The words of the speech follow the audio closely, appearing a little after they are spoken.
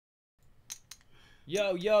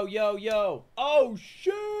Yo, yo, yo, yo. Oh,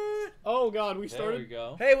 shit. Oh, God, we started. There we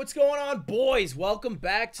go. Hey, what's going on, boys? Welcome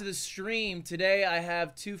back to the stream. Today, I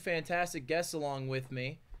have two fantastic guests along with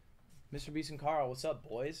me. Mr. Beast and Carl. What's up,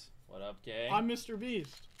 boys? What up, gang? I'm Mr.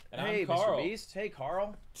 Beast. And hey, I'm Carl. Mr. Beast. Hey,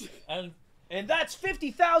 Carl. And that's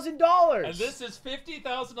 $50,000. and this is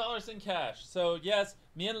 $50,000 in cash. So, yes,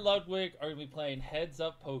 me and Ludwig are going to be playing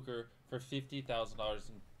heads-up poker for $50,000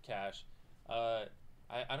 in cash.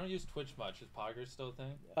 I don't use Twitch much. Is Poggers still a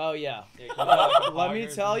thing? Oh, yeah. Let me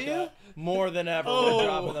Poggers tell in you, chat. more than ever, Oh. we're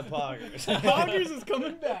dropping the Poggers. Poggers is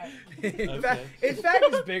coming back. in fact,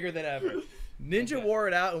 it's bigger than ever. Ninja Okay. wore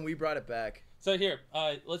it out, and we brought it back. So here,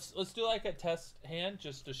 let's do like a test hand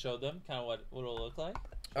just to show them kind of what it'll look like.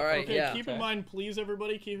 All right, Okay, yeah. keep in mind, please,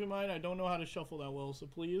 everybody, keep in mind, I don't know how to shuffle that well, so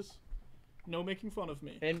please, no making fun of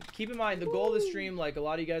me. And keep in mind, the goal of the stream, like a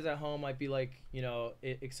lot of you guys at home might be like, you know,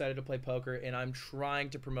 excited to play poker, and I'm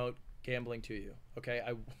trying to promote gambling to you. Okay,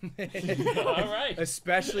 All right.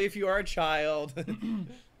 Especially if you are a child.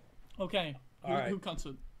 Okay, All right. who cuts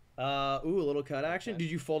it? Ooh, a little cut action. Okay.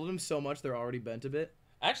 Did you fold them so much they're already bent a bit?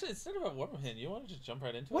 Actually, instead of a warm hand, you want to just jump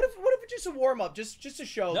right into What it? if it's just a warm up, just to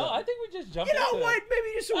show No, them? I think we just jump You into know it. what? Maybe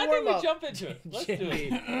just a I warm think up. we jump into it. Let's do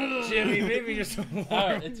it. Jimmy, maybe just a warm All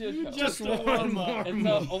right, up. it's your show. Just a one warm more. up. It's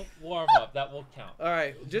a warm up. That will count. All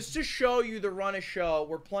right, just to show you the run of show,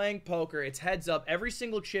 we're playing poker. It's heads up. Every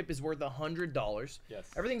single chip is worth $100. Yes.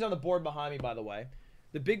 Everything's on the board behind me, by the way.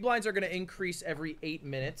 The big blinds are going to increase every 8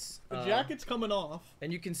 minutes. The jacket's coming off.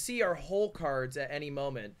 And you can see our hole cards at any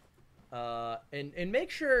moment. And make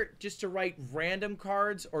sure just to write random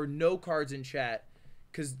cards or no cards in chat,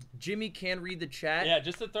 because Jimmy can read the chat. Yeah,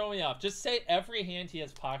 just to throw me off. Just say every hand he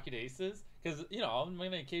has pocket aces, because, you know, I'm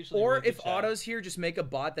going to occasionally Or read the if chat. Otto's here, just make a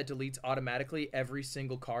bot that deletes automatically every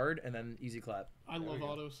single card, and then easy clap. I There love we go.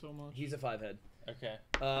 Otto so much. He's a 5-head. Okay.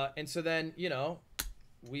 And so then, you know,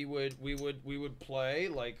 we would play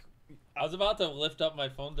like. I was about to lift up my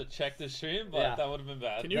phone to check the stream, but Yeah. that would have been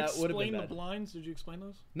bad. Can you That would've been explain the bad. blinds? Did you explain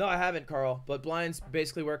those? No, I haven't, Carl. But blinds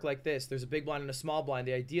basically work like this. There's a big blind and a small blind.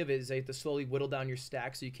 The idea of it is that you have to slowly whittle down your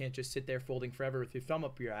stack, so you can't just sit there folding forever with your thumb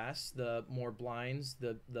up your ass. The more blinds,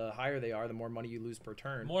 the higher they are, the more money you lose per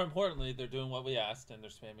turn. More importantly, they're doing what we asked, and they're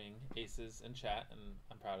spamming aces in chat, and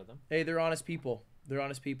I'm proud of them. Hey, they're honest people. They're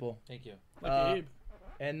honest people. Thank you. Like Abe.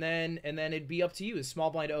 And then it'd be up to you. The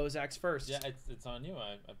small blind always acts first. Yeah, it's on you.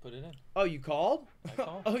 I put it in. Oh, you called? I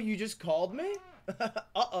called. Oh, you just called me?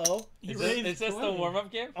 Uh-oh. He Is raised this the 20.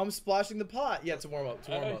 warm-up game? I'm splashing the pot. Yeah, it's a warm-up. It's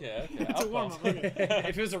a warm-up. Okay. It's a I'll warm-up, call. okay.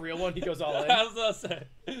 If it was a real one, he goes all in. I was gonna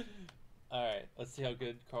say. All right, let's see how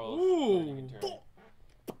good Carl is. Ooh. running a turn.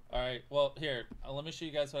 All right, well here, let me show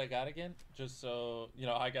you guys what I got again, just so you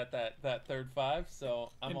know. I got that third five,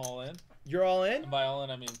 so I'm all in. You're all in? And by all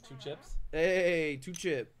in, I mean 2 chips. Hey, 2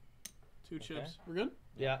 chip. 2 chips. We're good?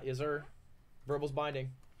 Yeah, yes, sir. Verbal's binding.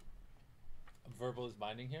 Verbal is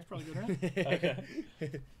binding here. Probably good, right?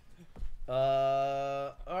 Okay.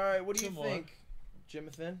 All right, what do 2 you more. think,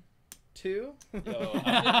 Jimathan? 2? Yo,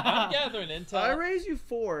 I'm gathering intel. I raise you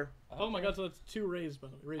 4. Oh my god, so that's 2 raised, by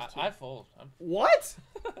the way. Raised 2. I fold. What?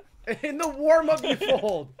 In the warm-up, you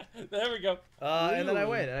fold. There we go. And then I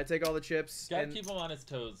Really? win, and I take all the chips. Gotta and, keep him on his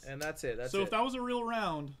toes. and that's it. That's So it. if that was a real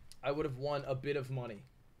round, I would have won a bit of money.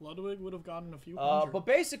 Ludwig would have gotten a few hundred. But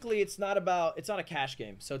basically, it's not a cash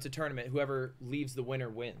game. So it's a tournament. Whoever leaves the winner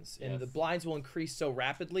wins. And Yes. the blinds will increase so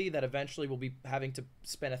rapidly that eventually we'll be having to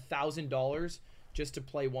spend $1,000 just to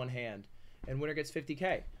play one hand. And winner gets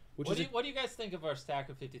 $50K. Which What is do you guys think of our stack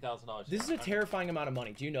of $50,000? this is a terrifying amount of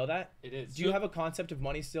money. Do you know that? It is. Do you have a concept of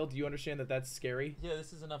money still? Do you understand that that's scary? Yeah,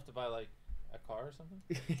 this is enough to buy like a car or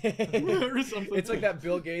something. Or something. It's like that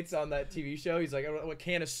Bill Gates on that TV show. He's like, a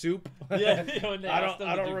can of soup. Yeah, when they I asked them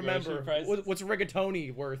don't to do remember. grocery prices. What's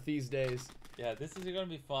rigatoni worth these days? Yeah, this is gonna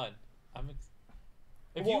be fun.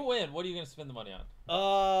 If Well- you win, what are you gonna spend the money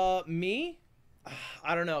on? Me?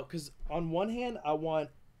 I don't know, because on one hand, I want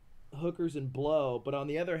hookers and blow, but on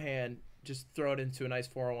the other hand, just throw it into a nice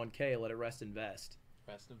 401k, let it rest and vest.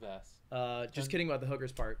 Rest and vest. Just kidding about the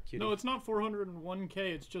hookers part, cutie. No, it's not 401k,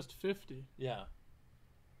 it's just 50. Yeah.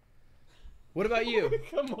 What about you?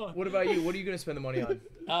 Come on. What about you? What are you going to spend the money on?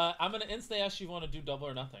 I'm gonna instantly ask you if you want to do double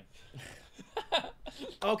or nothing.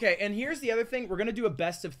 Okay, and here's the other thing. We're going to do a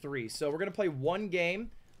best of 3. So we're going to play one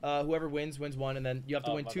game. Whoever wins 1, and then you have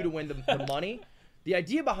to Oh, win my 2 to bad. win the money. The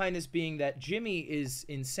idea behind this being that Jimmy is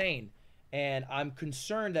insane, and I'm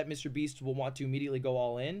concerned that Mr. Beast will want to immediately go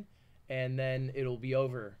all in, and then it'll be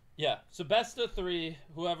over. Yeah. So best of 3.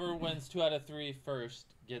 Whoever wins 2 out of 3 first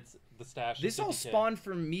gets the stash. of This all 50K. spawned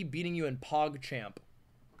from me beating you in PogChamp.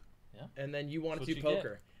 Yeah. And then you wanted That's to what do you get.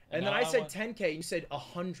 poker. And And then now I I said want- 10K, you said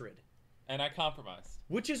 100. and I compromised.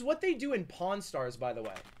 Which is what they do in Pawn Stars, by the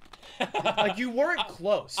way. Like, you weren't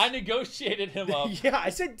close. I negotiated him up. Yeah, I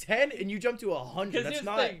said 10 and you jumped to 100. That's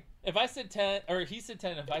not. Thing. If I said 10, or he said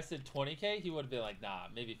 10, if I said 20K, he would have been like, nah,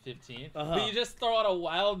 maybe 15. But you just throw out a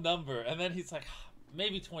wild number, and then he's like,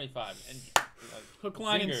 maybe 25. And like, hook,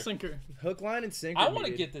 line, and sinker. Hook, line, and sinker. I want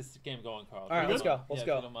to get this game going, Carl. All right, let's go. Let's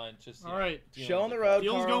go. If you don't mind, just, all right. Show on the road,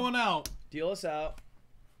 Deal's Carl. going out. Deal us out.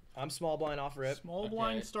 I'm small blind off rip. Small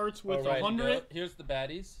blind starts with right. 100. Here's the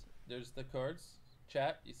baddies. There's the cards.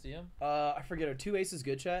 Chat, you see them? I forget. Are 2 aces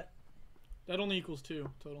good, chat? That only equals 2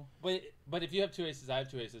 total. Wait, but if you have 2 aces, I have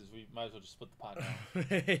 2 aces. We might as well just split the pot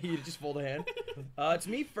now. You just fold a hand. It's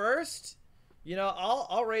me first. You know,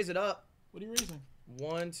 I'll raise it up. What are you raising?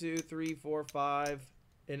 1, 2, 3, 4, 5,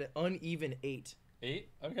 and an uneven 8. 8?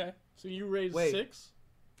 Okay. So you raise Wait. 6?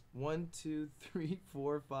 1, 2, 3,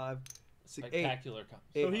 4, 5, 6, 8. Spectacular.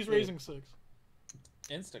 So he's raising 6.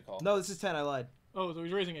 Insta call. No, this is 10. I lied. Oh, so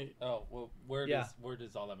he's raising 8. Oh, well, where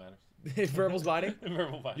does all that matter? Verbal's biting?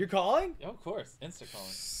 Verbal biting. You're calling? Oh, of course. Insta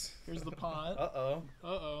calling. Here's the pot. Uh-oh.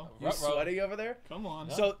 Uh-oh. You sweating over there? Come on.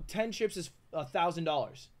 So 10 chips is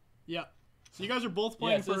 $1,000. Yeah. So you guys are both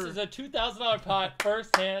playing Yes, this is a $2,000 pot,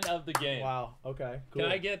 first hand of the game. Wow. Okay. Cool.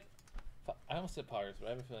 Can I get... I almost said poggers, but I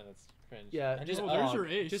have a feeling that's cringe. Yeah, I just Oh, pog. there's your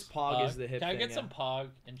ace. Just pog is the hip Can I thing, get some pog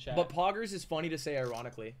in chat? But poggers is funny to say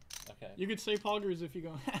ironically. Okay. You could say poggers if you go,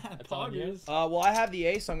 on you. poggers. Well, I have the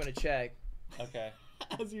ace, so I'm going to check. Okay.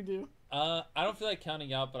 As you do. I don't feel like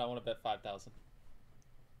counting out, but I want to bet 5,000.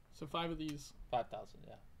 So 5 of these. 5,000,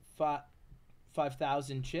 yeah.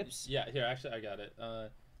 5,000 chips? Yeah, here, actually, I got it.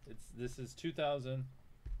 This is 2,000.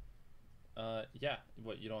 Yeah.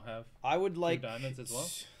 What, you don't have I would like... 2 diamonds as well?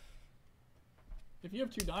 If you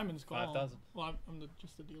have 2 diamonds, call. 5,000. Well, I'm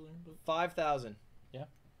just the dealer. But 5,000. Yeah.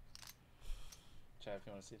 Chat, if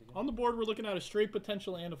you want to see it again. on the board, we're looking at a straight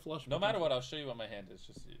potential and a flush. No matter potential. what, I'll show you what my hand is,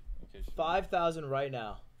 just in case. 5,000 right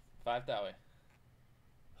now. 5 that way.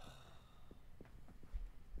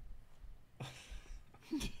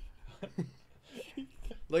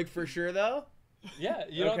 Like, for sure, though? Yeah,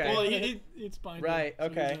 you don't Okay. think... Well, it's binding. Right, so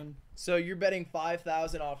he's okay. in. So you're betting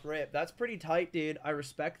 5,000 off rip. That's pretty tight, dude. I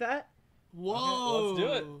respect that. Whoa. Let's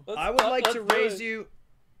do it. I would like to let's do raise it. you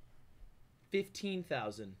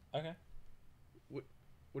 15,000. Okay.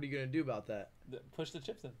 What are you going to do about that? Push the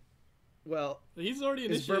chips in. Well, He's already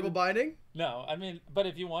is initiated. verbal binding? No, I mean, but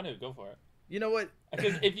if you want to, go for it. You know what?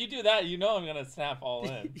 Because if you do that, you know I'm going to snap all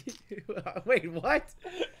in. Wait, what?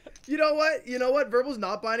 You know what? You know what? Verbal's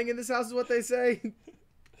not binding in this house is what they say.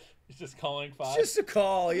 He's just calling 5. It's just a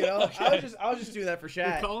call, you know? Okay. I was just doing that for You're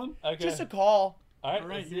chat. calling? Okay. Just a call. All right, All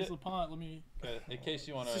right, let's see here's it. the pot. Let me. Good. In case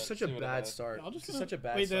you want It's to. just such a bad start. I'll just It's such a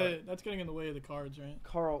bad wait, start. that's getting in the way of the cards, right?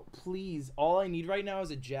 Carl, please. All I need right now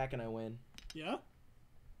is a jack and I win. Yeah?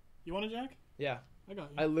 You want a jack? Yeah. I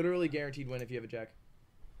got you. I literally guaranteed win if you have a jack.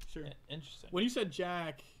 Sure. Interesting. When you said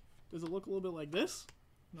jack, does it look a little bit like this?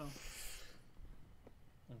 No.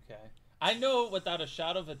 Okay. I know without a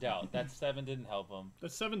shadow of a doubt that 7 didn't help him.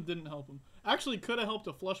 That 7 didn't help him. Actually, could have helped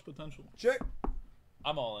a flush potential. Check.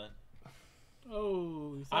 I'm all in.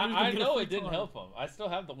 Oh. he thought he was gonna I get a know free it didn't card. help him. I still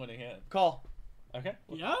have the winning hand. Call. Okay.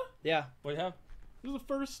 Yeah? Yeah. What do you have? This is the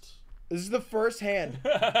first. This is the first hand.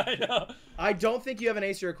 I know. I don't think you have an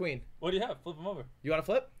ace or a queen. What do you have? Flip him over. You want to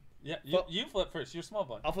flip? Yeah, Flip. you flip first. You're small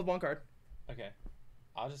blind. I'll flip one card. Okay.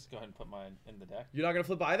 I'll just go ahead and put mine in the deck. You're not going to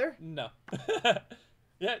flip either? No.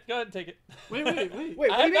 Yeah, go ahead and take it. Wait. Wait, I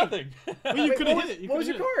what had do you mean? nothing. Wait, you could've what hit it. You what was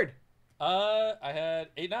could've your hit card? I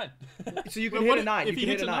had 8-9. So you Wait, can what hit a 9. if You he can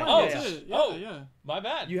hit hits a 9. Oh, Yeah, yeah. Yeah, Oh. yeah. My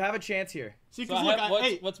bad. You have a chance here. See, So because I look, have,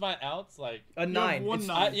 hey, what's my outs like? A 9. one It's,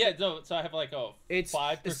 nine. Yeah, no. So I have like it's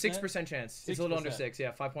 5%. a 6% chance. It's a little under 6%. 6.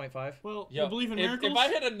 Yeah, 5.5. well, Yo, you believe in if miracles? I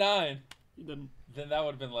hit a 9, You didn't. then that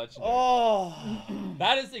would have been legendary. Oh.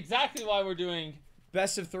 That is exactly why we're doing.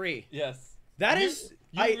 Best of 3. Yes. That You- is.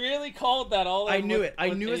 You really called that all in. I knew with- it. I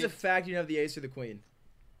with knew as a ace. fact you have the ace or the queen.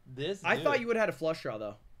 This. I dude. thought you would have had a flush draw,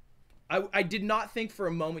 though. I did not think for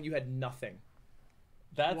a moment you had nothing.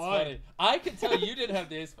 That's Why? funny. I could tell you didn't have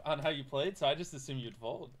the ace on how you played, so I just assumed you'd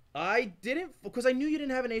fold. I didn't, because I knew you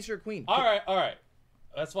didn't have an ace or a queen. All right.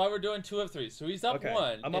 That's why we're doing 2 of 3. So he's up Okay,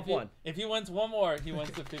 1. I'm up 1. If he wins one more, he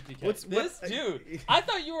wins the 50K. What's- this what- dude? I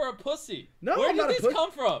thought you were a pussy. No, Where I'm did not a this pussy.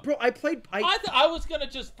 come from? Bro, I played. I was gonna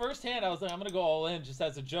just firsthand. I was like, I'm gonna go all in just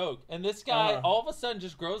as a joke, and this guy all of a sudden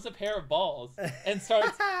just grows a pair of balls and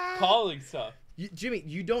starts calling stuff. Jimmy,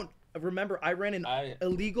 you don't remember? I ran an I-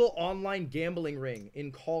 illegal online gambling ring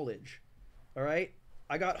in college. All right,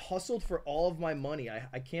 I got hustled for all of my money.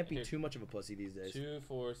 I can't be Here. too much of a pussy these days. 2,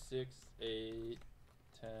 4, 6, 8,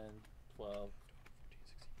 10, 12,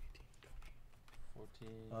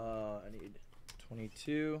 14. I need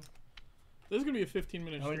 22. This is gonna be a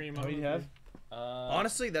 15-minute stream. How many do you have?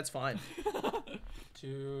 Honestly, that's fine.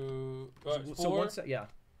 2. So 4, once, yeah.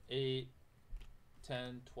 8,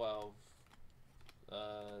 10, 12.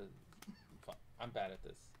 I'm bad at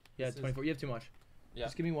this. Yeah, This is- 24. You have too much. Yeah.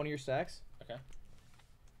 Just give me one of your stacks. Okay.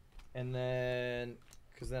 And then,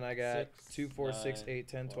 because then I got 6, 2, 4, 6, 9, 8,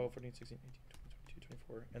 10, 12, 12. 14, 16, 18, 20, 22,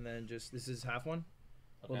 24. And then just, this is half one?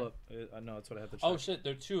 Okay. Hold up. No, that's what I have to check. Oh shit,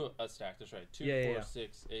 there are 2 a stack. That's right. 2, Yeah, 4, yeah.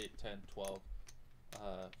 6, 8, 10, 12,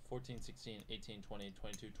 14, 16, 18, 20,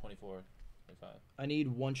 22, 24, 25. I need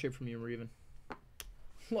one chip from you, and we're even.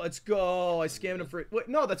 Let's go. I scammed him for it. Wait,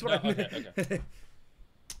 no, that's what No, I meant. okay.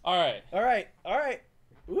 All right. All right. All right.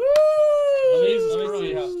 Woo! Let me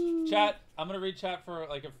see how. Chat. I'm gonna read chat for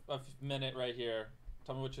like a minute right here.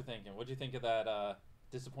 Tell me what you're thinking. What do you think of that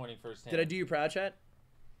disappointing first hand? Did I do your proud chat?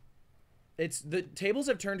 It's the tables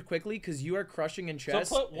have turned quickly because you are crushing in chess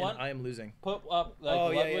put one- and I am losing. Put up like Oh,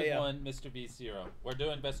 yeah, Ludwig yeah. 1, Mr. Beast 0. We're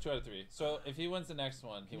doing best 2 out of 3. So if he wins the next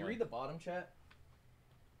one, he Can you wins. read the bottom chat?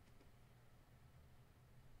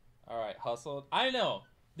 All right, hustled. I know.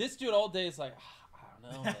 This dude all day is like, I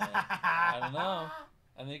don't know, man. I don't know.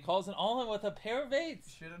 And then he calls an all-in with a pair of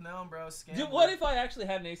 8s. Should have known, bro. Scam. Dude, what if I actually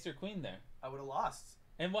had an ace or queen there? I would have lost?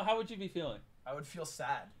 And how would you be feeling? I would feel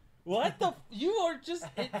sad. What the? You are just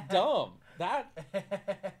dumb. That.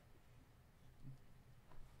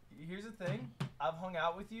 Here's the thing. I've hung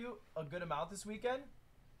out with you a good amount this weekend.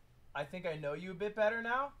 I think I know you a bit better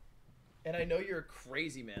now. And I know you're a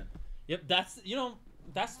crazy man. Yep. That's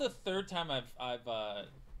the 3rd time I've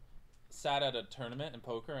sat at a tournament in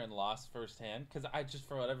poker and lost first hand because I just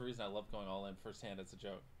for whatever reason I love going all in first hand as a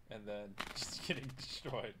joke and then just getting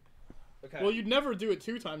destroyed. Okay. Well, you'd never do it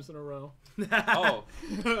 2 times in a row. Oh,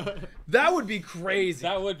 that would be crazy.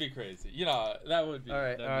 that would be crazy. You know, that would be. All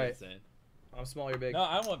right, that'd all be right. insane. I'm small, you're big. No,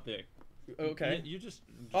 I want big. Okay. You just.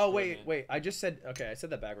 Oh, destroyed me. wait. I just said, okay, I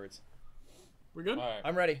said that backwards. We're good? All right.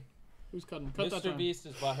 I'm ready. Who's cutting? Cut that Mr. time. Beast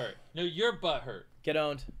is butthurt. No, you're butthurt. Get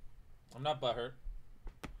owned. I'm not butthurt.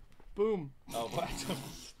 Boom. Oh, what?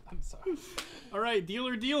 I'm sorry. All right,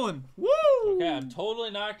 dealer dealing. Woo! Okay, I'm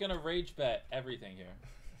totally not gonna rage bet everything here.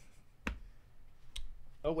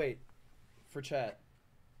 Oh, wait. For chat.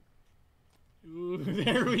 Ooh,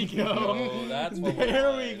 there we go. Oh, that's what we There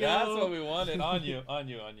wanted. we go. That's what we wanted. On you.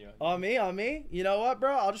 On me? You know what,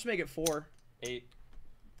 bro? I'll just make it 4. 8.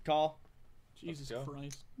 Call. Jesus Let's go.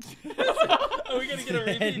 Christ. Are we gonna get a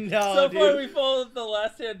repeat? No, so far dude. we followed the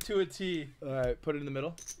last hand to a T. All right, put it in the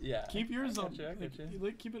middle. Yeah. Keep yours I on. gotcha, I gotcha.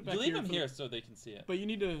 Keep it back You leave them for here the- so they can see it. But you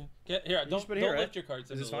need to. Get here. just put Don't it here, lift right? your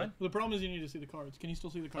cards. Is this into the fine? The problem is you need to see the cards. Can you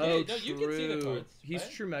still see the cards? Hey, Oh, no, you can see the true. cards, He's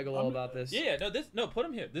right? true megalo about this. Yeah. No, put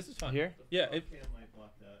them here. This is fine. Here? Yeah. If,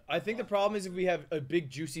 I think the problem is if we have a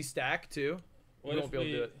big juicy stack too, we what won't if be able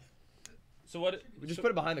to do it. So what? We just so-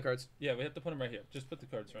 put it behind the cards. Yeah, we have to put them right here. Just put the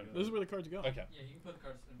cards right This is where the cards go. Okay. Yeah, you can put the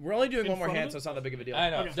cards in. We're only doing In one more front of hand, it? so it's not that big of a deal. I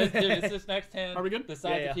know. Okay. Dude, it's this next hand. Are we good?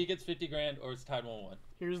 Decides Yeah. if he gets 50 grand or it's tied 1-1.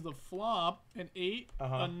 Here's the flop: an 8,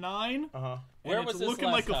 Uh-huh. a 9. Uh-huh. Where and was it's this looking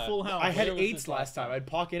last like a time? full house. I had Where was 8s this last last time. time? I'd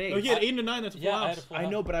pocket 8s. Oh, he had 8 and a 9. That's a full Yeah, I house. had a full I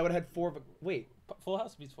house. know, but I would have had 4 of. Wait, Full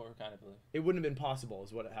house beats 4 kind of believe. it wouldn't have been possible,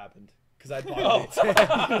 is what happened. Because I'd Oh. pocket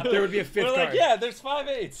 8s. There would be a 5th We're card. like, yeah, there's 5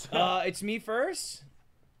 8s. It's me first.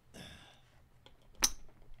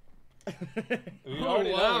 We Oh, already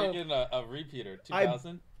know wow. we're getting a repeater.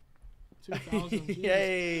 2000. 2000. Jesus.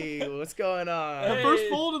 Yay! What's going on? The Hey. first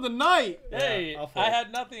fold of the night. Hey, I'll fold. I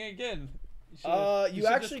had nothing again. You You should've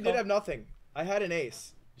actually just did called- have nothing. I had an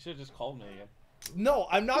ace. You should have just called me again. No,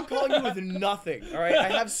 I'm not calling you with nothing. All right, I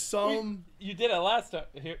have some. You did it last time.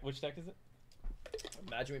 Here, which deck is it?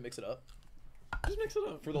 Imagine we mix it up Just mix it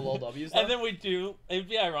up. for the lull W's. And then we do. It'd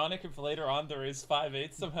be ironic if later on there is 5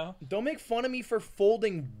 8 somehow. Don't make fun of me for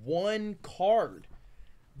folding one card.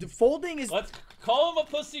 The folding is Let's call him a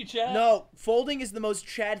pussy, Chad. no folding is the most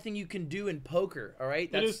Chad thing you can do in poker. All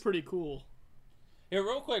right, That is pretty cool. Here,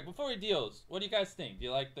 real quick, before we deals, what do you guys think? Do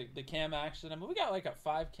you like the cam action? I mean, we got like a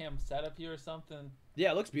 5 cam setup here or something.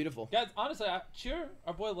 yeah, it looks beautiful. Guys, honestly, cheer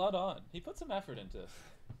our boy Lud on. He put some effort into this.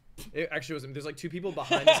 It actually wasn't. There's like 2 people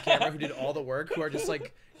behind this camera who did all the work, who are just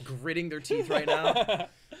like gritting their teeth right now.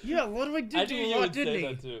 Yeah, Ludwig I did knew do a you lot, would didn't say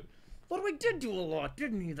he? that too. Ludwig did do a lot,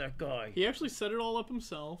 didn't he? That guy. He actually set it all up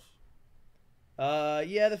himself.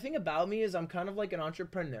 Yeah. The thing about me is I'm kind of like an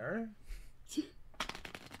entrepreneur.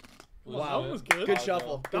 Wow. That was good. Good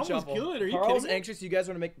shuffle. That Good was shuffle. good. Are you Carl's kidding me? anxious. You guys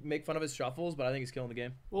want to make fun of his shuffles, but I think he's killing the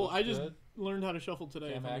game. Well, Looks I just good. learned how to shuffle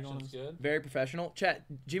today. Cam if I'm being action's honest. good. Very professional. Chat.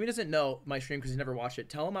 Jimmy doesn't know my stream because he's never watched it.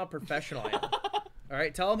 Tell him how professional I am. All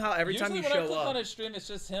right, tell him how every Usually time you when I show click up. on his stream, it's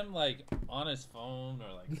just him like on his phone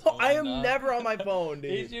or like. No, I am zoning up. never on my phone,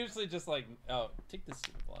 dude. He's usually just like, oh, take this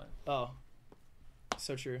stupid blind. Oh,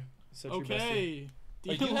 so true. So true. Okay.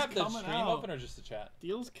 Wait, Deals do you have the coming stream out. open or just the chat?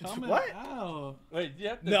 Deals coming What? out. Wait, you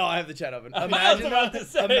have the... No, I have the chat open. I was Imagine, about to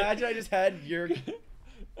say. imagine I just had your.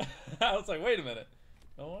 I was like, wait a minute.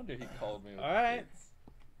 No wonder he called me. With All right. kids.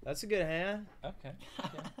 That's a good hand. Okay.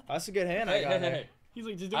 That's a good hand I Hey, got hey, there. hey. He's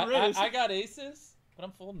like, just do I raise. got aces, but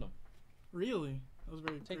I'm folding them. Really? That was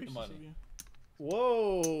very Take the gracious money. of you.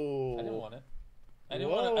 Whoa. I didn't want it. I didn't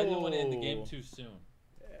want to end the game Whoa. too soon.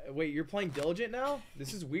 Wait, you're playing Diligent now?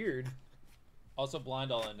 This is weird. Also,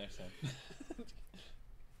 blind all in next time.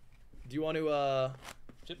 Do you want to,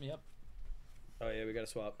 Chip me up. Oh, yeah, we got to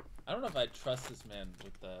swap. I don't know if I trust this man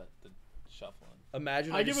with the shuffling.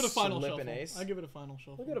 Imagine I give it a just final slip shuffle. an ace. I give it a final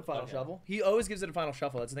shuffle. We'll get a final Okay. shuffle. He always gives it a final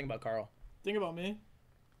shuffle. That's the thing about Carl. Thing about me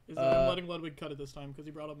is that I'm letting Ludwig cut it this time because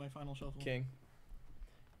he brought up my final shuffle. King.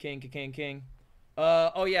 King.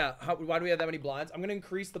 Oh, yeah. Why do we have that many blinds? I'm going to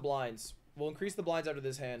increase the blinds. We'll increase the blinds after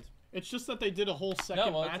this hand. It's just that they did a whole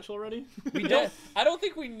second well, match already. We I don't. don't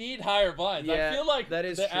think we need higher blinds. Yeah, I feel like that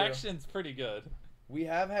is the true. action's pretty good. We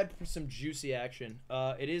have had some juicy action.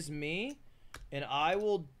 It is me, and I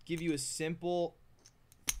will give you a simple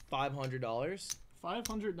 $500.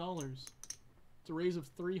 $500. It's a raise of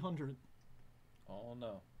 300. Oh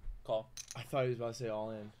no. Call. I thought he was about to say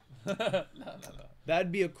all in. no.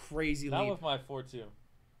 That'd be a crazy Not lead. with my 4-2. I'm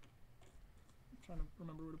trying to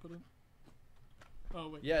remember where to put it. Oh,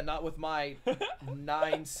 wait. Yeah, not with my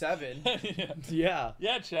 9-7. yeah. Yeah.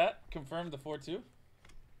 Yeah, chat. Confirm the 4-2.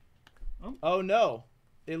 Oh no,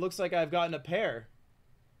 it looks like I've gotten a pair.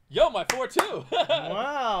 Yo, my 4-2.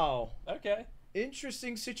 Wow. Okay.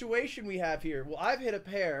 Interesting situation we have here. Well, I've hit a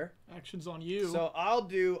pair, Action's on you. so I'll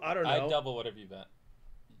do. I don't I know. double whatever you bet.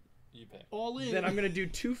 You pay. All in. Then I'm gonna do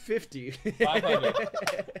 250. 500.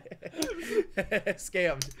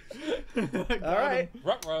 Scammed. Got All right, him.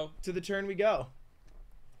 Ruh-roh. to the turn we go.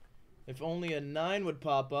 If only a 9 would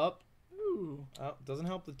pop up. Ooh. Oh, doesn't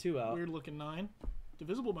help the 2 out. Weird looking 9.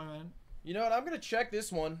 Divisible by 9. You know what? I'm gonna check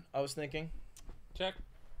this one. I was thinking. Check.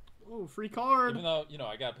 Oh, free card. Even though,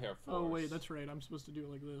 I got a pair of 4s. Oh, wait, that's right. I'm supposed to do it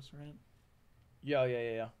like this, right?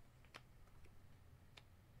 Yeah.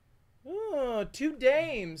 Oh, 2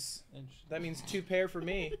 dames. Interesting. That means 2 pair for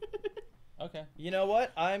me. Okay. You know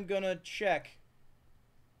what? I'm gonna check.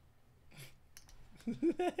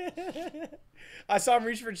 I saw him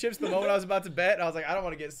reach for chips the moment I was about to bet, and I was like, I don't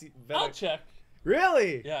want to get bet. I'll check.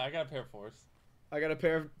 Really? Yeah, I got a pair of 4s. I got a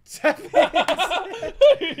pair of 7s.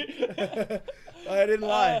 I didn't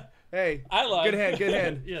lie. Hey, I lied. Good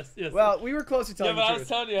hand. yes. Well, we were close to telling yeah, but the I was truth.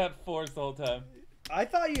 telling you I had 4s the whole time. I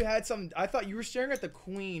thought you had some. I thought you were staring at the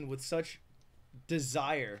queen with such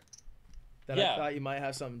desire that I Yeah. thought you might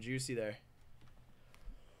have something juicy there.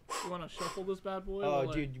 You want to shuffle this bad boy? Oh, while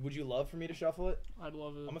I- dude, would you love for me to shuffle it? I'd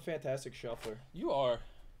love it. I'm a fantastic shuffler. You are.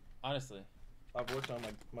 Honestly. I've worked on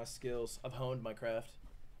my skills. I've honed my craft.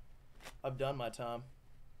 I've done my time.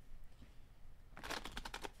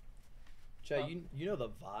 Chad, you know the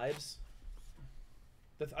vibes.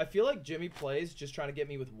 I feel like Jimmy plays just trying to get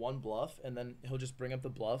me with one bluff, and then he'll just bring up the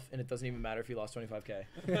bluff, and it doesn't even matter if he lost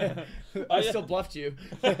 25K. I still bluffed you.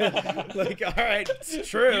 Like, all right, it's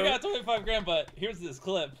true. You got 25 grand, but here's this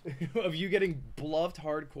clip. Of you getting bluffed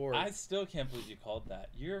hardcore. I still can't believe you called that.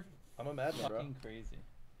 You're I'm a madman, bro. fucking crazy.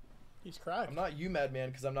 He's cracked. I'm not you, madman,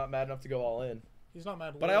 because I'm not mad enough to go all in. He's not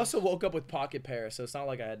mad. But I also woke up with pocket pair, so it's not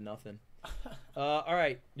like I had nothing. All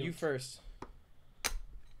right, you first.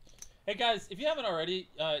 Hey guys, if you haven't already,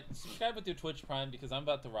 subscribe with your Twitch Prime because I'm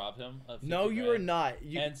about to rob him of 50 No, you grand. are not.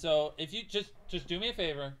 And so if you just do me a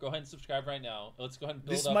favor, go ahead and subscribe right now. Let's go ahead and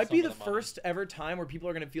build This up might some be of the money. first ever time where people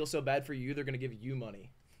are going to feel so bad for you, they're going to give you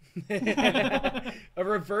money. A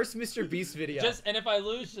reverse Mr. Beast video. And if I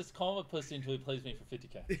lose, just call him a pussy until he plays me for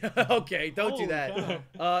 50K. Okay, don't do Holy that.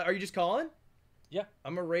 cow. Are you just calling? Yeah.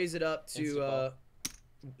 I'm going to raise it up Instant to call.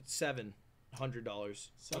 $700.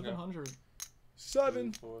 700.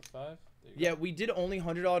 2, 4, 5. There you Yeah, we did only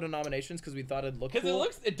 $100 denominations because we thought it'd look Because cool.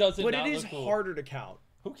 it doesn't. But not it is look cool. harder to count.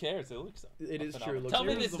 Who cares? It looks. It is true. It looks Tell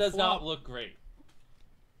me Here's this the does flop. not look great.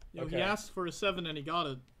 Yo, Okay. he asked for a 7 and he got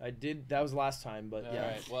it. I did. That was last time, but All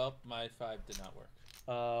yeah. right. Well, my 5 did not work.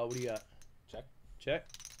 What do you got? Check. Check.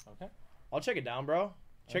 Okay. I'll check it down, bro.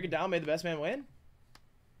 Check it down. Made the best man win.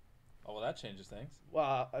 Oh well, that changes things.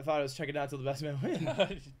 Well, I thought it was check it down till the best man win.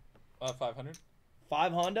 500.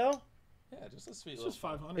 5 hundo? Yeah, just a sweet. It's little just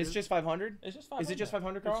 500. It's just 500. It's just 500. Is it just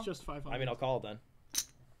 500, Carl? It's just 500. I mean, I'll call it then.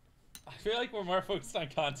 I feel like we're more focused on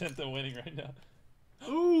content than winning right now.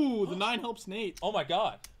 Ooh, the 9 helps Nate. Oh my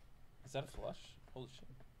god. Is that a flush? Holy shit.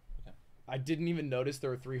 I didn't even notice there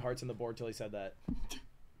were 3 hearts on the board till he said that.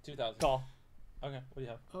 2,000. Call. Okay, what do you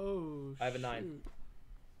have? Oh, I have a 9.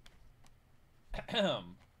 shoot.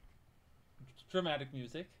 Dramatic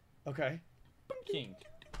music. Okay. King.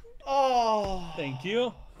 Oh. Thank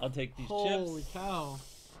you. I'll take these Holy chips. cow.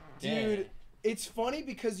 Dude, it's funny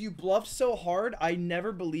because you bluff so hard, I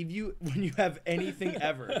never believe you when you have anything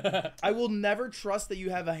ever. I will never trust that you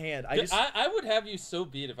have a hand. I would have you so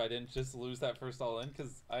beat if I didn't just lose that first all in,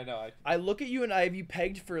 because I know I look at you and I have you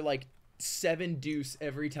pegged for like 7 deuce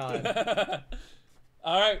every time.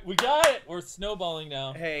 All right, we got it. We're snowballing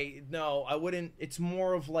now. Hey, no, I wouldn't. It's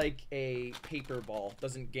more of like a paper ball.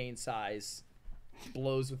 Doesn't gain size.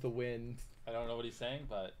 Blows with the wind. I don't know what he's saying,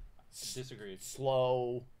 but I disagree.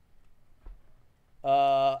 Slow.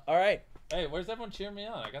 All right. Hey, where's everyone cheering me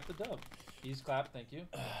on? I got the dub. He's clap. Thank you.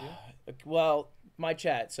 Thank you. Well, my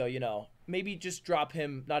chat, so, you know, maybe just drop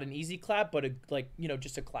him, not an easy clap, but,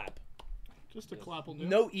 just a clap. Just a clap will do.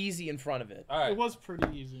 No easy in front of it. All right. It was pretty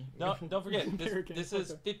easy. No, don't forget. American. This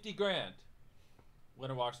is Okay. 50 grand.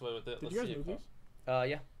 Winner walks away with it. Did Let's you guys see move it. these?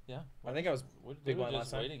 Yeah. Yeah. I think I was We're big blind just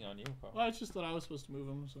last time. waiting on you, Carl. Well, it's just that I was supposed to move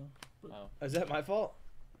them, so. But Oh. Is that my fault?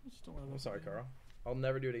 I just don't wanna I'm move sorry, them. Carl. I'll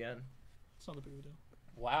never do it again. It's not a big of a deal.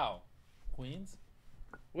 Wow. Queens?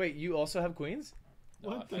 Wait, you also have queens? No,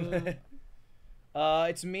 What I- the?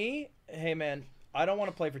 It's me. Hey, man, I don't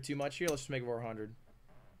want to play for too much here. Let's just make it 400.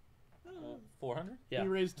 400? Yeah. You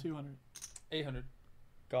raised 200. 800.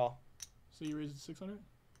 Call. So you raised 600?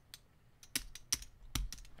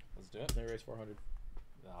 Let's do it. Let me raise 400.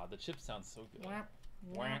 Ah, the chip sounds so good. Whap,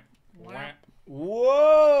 Wah, wah.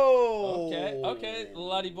 Whoa! Okay,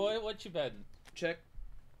 Lottie boy, what you betting? Check.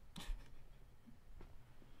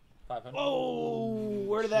 500. Oh,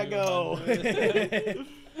 where did that go? 200.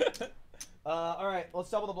 All right, let's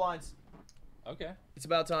double the blinds. Okay. It's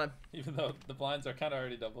about time. Even though the blinds are kind of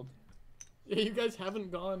already doubled. Yeah, you guys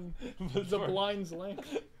haven't gone But the for- blind's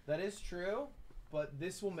length. That is true, but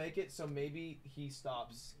this will make it so maybe he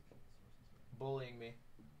stops bullying me.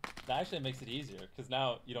 That actually makes it easier, because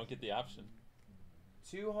now you don't get the option.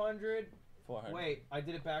 200. 400. Wait, I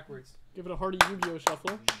did it backwards. Give it a hearty Yu-Gi-Oh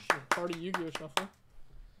shuffle. Hearty Yu-Gi-Oh shuffle.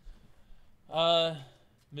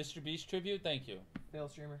 Mr. Beast tribute, thank you. Fail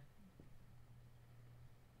streamer.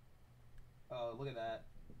 Oh, look at that.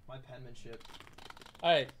 My penmanship.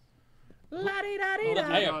 Alright, La-di-da-di-da.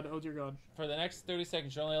 Oh Hey, dear god, oh dear god. for the next 30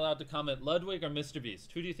 seconds, you're only allowed to comment Ludwig or Mr.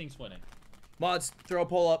 Beast. Who do you think's winning? Mods, throw a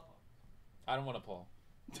poll up. I don't want to pull.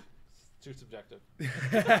 It's too subjective.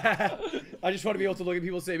 I just want to be able to look at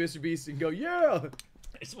people say Mr. Beast and go, yeah!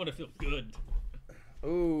 I just want to feel good.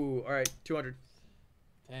 Ooh, all right, 200.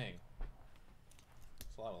 Dang.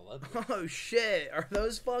 That's a lot of Ludwig. Oh, shit. Are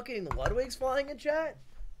those fucking Ludwigs flying in chat?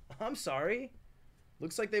 I'm sorry.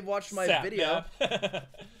 Looks like they've watched my video. Sapnap.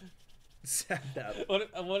 Sapnap.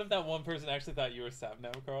 What if that one person actually thought you were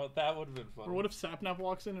Sapnap, Carl? That would have been fun. Or what if Sapnap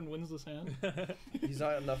walks in and wins this hand? He's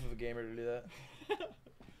not enough of a gamer to do that.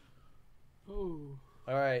 Oh,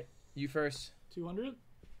 All right, you first. 200?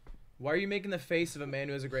 Why are you making the face of a man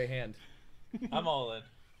who has a great hand? I'm all in.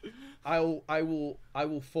 I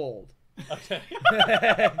will fold. Okay.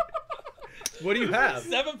 What do you have?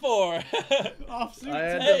 7-4.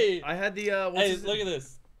 Offsuit. Hey! I had the what's Hey, his- look at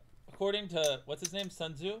this. According to what's his name,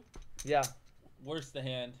 Sun Tzu, Yeah. worse the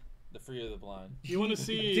hand, the freer the blind. You want to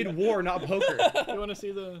see? Did war, not poker. You want to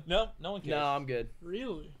see the? No, no one cares. No, I'm good.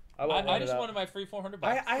 Really? I just wanted my free 400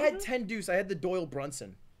 bucks. I had 10 deuce. I had the Doyle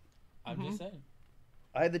Brunson. I'm just saying.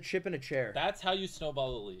 I had the chip in a chair. That's how you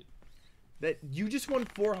snowball elite. That you just won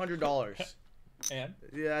 $400. And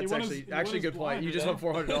Yeah, that's won his- actually he won a his good point. blind, You just right?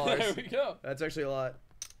 won there $400. we go. That's actually a lot.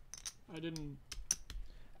 I didn't.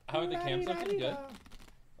 How are the cams looking? Good.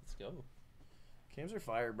 Let's go. Cams are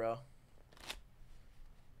fired, bro.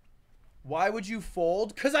 Why would you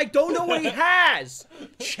fold? Because I don't know what he has.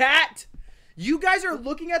 Chat. You guys are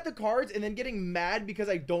looking at the cards and then getting mad because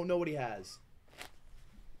I don't know what he has.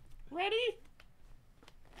 Ready?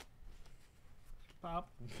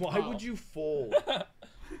 Pop. Why Wow. would you fold?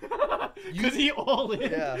 Because he all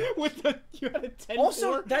in. Yeah. With the you had a 10.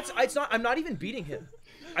 Also, it's not. I'm not even beating him.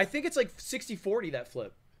 I think it's like 60-40 that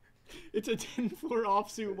flip. It's a 10-4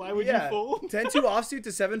 offsuit. Why would Yeah. you fold? 10-2 offsuit to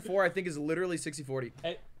 7-4. I think is literally 60-40.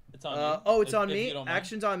 Hey, it's on you. Oh, it's on If me. you don't mind.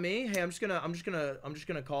 Action's on me. Hey, I'm just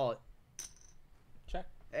gonna call it. Check.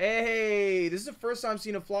 Hey, this is the first time I've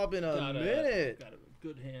seen a flop in a minute. Got a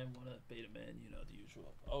good hand, want a beta man, you know the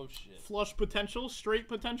usual. Oh shit. Flush potential, straight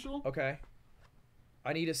potential. Okay.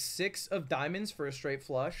 I need a 6 of diamonds for a straight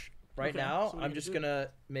flush. Right Okay, now, so what are I'm you just gonna gonna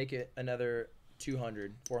make it another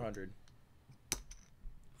 200, 400.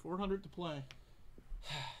 400 to play.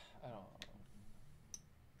 I don't know.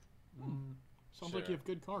 Sounds like you have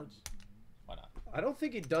good cards. Why not? I don't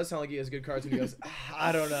think it does sound like he has good cards when he goes,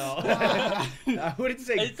 I don't know. I wouldn't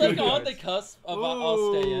say It's good like on the cards. cusp of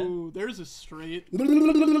I'll stay in. Ooh, there's a straight. I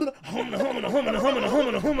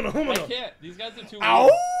can't. These guys are too weird. Ow!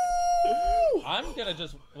 I'm gonna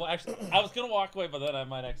just. Well, actually, I was gonna walk away, but then I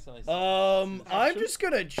might accidentally. I'm just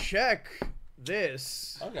gonna check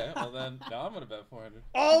this. Okay, well then, now I'm gonna bet 400.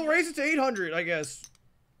 I'll raise it to 800, I guess.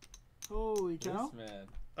 Holy cow. This man.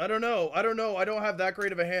 I don't know. I don't have that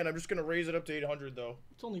great of a hand. I'm just gonna raise it up to 800 though.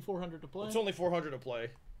 It's only 400 to play. It's only 400 to play.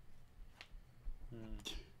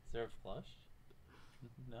 Is there a flush?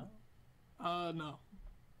 No. No.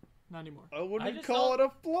 Not anymore. I wouldn't just call it don't-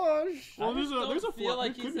 a flush. Well, I just there's a don't feel flush.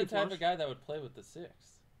 like There he's could be the a type flush. of guy that would play with the 6.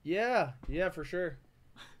 Yeah, for sure.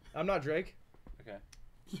 I'm not Drake. Okay.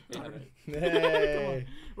 Alright. Hey.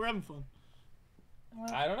 We're having fun.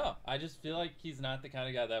 I don't know. I just feel like he's not the kind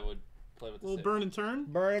of guy that would play with the Little 6. burn and turn.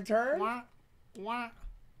 Burn and turn. Wah, wah.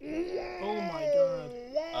 Oh my god.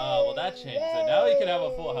 Oh, well that changes it. Now he can have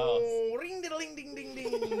a full house. Ring ding ding ding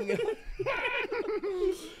ding.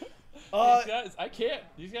 These guys, I can't.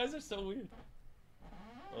 These guys are so weird.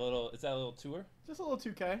 Is that a little tour? Just a little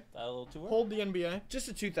 2K. That a little tour? Hold the NBA. Just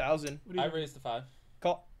a 2000. What do I you raised the 5.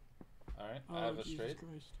 Call. Alright, Oh, I have a Jesus straight.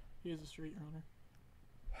 Christ. He has a straight, Your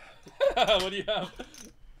Honor. What do you have?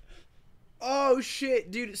 Oh shit,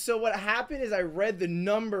 dude. So what happened is I read the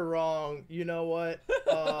number wrong. You know what?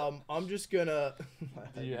 I'm just gonna.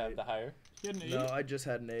 Do you have the higher? He had an 8. No, I just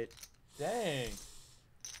had an 8. Dang.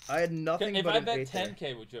 I had nothing If but I an bet 8 there.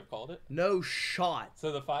 10K, would you have called it? No shot.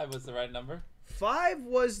 So the 5 was the right number? 5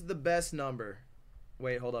 was the best number.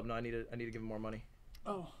 Wait, hold up. No, I need to give him more money.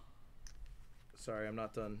 Oh. Sorry, I'm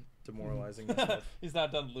not done demoralizing myself. He's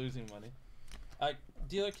not done losing money.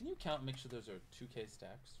 Dealer, can you count and make sure those are 2K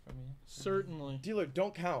stacks for me? Certainly. Dealer,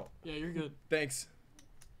 don't count. Yeah, you're good. Thanks.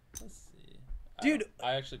 Let's see. Dude,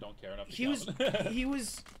 I actually don't care enough to He was. count. He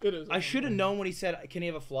was. It is. I should have known when he said, "Can he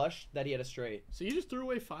have a flush?" That he had a straight. So you just threw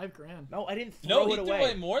away $5,000. No, I didn't No, throw he it threw away.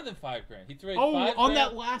 away more than $5,000. He threw away Oh, $5,000 on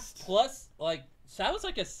that last. plus like that was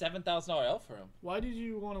like a $7,000 L for him. Why did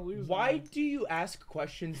you want to lose? Why that? do you ask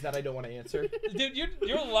questions that I don't want to answer? Dude,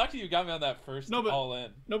 you're lucky you got me on that first No, but- all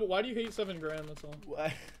in. No, but why do you hate $7,000? That's all.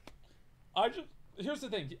 Here's the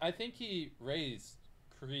thing. I think he raised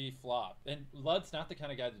pre-flop, and Lud's not the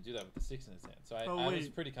kind of guy to do that with the 6 in his hand. So I was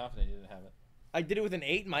wait. pretty confident he didn't have it. I did it with an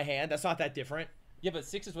 8 in my hand. That's not that different. Yeah, but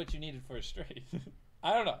 6 is what you needed for a straight.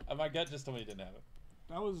 I don't know. My gut just told me he didn't have it.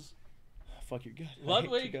 That was. Fuck, you're good.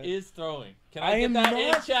 Ludwig is throwing. Can I I get am that not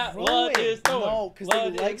in chat? throwing. Lud is throwing. No, because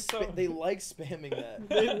Lud they is throwing. they like spamming that.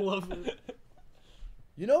 They love it.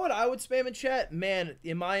 You know what I would spam in chat? Man,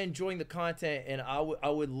 am I enjoying the content? And I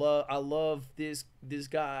love this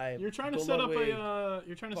guy. You're trying to Go set up Ludwig. a.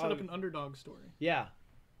 You're trying to set up Ludwig. an underdog story. Yeah,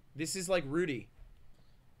 this is like Rudy.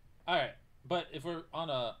 All right, but if we're on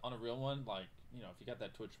a real one, like if you got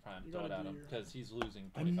that Twitch Prime, You throw it gotta at do him your- because he's losing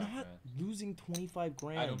I'm 25 not grand. losing 25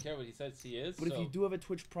 grand. I don't care what he says he is. But so if you do have a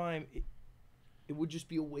Twitch Prime, it would just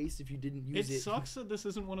be a waste if you didn't use it. It sucks that this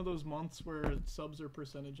isn't one of those months where subs are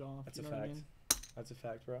percentage off. That's you a know what I fact. mean? That's a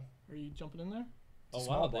fact, bro. Are you jumping in there? Oh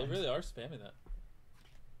Small wow, they blinds. really are spamming that.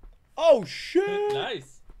 Oh shit!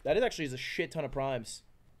 Nice. That is actually a shit ton of primes.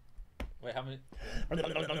 Wait, how many?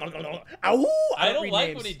 Ow! I don't read like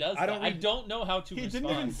names. when he does I that. don't I read- don't know how to He respond.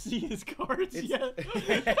 didn't even see his cards yet.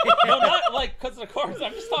 No, not like because of the cards.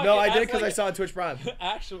 I'm just talking. No, I did as, because like, I saw a Twitch Prime.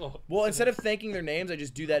 actual. Well, instead of thanking their names, I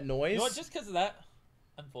just do that noise. You know what? Just because of that,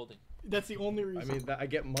 I'm folding. That's the only I reason. mean, I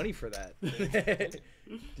get money for that.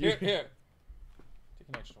 Here. Take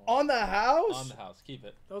an extra one. On the house? On the house. Keep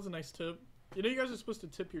it. That was a nice tip. You know you guys are supposed to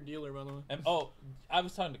tip your dealer, by the way. And I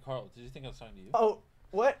was talking to Carl. Did you think I was talking to you? Oh,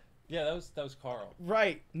 what? Yeah, that was Carl.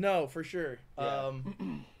 Right. No, for sure. Yeah.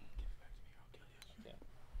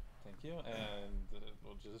 Thank you, and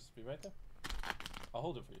we'll just be right there. I'll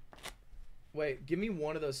hold it for you. Wait, give me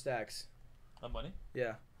one of those stacks. Money?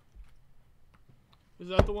 Yeah. Is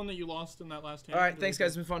that the one that you lost in that last hand? All right, thanks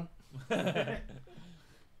guys. It's been fun.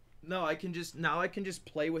 No, I can just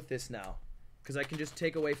play with this now, because I can just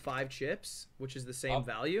take away 5 chips, which is the same Up.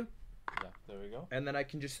 value, Yeah, there we go. and then I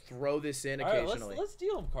can just throw this in All right, occasionally. let's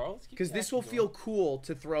deal him, Carl. Let's keep Because the this action will going. feel cool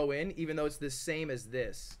to throw in, even though it's the same as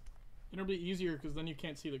this. It'll be easier because then you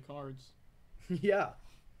can't see the cards. Yeah.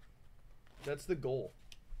 That's the goal.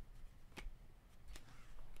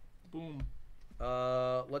 Boom.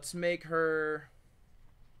 Let's make her.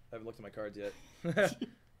 I haven't looked at my cards yet.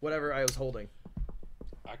 Whatever I was holding.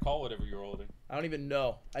 I call whatever you're holding. I don't even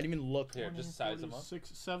know. I didn't even look. Here, just size them up.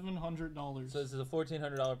 $700. So this is a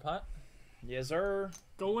 $1,400 pot. Yes, sir.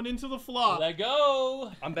 Going into the flop. Let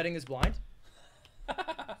go. I'm betting this blind.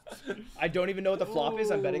 I don't even know what the flop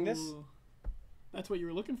is. I'm betting this. Ooh. That's what you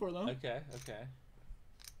were looking for, though. Okay.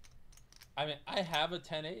 I mean, I have a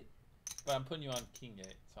 10-8, but I'm putting you on king 8,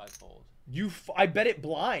 so I fold. I bet it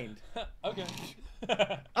blind. Okay.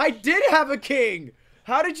 I did have a king.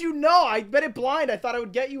 How did you know? I bet it blind. I thought I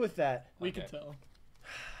would get you with that. We could tell.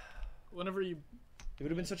 Whenever you... It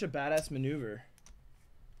would have been such a badass maneuver.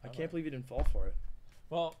 I can't believe you didn't fall for it.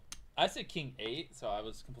 Well, I said king 8, so I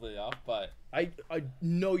was completely off, but... I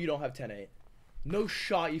know you don't have 10-8. No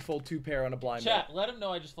shot you fold 2 pair on a blind bet. Chat, let him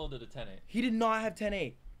know I just folded a 10-8. He did not have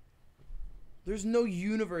 10-8. There's no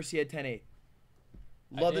universe he had 10-8.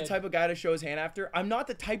 Love the type of guy to show his hand after. I'm not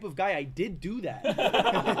the type of guy. I did do that.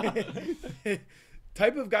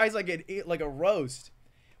 Type of guy's like a roast.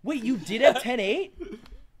 Wait, you did have 10-8?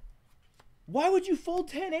 Why would you fold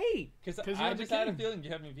 10-8? Because I just had a feeling you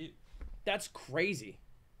had me beat. That's crazy.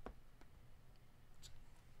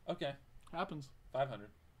 Okay. Happens. 500.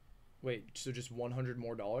 Wait, so just $100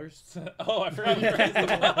 more dollars? Oh, I forgot you raised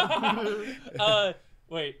them.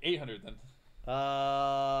 Wait, 800 then.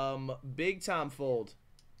 Big time fold.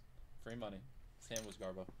 Free money. Sam was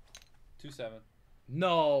Garbo. 2-7.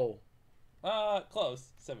 No. Close.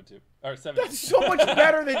 7-2. Or 7. That's so much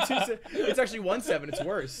better than 2-7. It's actually 1-7. It's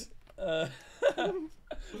worse.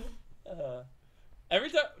 Every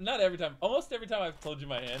time, not every time, almost every time I've told you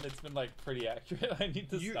my hand, it's been like pretty accurate. I need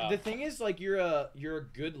to stop. The thing is, like, you're a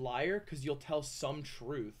good liar because you'll tell some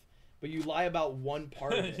truth, but you lie about one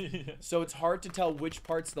part of it. Yeah. So it's hard to tell which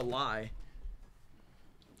part's the lie.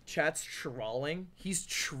 Chat's trawling. He's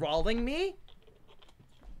trawling me?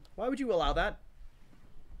 Why would you allow that?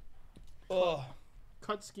 Ugh.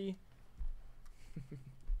 Kutski.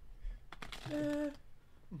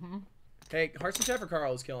 Hey, Hearts and Chat for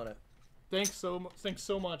Carl is killing it. Thanks so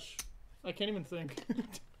much. I can't even think.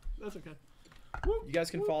 That's okay. You guys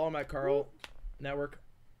can follow him at Carl Network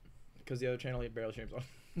because the other channel he barely streams on.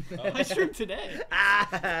 I streamed today.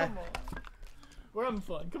 Come on. We're having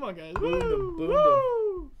fun. Come on, guys. Boom, Woo! boom,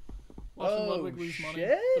 Woo! Watching Oh, Ludwig lose money.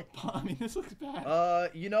 shit. I mean, this looks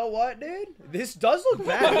bad. You know what, dude? This does look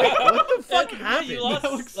bad. Wait, what the fuck happened? You That lost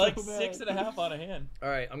looks so like bad. 6.5 on a hand. All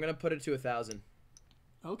right, I'm gonna put it to 1,000.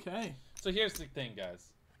 Okay. So here's the thing, guys.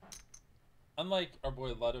 Unlike our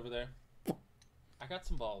boy Lud over there, I got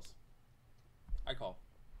some balls. I call.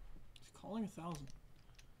 He's calling 1,000.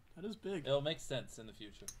 That is big. It'll make sense in the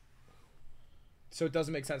future. So it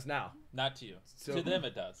doesn't make sense now. Not to you. So- To them,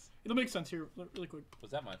 it does. It'll make sense here, really quick.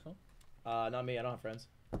 Was that my phone? Not me. I don't have friends.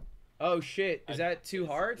 Oh shit! Is that 2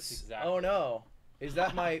 hearts? it's exactly Oh no! Is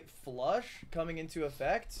that my flush coming into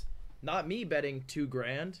effect? Not me betting 2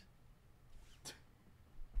 grand.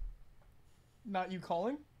 Not you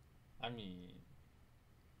calling? I mean,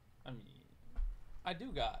 I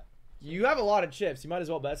do got. You have a lot of chips. You might as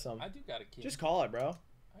well bet some. I do got a king. Just call it, bro.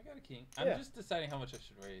 I got a king. Yeah. I'm just deciding how much I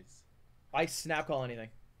should raise. I snap call anything.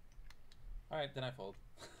 All right, then I fold.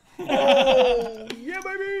 Oh yeah,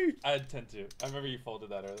 baby! I had 10-2. I remember you folded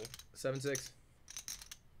that earlier. 7-6.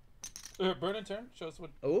 Burn and turn. Show us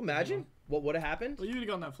what. Oh, imagine what would have happened. Well, you would have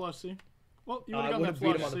gotten that flush, see? Well, you would I have would gotten have that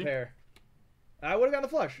beat him flush, on the see? pair. I would have gotten the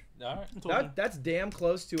flush. All right. I told you. That's damn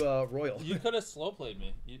close to a royal. You could have slow played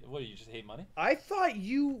me. What do you just hate money? I thought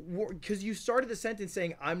you were, because you started the sentence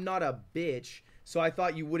saying I'm not a bitch, so I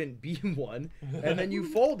thought you wouldn't be one, and then you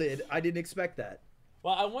folded. I didn't expect that.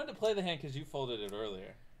 Well, I wanted to play the hand because you folded it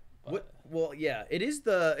earlier. But What? Well, yeah, it's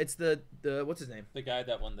the what's his name? the guy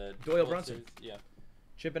that won the Doyle World Brunson. Series, yeah,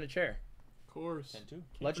 Chip in a chair. Of course. 10-2. Can't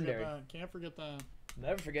Legendary. forget that. Can't forget that.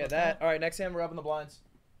 Never forget that. All right, next hand we're up in the blinds.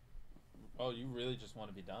 Oh, you really just want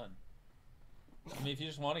to be done. I mean, if you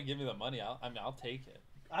just want to give me the money, I'll take it.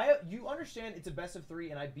 You understand it's a best of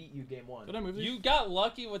 3, and I beat you game 1. Did I move these? You got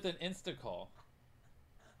lucky with an insta call.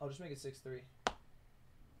 I'll just make it 6-3.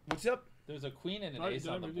 What's up? There's a queen and an Did ace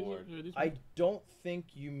I on the move these? board. Did these I move? don't think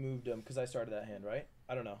you moved them because I started that hand, right?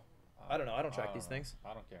 I don't know. I don't know. I don't track these things.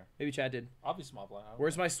 I don't care. Maybe Chad did. I'll be small blind.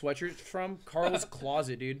 Where's my sweatshirt from? Carl's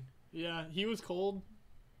closet, dude. Yeah, he was cold.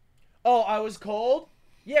 Oh, I was cold?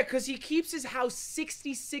 Yeah, because he keeps his house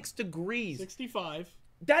 66 degrees. 65.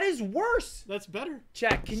 That is worse. That's better.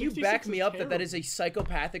 Chat, can you 66 back me is up that terrible. is a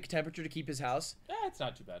psychopathic temperature to keep his house? Yeah, it's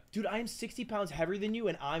not too bad. Dude, I am 60 pounds heavier than you,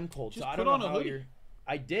 and I'm cold. Just so I put don't on know a how hoodie. you're...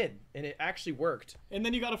 I did, and it actually worked. And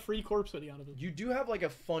then you got a free corpse hoodie out of it. You do have, like, a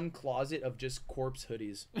fun closet of just corpse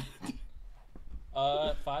hoodies.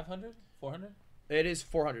 500, 400. It is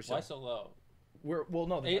 400. So Why so low? well,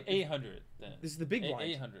 no. 800 then. This is the big blind.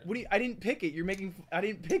 800. What do you? I didn't pick it. You're making. I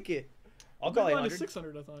didn't pick it. I'll Big call blind is 800.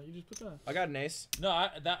 600, I thought. You just put that. I got an ace. No, I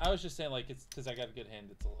was just saying like it's because I got a good hand.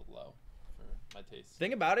 It's a little low for my taste.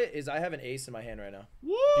 Thing about it is I have an ace in my hand right now. Woo!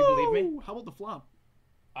 you believe me? How about the flop?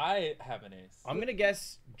 I have an ace. I'm gonna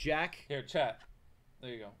guess Jack Here, chat. There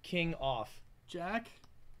you go. King off. Jack,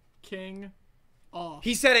 King, off.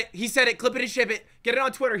 He said it. He said it. Clip it and ship it. Get it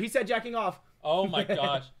on Twitter. He said Jack King off. Oh my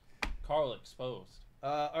gosh. Carl exposed.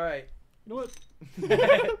 All right. You know what?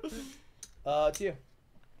 It's you.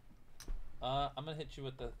 I'm gonna hit you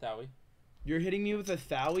with the Thowie. You're hitting me with a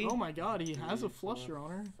Thowie? Oh my god, he has a flush, 4, Your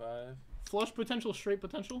Honor. 5. Flush potential, straight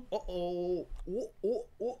potential. Uh-oh.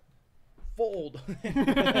 Oh. Fold.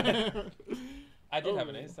 I did have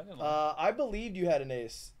an ace. I didn't lie. I believed you had an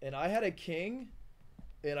ace, and I had a king,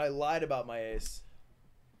 and I lied about my ace.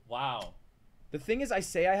 Wow. The thing is, I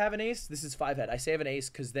say I have an ace. This is 5-head. I say I have an ace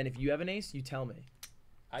because then if you have an ace, you tell me.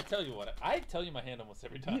 I tell you what. I tell you my hand almost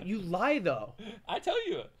every time. You lie, though. I tell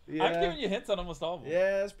you. Yeah. I've given you hints on almost all of them.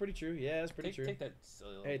 Yeah, that's pretty true. Yeah, that's pretty true. Take that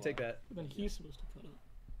silly little Hey, take blind. that. Then he's supposed to cut it.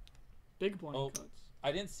 Big blind Oh. cuts.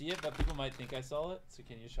 I didn't see it, but people might think I saw it. So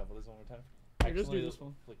can you shuffle this one more time? Here, just do Actually, this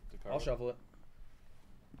one. flick the card I'll over. shuffle it.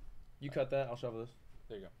 You cut that. I'll shuffle this.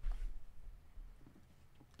 There you go.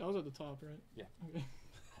 That was at the top, right? Yeah. Okay.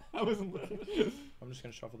 I wasn't looking. I'm just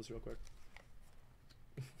gonna shuffle this real quick.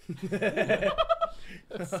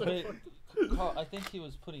 That's so Wait, fucked. Carl, I think he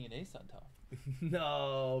was putting an ace on top.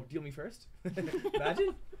 No, deal me first.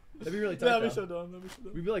 Imagine. That'd be really tough. That'd be though. so dumb. That'd be so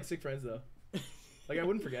dumb. We'd be like sick friends though. Like I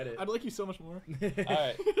wouldn't forget it. I'd like you so much more. All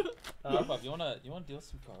right. Bob, you wanna deal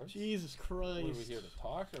some cards? Jesus Christ. What, are we here to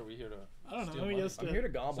talk, or are we here to? I don't know. steal Let me money? guess. I'm here to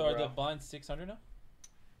gobble, So are bro. the blinds 600 now?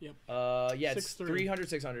 Yeah, it's 6'3". 300,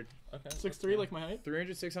 600. Okay. 6'3", like my height.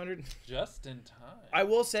 300, 600. Just in time. I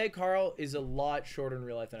will say Carl is a lot shorter in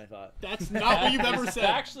real life than I thought. That's not what you've ever It's said.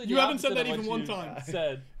 actually You the haven't said opposite that of even what one you time.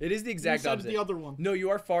 Said. It is the exact you said opposite. the other one. No, you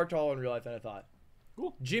are far taller in real life than I thought.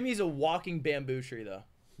 Cool. Jimmy's a walking bamboo tree, though.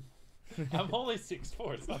 I'm only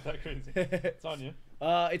 6'4". It's not that crazy. It's on you.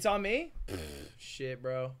 It's on me? Shit,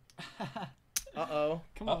 bro. Uh-oh.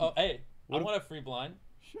 Come on. Oh, hey. I What- want a free blind.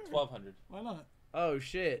 Sure. 1200. Why not? Oh,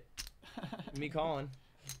 shit. Me calling.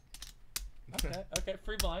 Okay.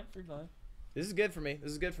 Free blind. This is good for me.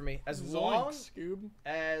 This is good for me. As Zoink, long Scoob.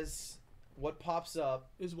 as what pops up,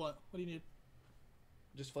 Is what? What do you need?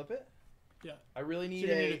 just flip it. Yeah. I really need, you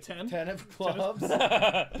need a a 10? 10 of 10 of- clubs.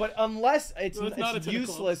 But unless it's, No, it's not it's a 10 of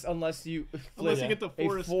useless unless you flip Unless you get the a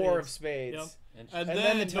 4 4 of of spades. spades. Yep. And And, then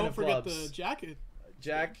then, the 10 don't of forget clubs. the jacket.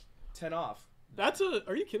 Jack, 10 off. That's a.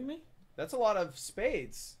 Are you kidding me? That's a lot of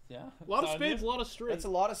spades. Yeah. A lot of it's on spades, a you. lot of straight. That's a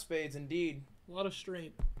lot of spades indeed. A lot of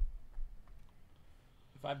straight.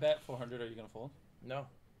 If I bet 400, are you gonna fold? No.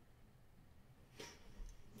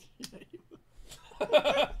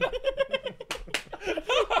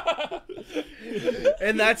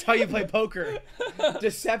 And that's how you play poker.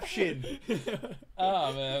 Deception.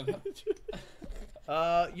 Oh man.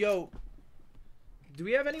 Yo, do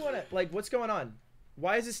we have anyone like what's going on?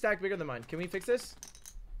 Why is this stack bigger than mine? Can we fix this?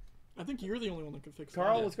 I think you're the only one that can fix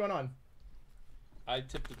Carl, that. what's going on? I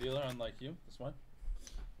tipped the dealer, unlike you. This one.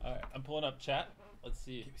 All right. I'm pulling up chat. Let's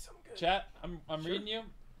see. Give me something good. Chat. I'm Sure. reading you.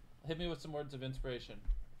 Hit me with some words of inspiration.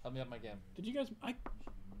 Help me up my game. Did you guys?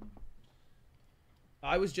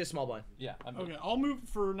 I was just small blind. Yeah. I'm Okay, I'll move.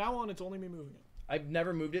 For now on, it's only me moving it. I've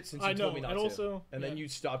never moved it since you I know, told me not and to. also, And then yeah. you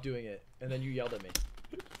stopped doing it. And then you yelled at me.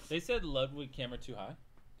 They said Ludwig camera too high.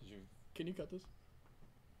 Did you? Can you cut this?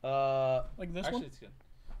 Like this Actually, one? it's good.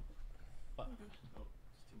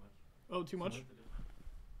 Oh, too much?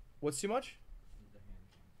 What's too much?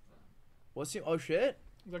 What's too? Oh shit.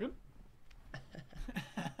 Is that good?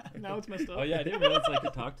 Now it's messed up. Oh yeah, I didn't realize I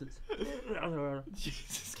could talk to.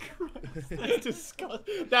 Jesus Christ. That's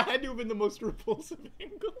disgusting. That had to have been the most repulsive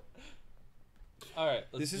angle. All right.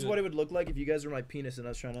 Let's This is do what it would look like if you guys were my penis and I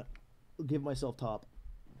was trying to give myself top.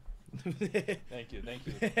 Thank you.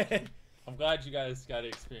 I'm glad you guys got to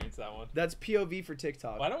experience that one. That's POV for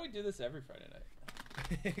TikTok. Why don't we do this every Friday night?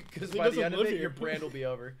 Because He by the doesn't end of live it, here. your brand will be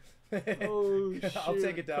over. Oh, I'll shoot.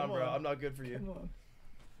 take it down, Come bro. on. I'm not good for you. Come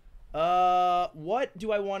on. What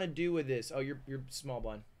do I want to do with this? Oh, you're small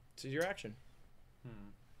blind. So your action.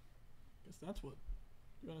 Guess that's what.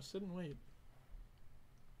 You want to sit and wait.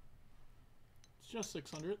 It's just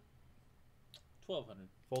 600. 1200.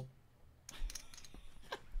 Fold.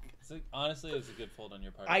 Honestly, it was a good fold on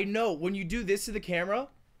your part. I know when you do this to the camera,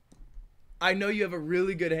 I know you have a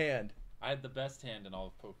really good hand. I had the best hand in all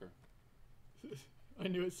of poker. I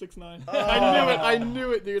knew it, 6-9. Oh. I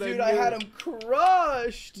knew it, dude. Dude, knew I had it. him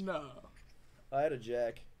crushed. No. I had a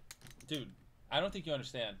jack. Dude, I don't think you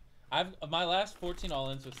understand. My last 14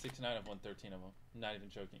 all-ins was 6-9. I've won 13 of them. I'm not even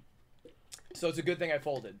joking. So it's a good thing I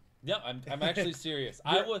folded. Yeah, I'm actually serious.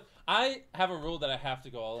 I have a rule that I have to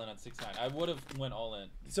go all in on 6-9. I would have went all in.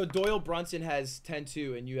 So Doyle Brunson has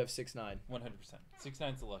 10-2 and you have 6-9. 100%.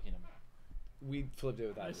 6-9's the lucky number. We flipped it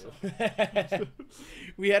without I you.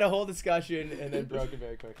 We had a whole discussion and then broke it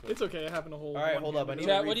very quickly. It's okay. I happen to hold. All right, one hold up, hand I need in.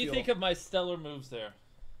 to Chat, what do you refuel. think of my stellar moves there?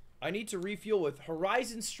 I need to refuel with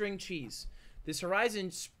Horizon String Cheese. This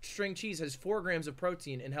Horizon String Cheese has 4 grams of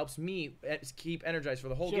protein and helps me keep energized for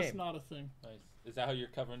the whole Just game. not a thing. Nice. Is that how you're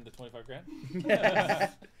covering the 25 grand?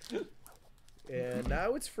 And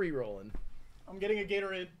now it's free rolling. I'm getting a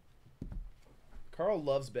Gatorade. Carl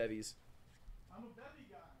loves bevies. I'm a bevy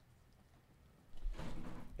guy.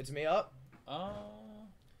 It's me up.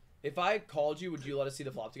 If I called you, would you let us see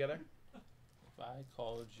the flop together? If I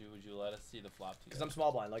called you, would you let us see the flop together? Because I'm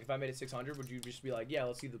small blind. Like, if I made it 600, would you just be like, yeah,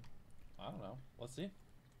 let's see the... I don't know. Let's see.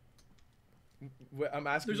 I'm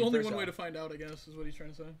asking There's you only first one way off. to find out, I guess, is what he's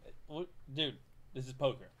trying to say. Dude, this is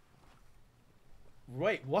poker.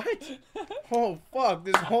 Wait, what? Oh, fuck.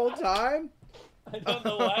 This whole time? I don't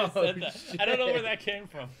know why I said that. Oh, I don't know where shit. that came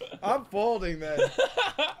from. I'm folding, then.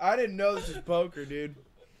 I didn't know this is poker, dude.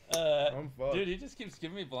 I'm fucked. Dude, he just keeps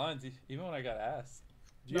giving me blinds, even when I got asked.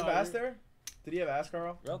 Do you have No, ass you're- there? Did he have ass,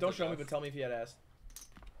 Carl? Relative Don't show me, ass. but tell me if he had ass.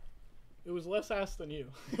 It was less ass than you.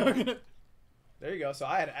 There you go. So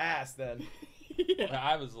I had ass then. Yeah.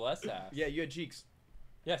 I was less ass. Yeah, you had cheeks.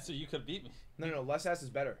 Yeah, so you could beat me. No, less ass is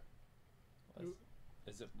better.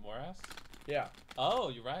 Is it more ass? Yeah. Oh,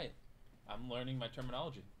 you're right. I'm learning my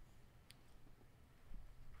terminology.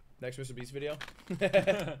 Next Mr. Beast video.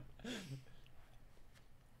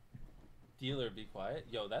 Dealer, be quiet.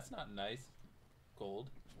 Yo, that's not nice. Gold.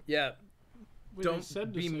 Yeah. Wait, they Don't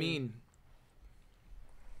said to be say- mean.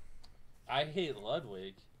 I hate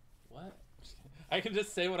Ludwig. What? I can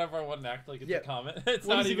just say whatever I want and act like it's Yeah. a comment. It's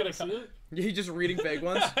What, not is he even gonna a see comment. it? You just reading fake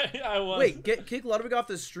ones? I was. Wait, kick Ludwig off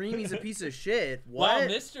the stream. He's a piece of shit. Wow, What?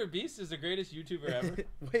 Mr. Beast is the greatest YouTuber ever.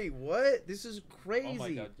 Wait, what? This is crazy. Oh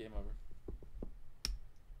my god, game over.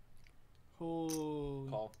 Holy.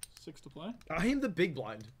 Call. 6 to play. I am the big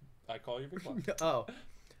blind. I call you big blind.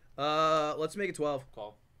 Oh. Let's make it 12.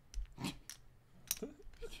 Call.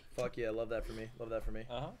 Fuck yeah, love that for me. Love that for me.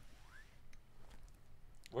 Uh-huh.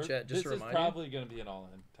 Chat, just this to is remind you. probably going to be an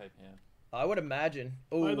all-in type hand. I would imagine.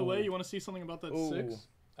 Oh. By the way, you want to see something about that Ooh. 6?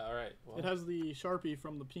 All right. Well, It has the Sharpie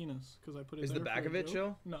from the penis, because I put it Is there the back for of a it joke.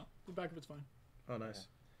 chill? No, the back of it's fine. Oh, nice.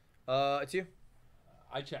 It's you.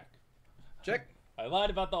 I check. Check. I lied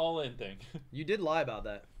about the all-in thing. You did lie about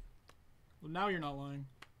that. Well, now you're not lying.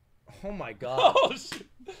 Oh my god. Oh, shit.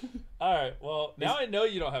 All right. Well, now I know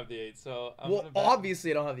you don't have the 8, so I'm Well, gonna bet,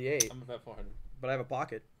 obviously I don't have the 8, I'm going to bet 400. but I have a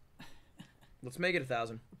pocket. Let's make it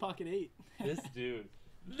 1,000. The pocket 8. This dude.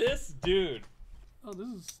 This dude. Oh, this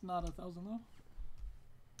is not 1,000 though.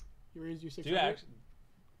 You raised your 600. Do you actually...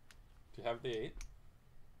 Do you have the 8?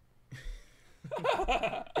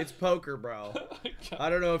 It's poker, bro. I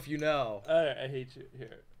don't know if you know. Alright, I hate you.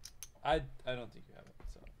 Here. I don't think you have it,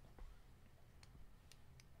 so...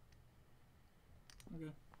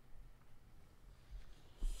 Okay.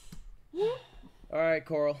 All right,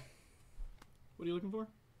 Coral. What are you looking for?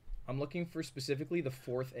 I'm looking for specifically the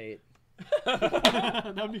 4th 8.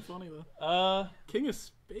 That'd be funny though. Uh, King of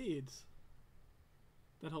Spades.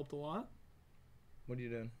 That helped a lot. What are you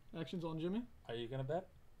doing? Actions on Jimmy. are you going to bet?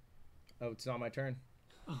 Oh, it's not my turn.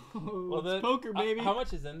 Oh, it's then, poker, baby. How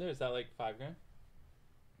much is in there? Is that like 5 grand?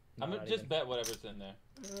 No, I'm going not to just even. bet whatever's in there.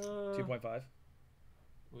 2.5.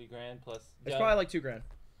 We grand plus... It's yeah, probably like 2 grand.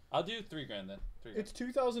 I'll do 3 grand then. 3 grand. It's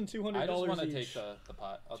 $2,200 I just want to each. take the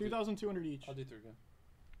pot. I'll do 2,200 each. I'll do 3 grand.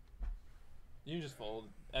 You can just fold.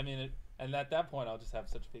 I mean, and at that point, I'll just have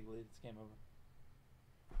such a big lead. It's game over.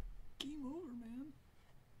 Game over, man.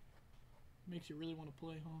 Makes you really want to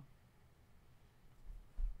play, huh?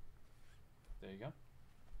 There you go.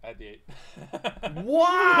 I had the 8.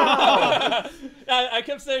 Wow! I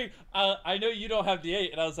kept saying, I know you don't have the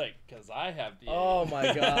 8, and I was like, because I have the 8. Oh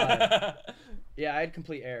my god. Yeah, I had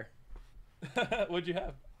complete air. What'd you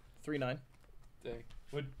have? 3-9. Dang.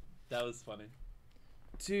 That was funny.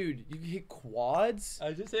 Dude, you hit quads?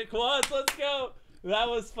 I just hit quads. Let's go. That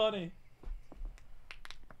was funny.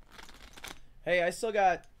 Hey, I still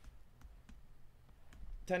got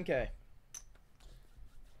 10K.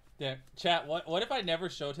 Damn. Chat, what if I never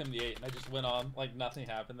showed him the 8 and I just went on like nothing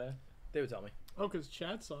happened there? They would tell me. Oh, because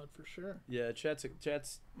Chad saw it for sure. Yeah, chat's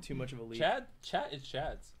too much of a lead. Chat is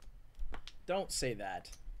Chad's. Don't say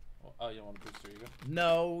that. Oh, you don't want to boost your ego?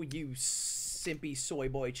 No, you simpy soy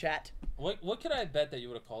boy chat. What could I bet that you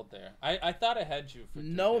would have called there? I thought I had you for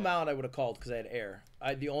No 2K. amount I would have called because I had air.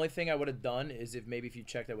 The only thing I would have done is if you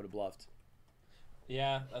checked, I would have bluffed.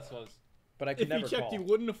 Yeah, that's what I was. But I could If never you checked, call. you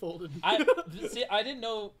wouldn't have folded. See, I didn't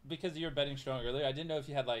know because you were betting strong earlier. I didn't know if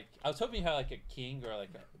you had like. I was hoping you had like a king or like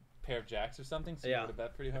pair of jacks or something, so Yeah. you would have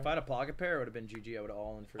bet pretty hard. If I had a pocket pair, it would have been GG. I would have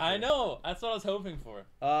all in for sure. I know. That's what I was hoping for.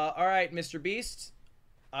 All right, Mr. Beast.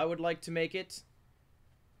 I would like to make it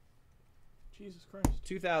Jesus Christ.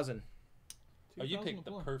 2,000. Oh, you picked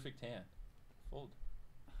the 2001. perfect hand. Fold.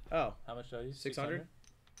 Oh, How much do I use? 600?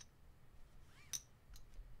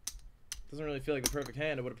 Doesn't really feel like the perfect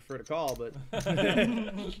hand. I would have preferred a call, but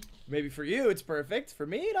maybe for you it's perfect. For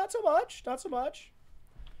me, not so much. Not so much.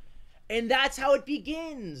 And that's how it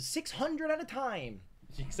begins. 600 at a time.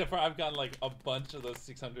 Except for I've gotten like a bunch of those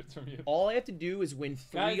 600s from you. All I have to do is win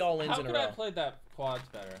 3 Guys, all-ins how in a could row. I have played that quads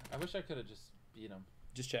better? I wish I could have just beat him.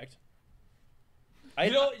 Just checked.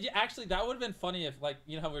 You know, actually, that would have been funny if, like,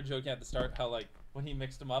 you know how we were joking at the start, how, like, when he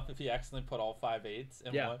mixed them up, if he accidentally put all 5 8s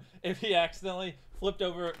in one. If he accidentally flipped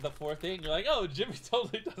over the 4th 8, and you're like, oh, Jimmy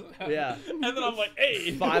totally doesn't have Yeah. it. And then I'm like,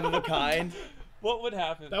 hey. 5 of a kind. What would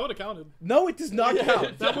happen? That would have counted. No, it does not Yeah,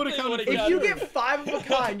 count. That would've definitely counted would've for If you counted. get 5 of a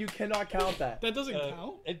kind, you cannot count that. That doesn't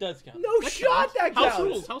count. It does count. No shot, that counts. House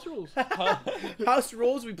rules. House rules. House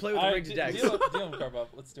rules, we play with All the right, rigged decks. deal him, Carbob.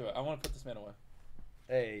 Let's do it. I want to put this man away.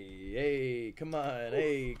 Hey, come on.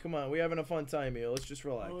 We're having a fun time here. Let's just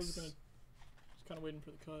relax. I was kind of waiting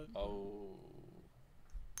for the cut. Oh.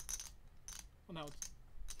 Well, now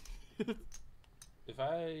it's. If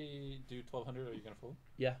I do 1,200, are you going to fold?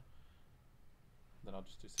 Yeah. Then I'll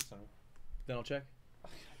just do 600. Then I'll check.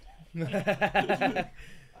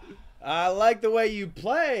 I like the way you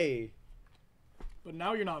play. But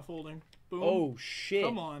now you're not folding. Boom. Oh shit.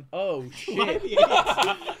 Come on. Oh Why shit. the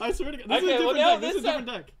eights? I swear to God. This is a Okay, well, different now deck. This is a this different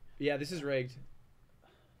deck. Yeah, this is rigged.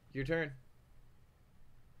 Your turn.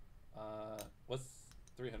 What's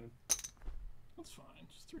 300? That's fine.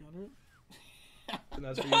 Just 300. And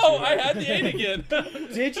that's for you, No, sweetheart. I had the 8 again.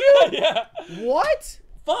 Did you? Yeah. What?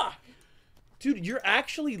 Fuck. Dude, you're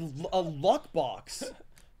actually a luck box.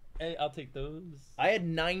 Hey, I'll take those. I had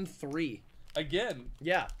 9-3. Again.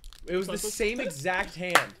 Yeah. It was the same exact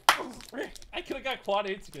hand. I could have got quad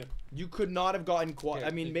 8s again. You could not have gotten quad. Okay,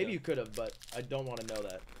 I mean, take maybe that. you could have, but I don't want to know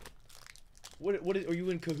that. What are you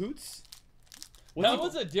in cahoots? That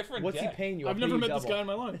was a different What's deck. he paying you? I've I'll never pay met you this guy in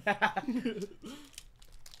my life. double.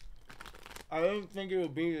 I didn't think it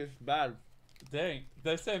would be this bad. Dang,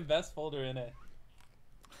 they're saying best folder in it.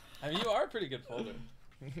 I mean, you are a pretty good folder.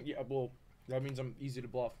 Yeah, well, that means I'm easy to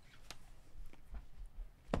bluff.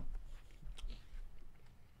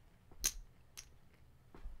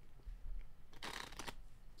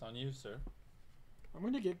 It's on you, sir. I'm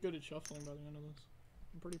going to get good at shuffling by the end of this.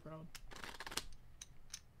 I'm pretty proud.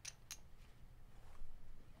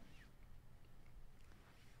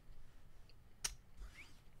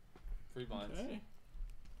 Free blinds. Okay.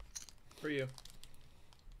 For you.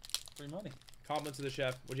 Free money. Compliments to the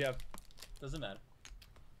chef. What'd you have? Doesn't matter.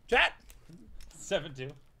 Chat!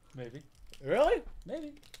 7-2. Maybe. Really?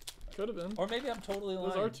 Maybe. Could have been. Or maybe I'm totally Those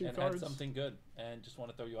lying are two and cards. had something good and just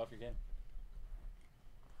want to throw you off your game.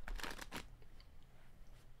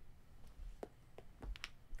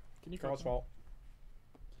 Can you Carl's correct fault.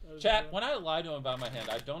 me? That is Chat, bad. when I lie to him about my hand,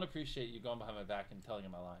 I don't appreciate you going behind my back and telling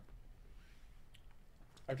him I lied.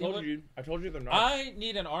 I told told you. I told you they're not. I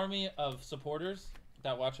need an army of supporters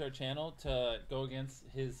that watch our channel to go against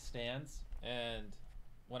his stands, and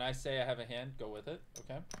when I say I have a hand, go with it,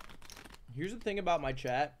 okay? Here's the thing about my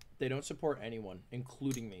chat. They don't support anyone,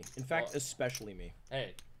 including me. In fact, Well- especially me.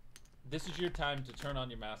 Hey, this is your time to turn on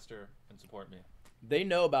your master and support me. They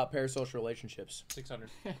know about parasocial relationships. 600.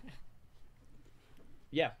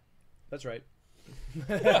 Yeah, that's right.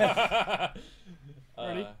 Ready?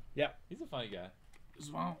 Yeah. He's a funny guy.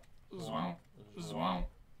 Zwonk, zwonk, zwonk.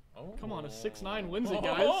 Oh. Come on, a 6'9" wins it, Oh.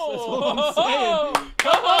 guys. That's what I'm saying.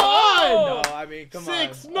 Come on! No, I mean, come on.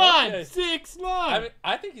 6'9", Okay. 6'9". I mean,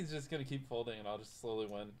 I think he's just gonna keep folding, and I'll just slowly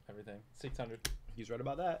win everything. 600. He's right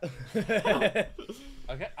about that.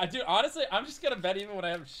 Okay, dude. Honestly, I'm just gonna bet even when I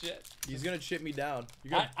have shit. He's gonna chip me down.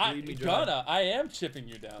 You're gonna I leave me dry. gonna. I am chipping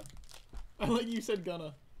you down. I like you said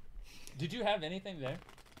gonna. Did you have anything there?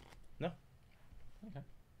 No. Okay.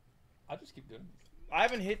 I'll just keep doing this. I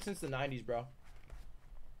haven't hit since the 90s, bro.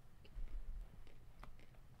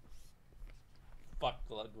 Fuck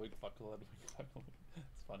Ludwig. Fuck Ludwig. Fuck Ludwig.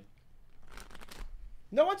 It's funny.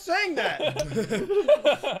 No one's saying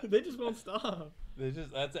that. They just won't stop.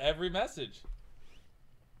 That's every message.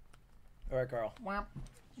 All right, Carl. Wham,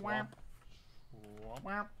 wham,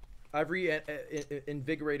 wham. I've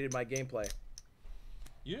reinvigorated my gameplay.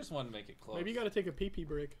 You just wanted to make it close. Maybe you gotta take a pee-pee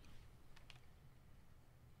break.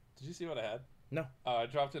 Did you see what I had? No. Oh, I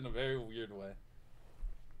dropped it in a very weird way.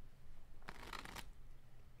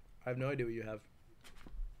 I have no idea what you have.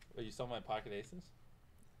 Oh, you saw my pocket aces?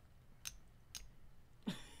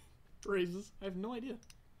 Raises. I have no idea.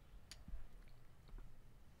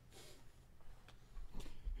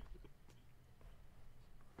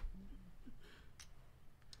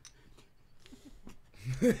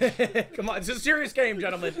 Come on, it's a serious game,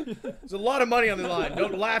 gentlemen. There's a lot of money on the line.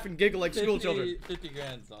 Don't laugh and giggle like school children. 50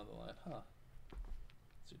 grand's on the line, huh?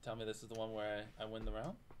 So you tell me this is the one where I win the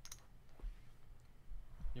round?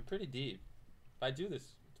 You're pretty deep. If I do this,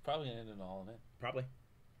 it's probably gonna end in all in. Probably.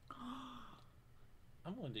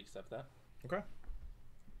 I'm willing to accept that. Okay.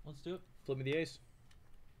 Let's do it. Flip me the ace.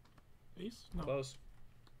 Ace? No. Close.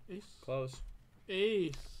 Ace. Close.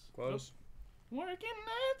 Ace. Close. Working 9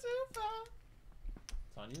 to 5.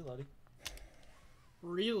 It's on you, Luddy.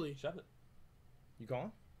 Really? Shove it. You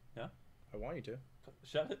calling? Yeah. I want you to.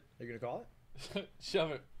 Shove it. Are you gonna call it?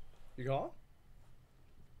 Shove it. You call?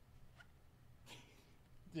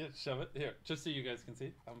 Yeah, shove it. Here, just so you guys can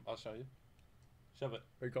see. I'll show you. Shove it.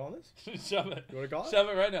 Are you calling this? Shove it. You wanna call it? Shove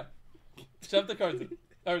it right now. Shove the cards in.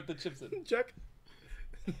 Or the chips in. Check.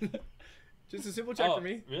 Just a simple check for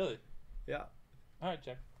me. Really? Yeah. Alright,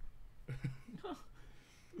 check.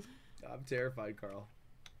 I'm terrified, Carl.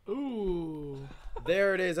 Ooh.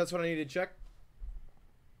 There it is. That's what I need to check.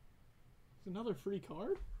 It's another free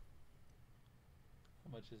card?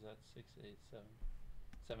 How much is that? 6, 8,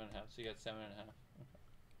 7. 7.5. So you got 7.5. Okay.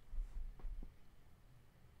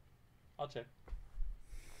 I'll check.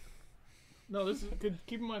 No, this is good.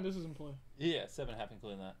 Keep in mind this is in play. Yeah, 7.5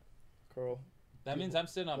 including that. Carl. That means I'm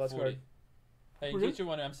sitting on Last 40. card. Hey, in We're case good? you're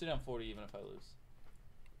wondering, I'm sitting on 40 even if I lose.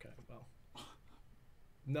 Okay, well.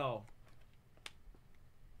 No.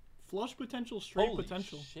 Flush potential, straight Holy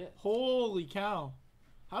potential. shit. Holy cow.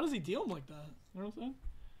 How does he deal them like that? You know what I'm saying?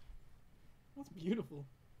 That's beautiful.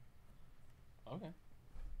 Okay.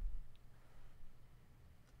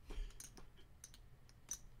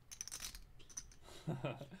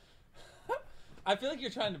 I feel like you're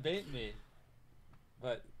trying to bait me.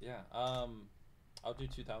 But yeah, I'll do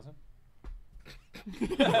 2,000.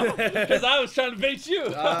 Because I was trying to bait you.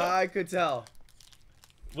 I could tell.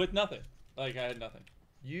 With nothing. Like I had nothing.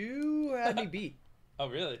 You had me beat. Oh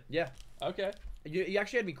really? Yeah. Okay. You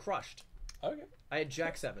actually had me crushed. Okay. I had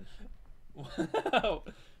Jack 7. Wow.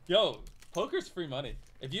 Yo, poker's free money.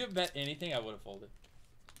 If you had bet anything, I would have folded.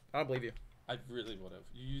 I don't believe you. I really would have.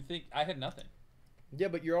 You think I had nothing? Yeah,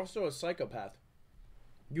 but you're also a psychopath.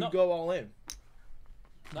 You No. go all in.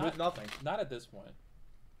 Not With nothing. Not at this point.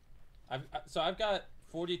 So I've got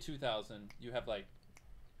 42,000. You have like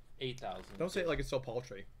 8,000. Don't say it like it's so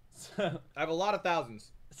paltry. So, I have a lot of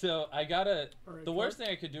thousands. so I gotta. All right, The worst thing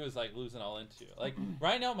I could do is like lose an all into you. Like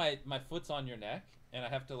right now, my foot's on your neck, and I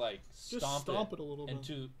have to like Just stomp it a little bit.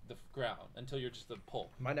 into the ground until you're just a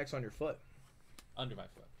pull My neck's on your foot. under my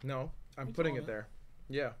foot. No, I'm It's putting on it it. there.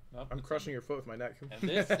 Yeah, Nope, I'm it's crushing your foot with my neck. And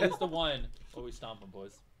this is the one where we stomp them,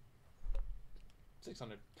 boys.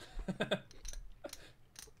 600.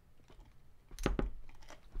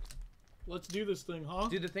 Let's do this thing, huh?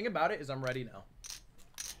 Dude, the thing about it is I'm ready now.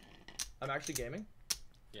 I'm actually gaming.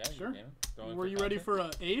 Yeah, Sure. you're gaming. Going Were you ready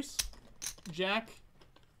content. for a ace? Jack?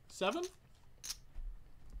 7?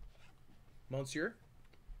 Monsieur?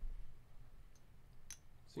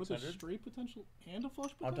 With a 600? straight potential and a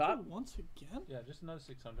flush On potential top? once again? Yeah, just another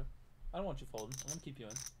 600. I don't want you folding. I want to keep you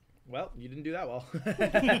in. Well, you didn't do that well.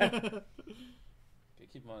 Okay,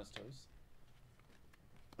 keep him on his toes.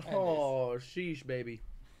 And Oh, sheesh, baby.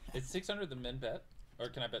 Is 600 the min bet? Or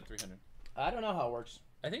can I bet 300? I don't know how it works.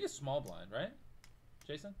 I think it's small blind, right?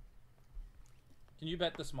 Jason? Can you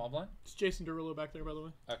bet the small blind? It's Jason Derulo back there, by the way.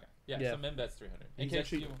 Okay. Yeah, Yeah. so min bet's 300. In He's case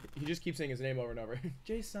actually, you... he just keeps saying his name over and over.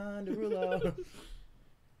 Jason Derulo.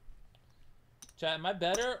 Chat, am I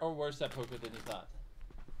better or worse at poker than you thought?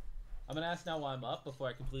 I'm going to ask now why I'm up before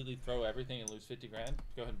I completely throw everything and lose 50 grand.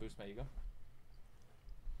 Go ahead and boost my ego.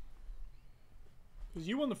 Because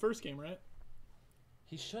you won the first game, right?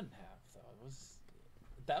 He shouldn't have, though. It was...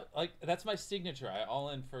 That's my signature. I all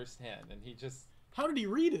in first hand, and he just... How did he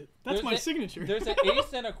read it? That's There's my a- signature. There's an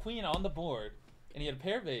ace and a queen on the board, and he had a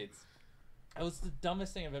pair of eights. That was the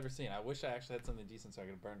dumbest thing I've ever seen. I wish I actually had something decent so I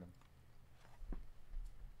could have burned him.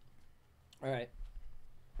 All right.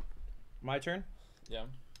 My turn. Yeah.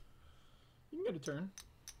 You can get a turn.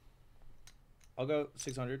 I'll go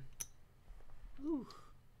 600. Ooh.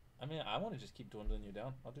 I mean, I want to just keep dwindling you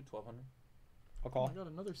down. I'll do 1,200. I'll I call.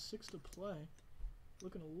 got another 6 to play.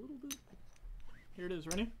 Looking a little bit. Here it is.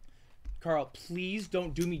 Ready? Carl, please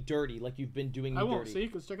don't do me dirty like you've been doing me I won't. dirty. See?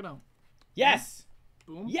 Because check it out. Yes!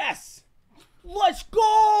 Boom. Yes! Let's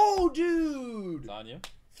go, dude! It's on you.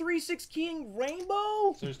 3-6 king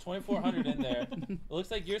rainbow? So there's 2,400 in there. It looks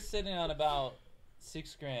like you're sitting on about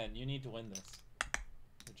 6 grand. You need to win this.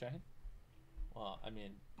 You're checking? Well, I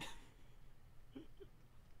mean...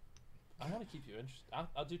 I want to keep you interested.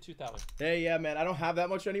 I'll do 2,000. Hey, yeah, man. I don't have that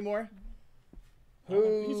much anymore.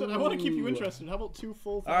 He said, I want to keep you interested. How about 2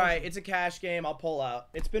 full? All right, it's a cash game. I'll pull out.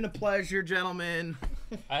 It's been a pleasure, gentlemen.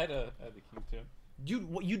 I had the king too.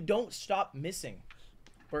 You don't stop missing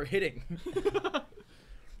or hitting.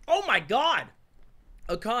 Oh my God,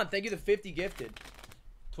 Akan, thank you the 50 gifted.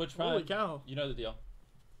 Twitch Prime. Holy cow. You know the deal.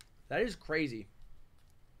 That is crazy.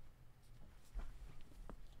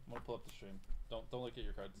 I'm gonna pull up the stream. Don't look at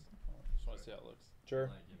your cards. Just want to see how it looks. Sure.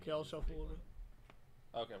 Okay, I'll shuffle a little bit.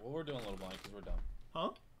 Okay, well we're doing a little blind because we're done. Huh?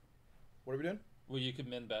 What are we doing? Well, you can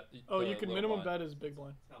min bet. Oh, the you can little minimum blind. bet is big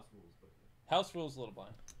blind. House rules little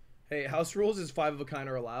blind. Hey, house rules is 5 of a kind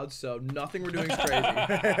are allowed, so nothing we're doing is crazy.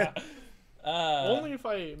 Only if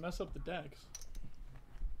I mess up the decks.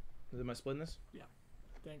 Am I splitting this?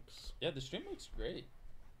 Thanks. Yeah, the stream looks great.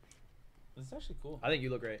 It's actually cool. I think you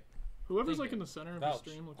look great. Whoever's Thank like you. in the center of Vouch.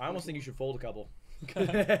 the stream looks I almost think pretty you should fold a couple. cool.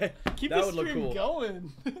 Keep That the would look stream cool.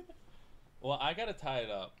 going. Well, I gotta tie it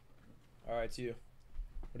up. All right, it's you.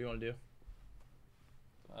 What do you want to do?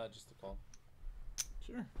 Just a call.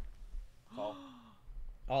 Sure. Call.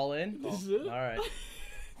 All in? This is it? All right.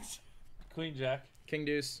 Queen Jack. King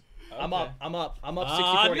deuce. Okay. I'm up. I'm up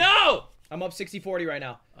 60-40. No! I'm up 60-40 right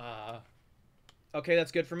now. Okay,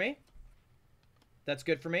 that's good for me. That's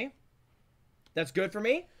good for me. That's good for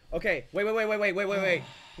me. Okay, wait. No.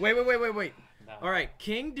 All right,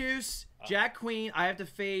 king deuce, jack queen. I have to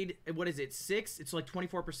fade. What is it? 6. It's like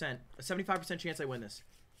 24%. A 75% chance I win this.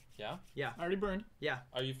 Yeah? Yeah. I already burned. Yeah.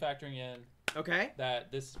 Are you factoring in Okay.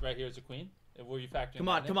 that this right here is a queen? Were you factoring Come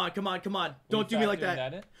on, that come in? on, come on, come on. Were Don't you do me like factoring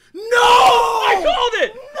that. in? No! I called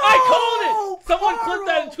it! I called it! Someone Carl! clipped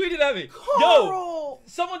that and tweeted at me. Yo! Carl!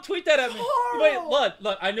 Someone tweet that at me. Carl! Wait,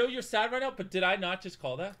 look. I know you're sad right now, but did I not just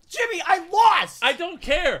call that? Jimmy, I lost! I don't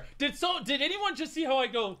care. Did anyone just see how I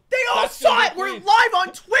go? They all "That's saw gonna it! be We're queen"? live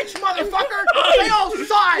on Twitch, motherfucker! They all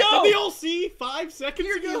saw it! Yo! Did they all see 5 seconds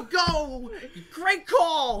Here ago? you go! Great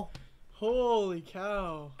call! Holy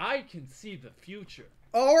cow. I can see the future.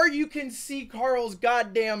 Or you can see Carl's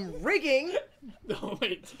goddamn rigging. No,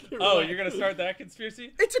 wait. Oh, you're gonna start that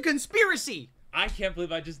conspiracy? It's a conspiracy. I can't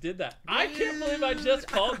believe I just did that. I can't believe I just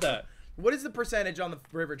called that. What is the percentage on the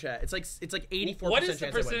river chat? It's like 84%. What is the chance I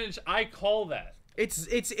win. percentage I call that?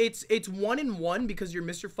 It's 1 in 1 because you're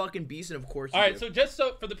Mr. fucking Beast, and of course you All right, do. so just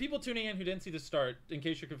so for the people tuning in who didn't see the start, in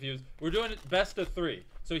case you're confused, we're doing it best of 3.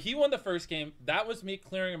 So he won the first game. That was me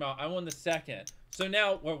clearing him out. I won the second. So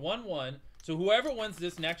now we're 1-1. So whoever wins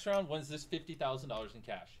this next round wins this $50,000 in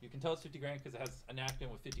cash. You can tell it's 50 grand because it has a napkin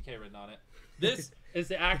with 50K written on it. This is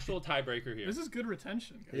the actual tiebreaker here. This is good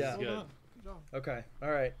retention, guys. Yeah. Well Good. done. Good job. Okay, all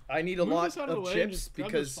right. I need a Move lot this out of the of way and chips just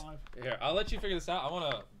grab those because 5. Here, I'll let you figure this out. I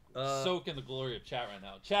want to soak in the glory of chat right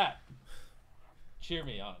now. Chat, cheer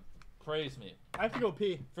me on. Praise me I have to go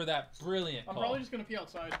pee. for that brilliant I'm call. probably just going to pee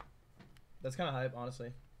outside. that's kind of hype, honestly.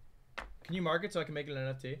 Can you mark it so I can make it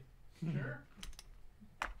an NFT? Sure.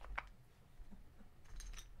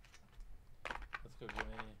 Let's go, Jimmy.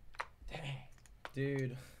 Dang.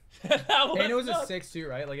 Dude. That And it was a nuts. 6 too,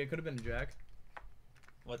 right? Like it could have been a jack.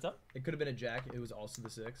 What's up? It could have been a jack. It was also the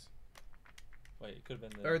 6. Wait, it could have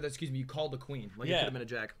been the... Or excuse me, you called the queen. Like it Yeah. could have been a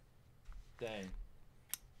jack. Dang.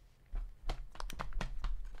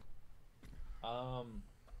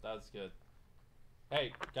 That's good.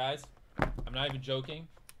 Hey, guys, I'm not even joking.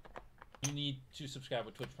 You need to subscribe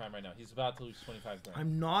with Twitch Prime right now. He's about to lose 25 grand.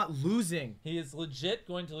 I'm not losing. He is legit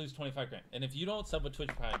going to lose 25 grand. And if you don't sub with Twitch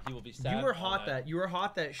Prime, he will be sad. You were all hot night. You were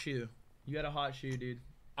hot that shoe. You had a hot shoe, dude.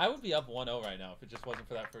 I would be up 1-0 right now if it just wasn't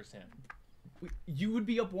for that first hand. You would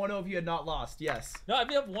be up 1-0 if you had not lost. Yes. No, I'd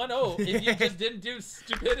be up 1-0 if you just didn't do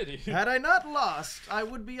stupidity. Had I not lost, I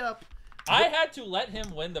would be up. I had to let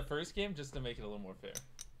him win the first game just to make it a little more fair.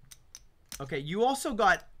 Okay, you also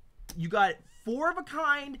got 4 of a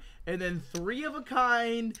kind, and then 3 of a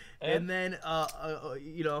kind, and then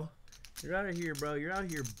you know, you're out of here, bro. You're out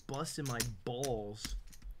here busting my balls.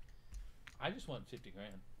 I just want 50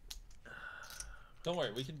 grand. Don't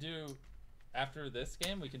worry, we can do after this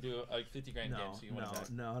game. We can do a 50 grand game. So you want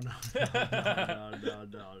to No.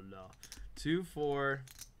 2, 4,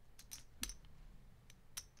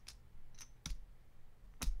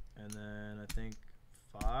 and then I think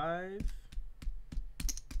 5,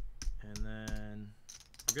 and then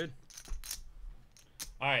we're good.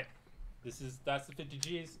 All right, that's the 50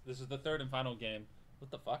 G's. This is the third and final game.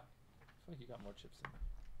 What the fuck? I feel like you got more chips than me.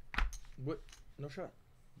 What? No shot.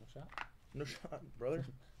 No shot. No shot, brother.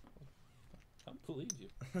 I don't believe you.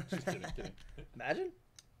 Just kidding. Imagine.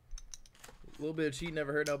 A little bit of cheating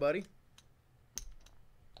never hurt nobody.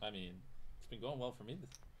 I mean, it's been going well for me.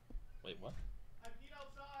 Wait, what? I peed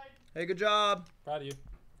outside. Hey, good job. Proud of you.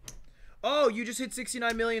 Oh, you just hit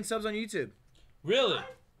 69 million subs on YouTube. Really?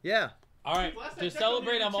 Yeah. All right, Last I to checked,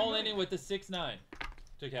 celebrate, only I'm two all million. in with the 6-9.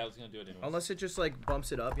 Okay, I was gonna do it anyway. Unless it just like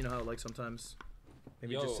bumps it up, you know how like sometimes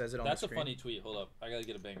maybe it just says it on the that's screen. a funny tweet. Hold up, I gotta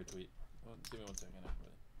get a banger tweet. Give me 1 second.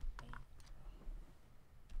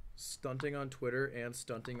 Stunting on Twitter and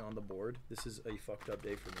stunting on the board. This is a fucked up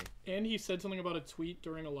day for me. And he said something about a tweet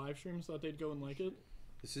during a live stream so that they'd go and like it.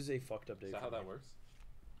 This is a fucked up day. Is that for how me. that works?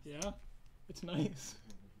 Yeah, it's nice.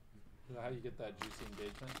 Is that how you get that juicy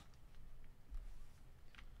engagement?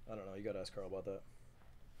 I don't know. You gotta ask Carl about that.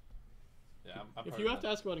 Yeah, I'm If part you of have to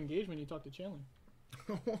ask about engagement, you talk to Chandler.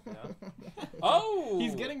 Yeah. Oh!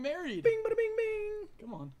 He's getting married. Bing, bada, bing, bing.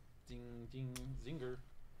 Come on. Ding, ding, zinger.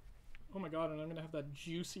 Oh my god, and I'm gonna have that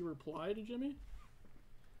juicy reply to Jimmy.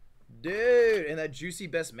 Dude, and that juicy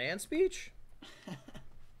best man speech.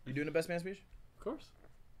 You doing a best man speech? Of course.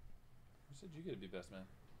 Who said you get to be best man?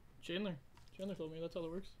 Chandler. Chandler told me that's how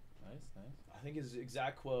that works. Nice, nice. I think his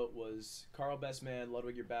exact quote was, "Carl best man,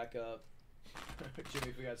 Ludwig your backup, Jimmy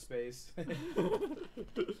if we got space."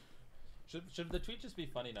 Should the tweet just be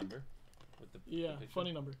funny number? With the Yeah, picture?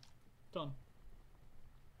 funny number. Done.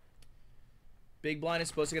 Big blind is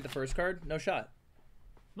supposed to get the first card. No shot.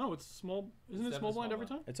 No, it's small. Isn't It's it small definitely blind small every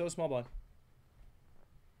time? It's always small blind.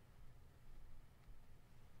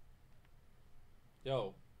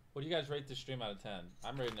 Yo, what do you guys rate this stream out of 10?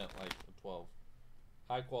 I'm rating it like a 12.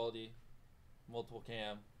 High quality, multiple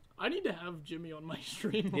cam. I need to have Jimmy on my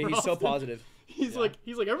stream. Yeah, more he's so often. positive. He's Yeah. like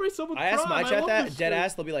everybody sub with I asked Prime. my chat love that this dead stream."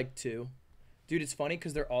 ass. They'll be like 2. Dude, it's funny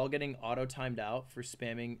because they're all getting auto timed out for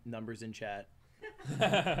spamming numbers in chat.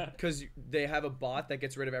 Because they have a bot that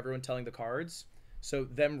gets rid of everyone telling the cards. So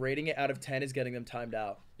them rating it out of 10 is getting them timed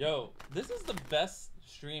out. Yo, this is the best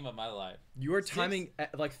stream of my life. You are timing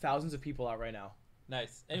like thousands of people out right now.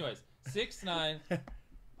 Nice. Anyways, 6-9.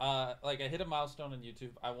 Like I hit a milestone on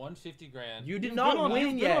YouTube. I won 50 grand. You did You've not been on- win you've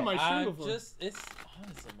been yet. on my stream I before. just, it's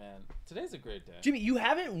honestly, man. Today's a great day. Jimmy, you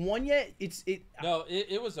haven't won yet. No,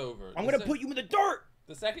 it was over. I'm gonna put you in the dirt.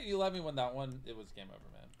 The second you let me win that one, it was game over,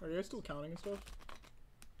 man. Are you guys still counting and stuff?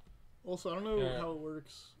 Also, I don't know Yeah. how it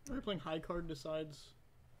works. Are you playing high card decides?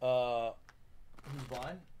 Who's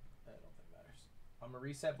blind? I don't think it matters. I'm gonna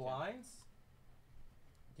reset blinds.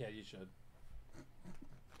 Yeah, you should.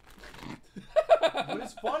 What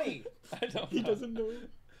is funny? I don't know. He doesn't know it.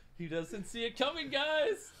 He doesn't see it coming,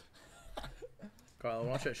 guys. Carl,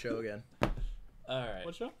 watch that show again. All right.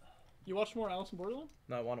 What show? You watch more Alice in Borderland?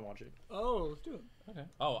 No, I want to watch it. Oh, let's do it. Okay.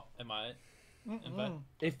 Oh, am I? Mm-mm.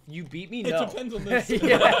 If you beat me, It no. depends on this.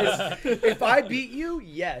 Yes. If I beat you,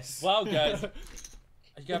 yes. Wow, guys.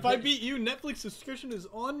 If I beat you, Netflix subscription is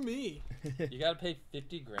on me. you gotta pay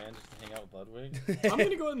 50 grand just to hang out with Ludwig. I'm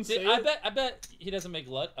gonna go ahead and See, say I it. bet he doesn't make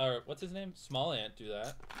or what's his name? Small Ant do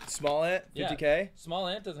that. Small Ant, Yeah. 50K. Small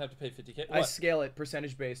Ant doesn't have to pay 50K. I What? scale it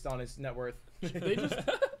percentage based on his net worth. They just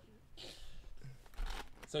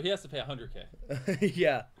So he has to pay 100K.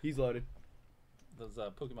 Yeah, he's loaded. Those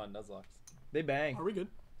Pokemon Nuzlocke. They bang. are we good?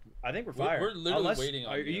 I think we're We're- fire. we're literally waiting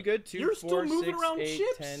on Are you. you good? 2, You're still 4, moving 6, around 8,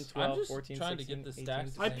 ships. 10, 12, I'm just 14, trying to 16, get the 18,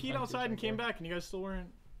 stacks. 19, I Same peed time, outside and came 24. back, and you guys still weren't.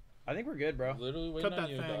 I think we're good, bro. Literally waiting Cut on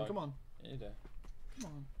that you, thing. dog. Come on. Any day.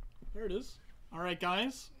 Come on. There it is. All right,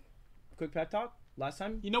 guys. Quick pep talk. Last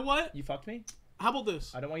time You know what? you fucked me. How about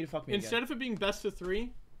this? I don't want you to fuck me Instead again. of it being best of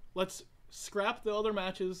 3, let's scrap the other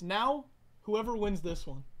matches. Now, whoever wins this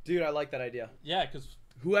one. Dude, I like that idea. Yeah, because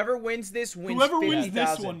Whoever wins this wins. Whoever wins 50,000.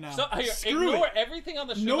 this one now. so Screw ignore it. everything on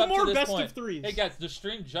the stream No up more to this best point. of 3s. Hey guys, the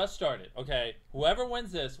stream just started. Okay, whoever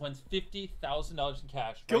wins this wins $50,000 in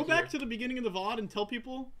cash. Go right back to the beginning of the VOD and tell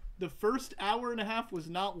people the first hour and a half was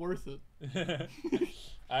not worth it. to.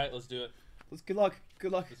 All right, let's do it. Let's good luck.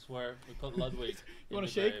 Good luck. I swear, we put Ludwig. You want in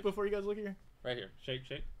to the shake grave. before you guys look here? Right here. Shake,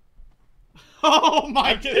 shake. Oh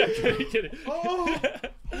my I'm kidding.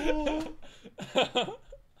 Oh.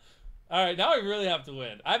 All right, now I really have to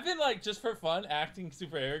win. I've been like just for fun acting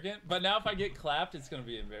super arrogant, but now if I get clapped, it's gonna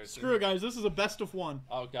be embarrassing. Screw it, guys. This is a best of 1.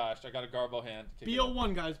 Oh gosh, I got a Garbo hand. Kick it up.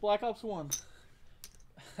 BO1, guys. Black Ops 1.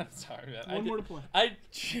 I'm sorry, man. One more to play.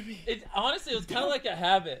 Jimmy. It honestly, it was kind of like a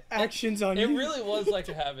habit. Actions on It you. really was like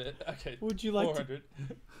a habit. Okay. Would you like to- 400.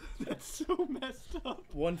 That's so messed up.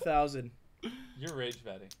 1,000. You're rage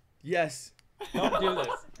betting. Yes. Don't do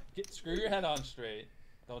this. Screw your head on straight.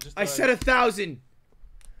 Don't just. I said 1,000.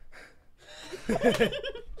 I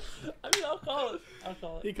mean, I'll call it. I'll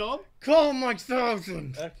call it. He called? Call my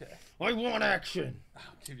 1,000. Okay. I want action. I'll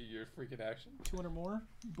give you your freaking action. 200 more.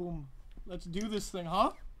 Boom. Let's do this thing,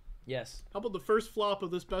 huh? Yes. How about the first flop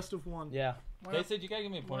of this best of 1? Yeah. They said you gotta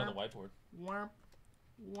give me a point on the whiteboard. Warp.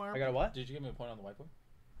 Warp. I got a what? Did you give me a point on the whiteboard?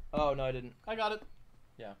 Oh no, I didn't. I got it.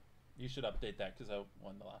 Yeah. You should update that because I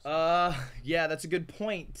won the last one. Yeah, that's a good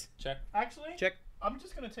point. Check. Actually, Check. I'm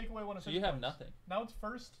just gonna take away one of So his you have points. nothing. Now it's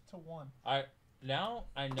first to 1. Alright, now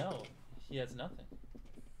I know he has nothing.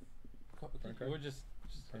 Burn card. We're just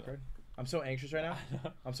Burn card. I'm so anxious right now.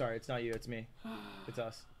 I'm sorry, it's not you, it's me. It's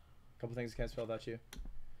us. A couple things I can't spell without you.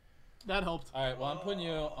 That helped. Alright, well I'm putting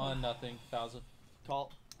you on nothing. 1,000.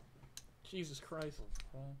 Call. Jesus Christ.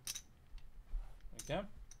 Okay.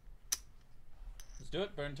 Let's do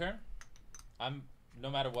it. Burn turn. I'm no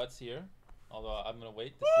matter what's here. Although I'm gonna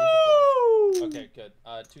wait to see before. Okay, good.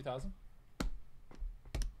 2,000.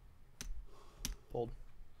 Fold.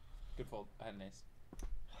 Good fold. I had an ace.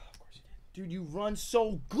 Of course you did. Dude, you run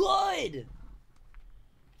so good.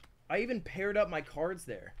 I even paired up my cards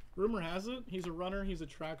there. Rumor has it, he's a runner, he's a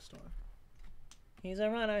track star. He's a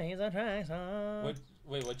runner, he's a track star.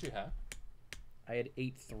 Wait, what'd you have? I had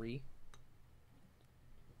 8-3.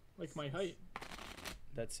 Like my height.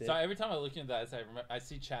 That's it. So every time I look into that, I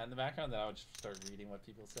see chat in the background, then I would just start reading what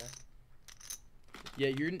people say. Yeah,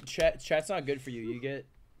 your chat's not good for you. You get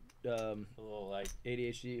A little like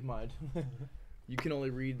ADHD mind. You can only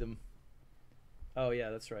read them. Oh yeah,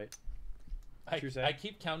 that's right. I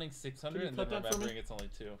keep counting 600 Can you and then cut that for me? remembering it's only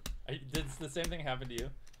 2. Did the same thing happen to you?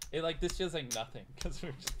 It like this feels like nothing because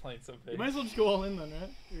we're just playing so big. You might as well just go all in then, right?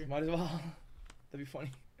 Here. Might as well. That'd be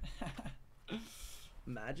funny.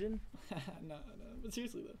 Imagine. no, but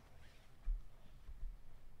seriously though.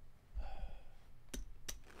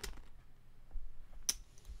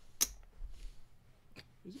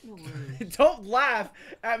 Who's gonna run? Don't laugh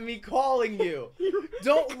at me calling you.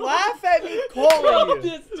 Don't laugh at me calling you.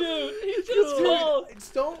 This dude, he just Dude, called.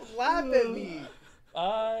 don't laugh at me.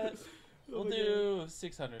 We'll do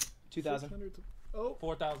 600. 2,000. 600 to- Oh,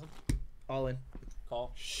 4,000. All in.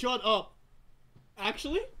 Call. shut up.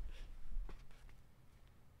 Actually?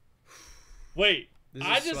 Wait, This is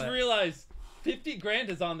I just sweat. realized 50 grand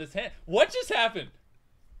is on this hand. What just happened?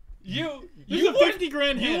 You This is a weren't- 50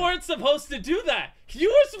 grand hand. You weren't supposed to do that. You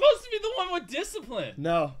were supposed to be the one with discipline.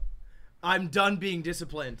 No. I'm done being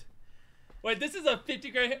disciplined. Wait, this is a 50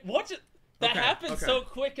 grand hand. What just... That Okay, happened okay, so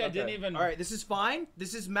quick I didn't even... All right, this is fine.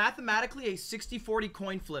 This is mathematically a 60-40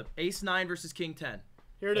 coin flip. Ace 9 versus King 10.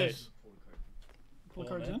 Here it Yes. is. Pull Pull 'em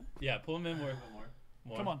cards in? Yeah, pull them in more.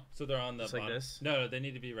 Come on. So they're on the Just like bottom. this? No, they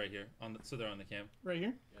need to be right here. So they're on the cam. Right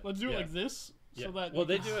here? Let's do it Yeah. like this. Yeah. So that. Well,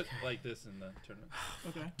 they do it like this in the tournament.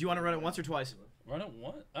 Okay. Do you want to run it once or twice? Run it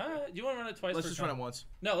once? Do you want to run it twice? Let's for just run it once.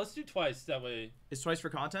 No, let's do twice. That way, It's twice for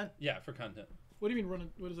content? yeah, for content. What do you mean run it?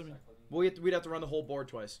 What does that mean? We'd have to run the whole board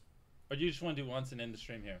twice. Or do you just want to do once and end the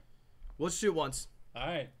stream here? Let's do it once. All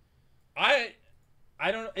right.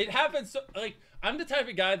 I don't. It happens. So, like I'm the type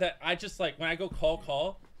of guy that I just like when I go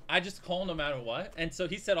call. I just call no matter what. And so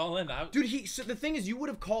he said all in. Dude, so the thing is, you would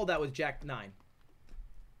have called that with Jack 9.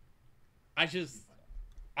 I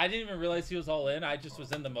didn't even realize he was all in. I just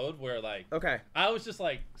was in the mode where like Okay. I was just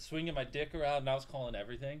like swinging my dick around and I was calling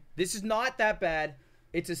everything. This is not that bad.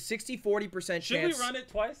 It's a 60-40% chance. Should we run it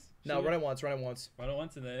twice? No, run it once. Run it once. Run it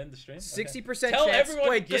once and then end the stream. 60% Tell chance. everyone to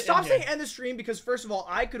Wait, get just stop in here. saying end the stream because first of all,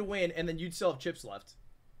 I could win and then you'd still have chips left.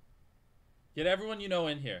 Get everyone you know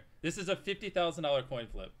in here. This is a $50,000 coin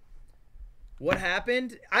flip. What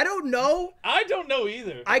happened? I don't know. I don't know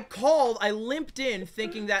either. I limped in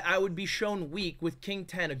thinking that I would be shown weak with King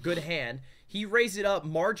 10, a good hand. He raised it up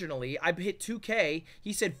marginally. I hit 2K.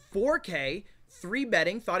 He said 4K. 3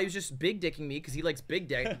 betting. Thought he was just big dicking me because he likes big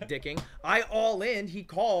dicking. I all in. He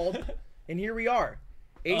called. And here we are.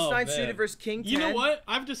 Ace 9 man. suited versus King 10. You know what?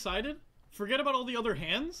 I've decided. Forget about all the other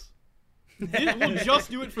hands. We'll just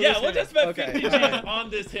do it for Yeah, this we'll hand. just bet Okay. 50 G's on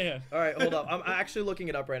this hand. All right, hold up. I'm actually looking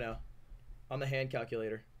it up right now on the hand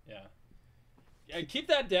calculator. Yeah, keep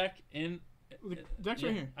that deck in. The deck's Yeah,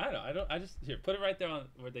 right here. I don't. I just here put it right there on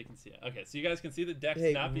where they can see it. Okay, so you guys can see the deck's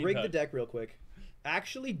Hey, not being rig cut. the deck real quick.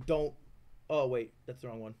 Actually, don't. Oh, wait. That's the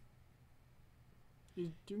wrong one. He's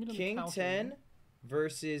doing it on King the 10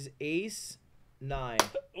 versus Ace 9.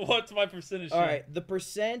 What's my percentage? All chance? right, the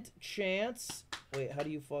percent chance. Wait, how do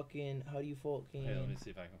you fucking? Hey, let me see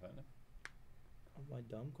if I can find it. Am I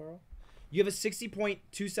dumb, Carl? You have a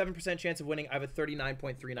 60.27% chance of winning. I have a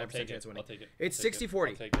 39.39% I'll take chance it. of winning. I'll take it. It's I'll take 60-40.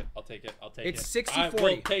 I'll take it. I'll take it. I'll take It's it. I 60-40.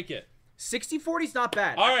 will take it. 60-40 is not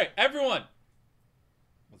bad. All right, everyone.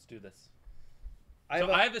 Let's do this. I So have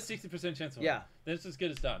a, I have a 60% chance of winning. Yeah. This is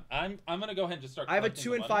good as done. I'm gonna go ahead and just start. I have a collecting 2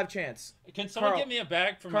 the and money. 5 chance. Can someone Carl, get me a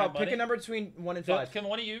bag for Carl, my money? pick a number between 1 and Can, 5. can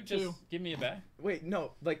one of you just 2. give me a bag? Wait,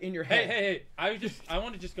 no, like in your Hey, head. hey! I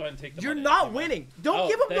want to just go ahead and take the You're money. not Come on. winning. Don't Oh,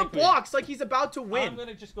 give him the thank you. box like he's about to win. I'm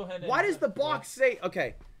gonna just go ahead and. Why does the box say?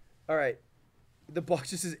 Okay, all right. The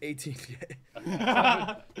box just says 18th.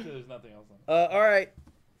 There's nothing else on. All right,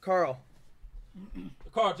 Carl.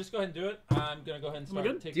 Carl, just go ahead and do it. I'm gonna go ahead and Am I start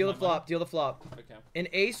good? taking Deal my the flop. money. Deal the flop. Okay. An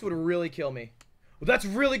ace would really kill me. Well, that's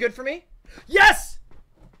really good for me. Yes.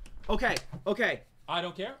 Okay. Okay. I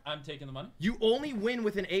don't care. I'm taking the money. You only win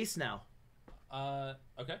with an ace now.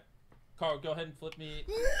 Okay. Carl, go ahead and flip me.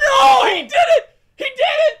 No, he did it. He did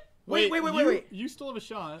it. Wait. You still have a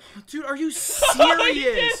shot. Dude, are you He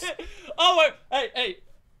serious? did it! Oh my! Hey!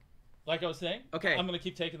 Like I was saying. Okay. I'm gonna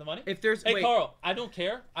keep taking the money. If there's Hey wait, Carl, I don't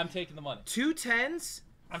care. I'm taking the money. 2 tens,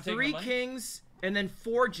 I'm taking 3 the money. kings, and then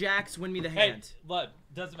 4 jacks win me the Hey, hand. Lud,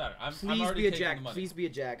 doesn't matter. I'm Please already be a taking jack. the money. Please be a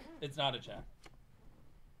jack. It's not a jack.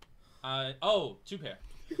 Oh, 2 pair.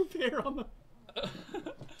 You pair on the.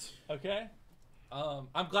 Okay.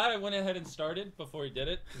 I'm glad I went ahead and started before he did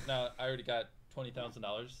it, because now I already got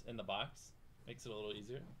 $20,000 in the box. Makes it a little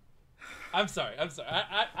easier. I'm sorry.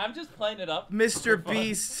 I'm just playing it up. Mr.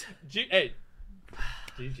 Beast. Hey.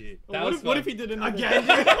 GG. What if he did it Again,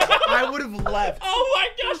 dude, I would have left. Oh my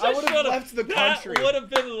gosh, I would have should've. left the country. That would have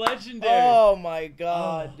been legendary. Oh my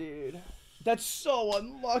god, dude. That's so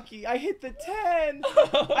unlucky. I hit the 10.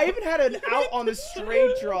 I even had an out on the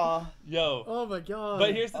straight draw. Yo. Oh my god.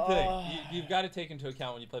 But here's the thing. You've got to take into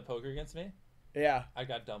account when you play poker against me. Yeah. I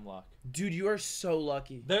got dumb luck. Dude, you are so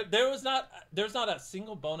lucky. There's not a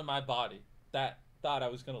single bone in my body that thought I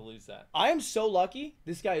was gonna lose that. I am so lucky.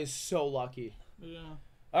 This guy is so lucky. Yeah.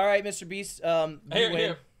 All right, Mr. Beast.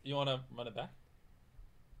 Here. You want to run it back?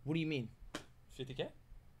 What do you mean? 50K?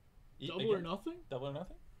 Double or nothing? Double or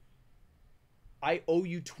nothing? I owe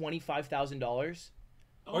you $25,000.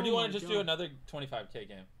 Or do you want to just do another 25K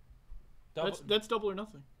game? That's double or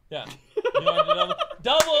nothing. Yeah. You want to do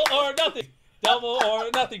double or nothing? Double or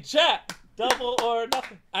nothing. Chat. Double or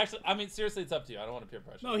nothing. Actually, I mean, seriously, it's up to you. I don't want to peer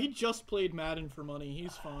pressure. No, he just played Madden for money.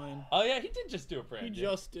 He's fine. Oh yeah, he did just do a prank. He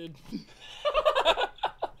just did.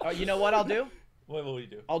 You know what I'll do? What will you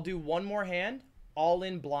do? I'll do one more hand, all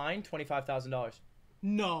in blind, $25,000.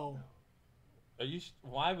 No. Are you?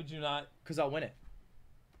 Why would you not? Because I'll win it.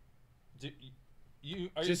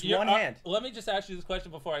 Just one hand. Let me just ask you this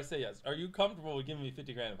question before I say yes. Are you comfortable with giving me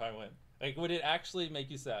 50 grand if I win? Like, would it actually make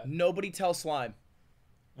you sad? Nobody tell Slime.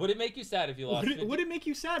 Would it make you sad if you lost? Would it make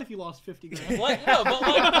you sad if you lost 50 grand? Like, no, but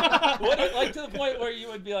like, would it, like to the point where you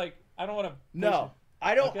would be like, I don't want to. No.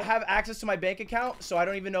 I don't have access to my bank account, so I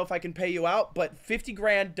don't even know if I can pay you out. But 50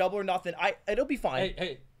 grand, double or nothing, it'll be fine.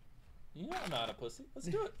 Hey, you know I'm not a pussy. Let's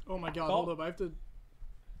do it. Oh my god, Call. hold up. I have to.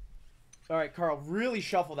 All right, Carl, really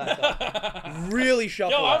shuffle that though. Really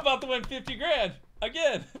shuffle Yo, that. I'm about to win 50 grand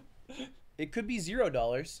again. It could be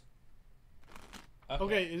 $0.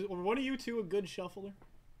 Okay, is one of you two a good shuffler?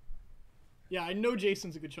 Yeah, I know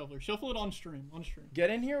Jason's a good shuffler. Shuffle it on stream. Get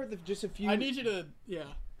in here with just a few. I need you to, yeah.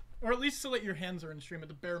 Or at least so that your hands are in stream at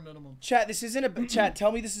the bare minimum. Chat, this isn't a chat.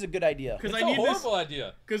 Tell me this is a good idea. It's I a need horrible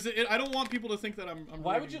idea. Because I don't want people to think that I'm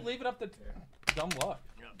Why rigging would you it. leave it up to dumb luck?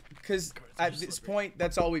 Because at this point,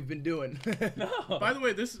 that's all we've been doing. No. By the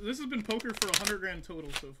way, this has been poker for 100 grand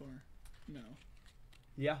total so far. No.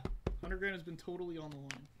 Yeah. 100 grand has been totally on the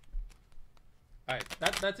line. All right,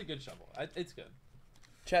 that's a good shovel. It's good.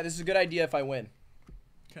 Chat, this is a good idea if I win.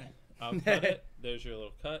 Okay. I'll cut it. There's your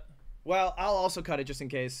little cut. Well, I'll also cut it just in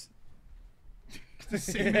case. The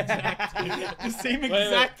same exact,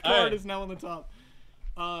 Wait, card alright. is now on the top.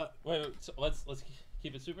 Wait. So let's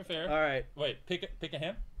keep it super fair. All right. Wait, pick a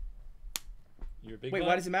hand. You're a big. Wait,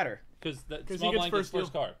 why does it matter? Because the 'Cause small he gets blind gets first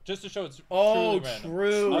first card, just to show it's Oh, truly random.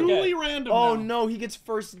 true. Okay. Truly random. Oh now. no, he gets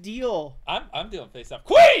first deal. I'm dealing face up.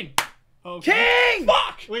 Queen. Okay. King!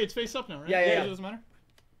 Fuck. Wait, it's face up now, right? Yeah. It doesn't matter.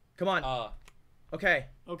 Come on. Okay.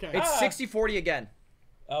 Okay. It's 60-40 again.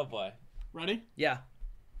 Oh boy. Ready? Yeah.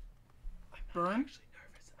 Burn.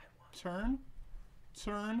 Turn.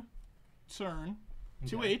 Turn. Turn.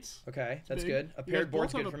 Two Okay. eights. Okay, that's Big. good. A You guys paired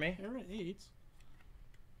board's both good have for a me. Pair of eights.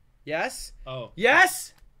 Yes. Oh.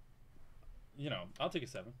 Yes. You know, I'll take a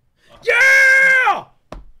 7. Yeah!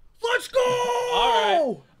 Let's go!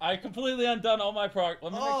 All right. I completely undone all my prog.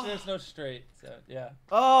 Let me make Oh. sure there's no straight. So yeah.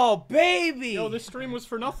 Oh, baby! Yo, this stream was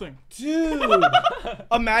for nothing. Dude!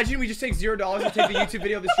 Imagine we just take $0 and take the YouTube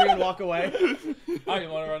video of the stream and walk away. Oh, you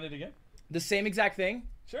want to run it again? The same exact thing.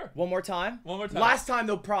 Sure. One more time. One more time. Last time,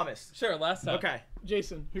 though, promise. Sure. Last time. Okay.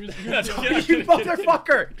 Jason, here's You the deal.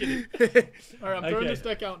 motherfucker! Alright, I'm throwing Okay. this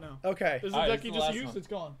deck out now. Okay. This is the Alright, deck this you is the just last used, one. it's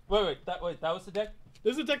gone. Wait. That was the deck.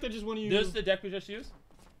 This is the deck that just one of you This is the deck we just used.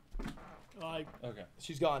 Okay.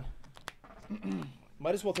 She's gone.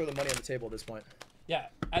 Might as well throw the money on the table at this point. Yeah.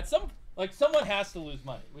 Someone has to lose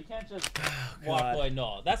money. We can't just walk God. away.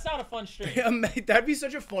 No, that's not a fun stream. That'd be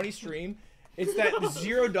such a funny stream. It's that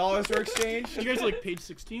 $0 for exchange. You guys like page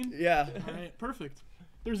 16? Yeah. Alright, perfect.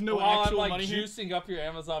 There's no I'm actual like money here. juicing up your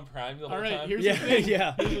Amazon Prime the whole All right, time. here's Yeah, the thing.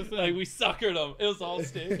 yeah. Here's the thing. Like we suckered them. It was all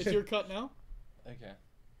staged. It's your cut now. Okay.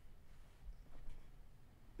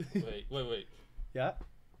 Wait. Yeah.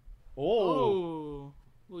 Oh. Oh,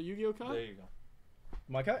 little Yu-Gi-Oh cut. There you go.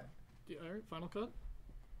 My cut. Yeah, all right, final cut.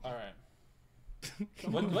 All right.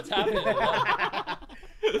 What's happening? All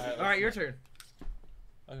All right, your turn.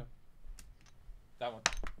 Okay. That one.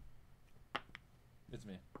 It's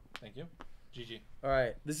me. Thank you. GG. All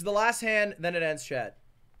right, this is the last hand. Then it ends. Chat.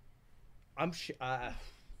 9.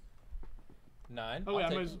 Oh wait, I'll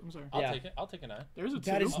take I'm sorry. I'll Yeah. take it. I'll take a 9. There's a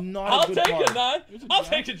 2. That is not I'll a good take card. a 9. There's a I'll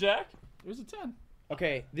jack. take a jack. There's a 10.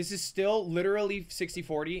 Okay, this is still literally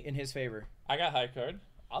 60-40 in his favor. I got high card.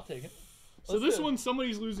 I'll take it. So Let's this do it. one,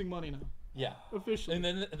 somebody's losing money now, Yeah. officially. And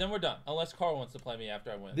then we're done. Unless Carl wants to play me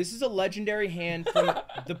after I win. This is a legendary hand from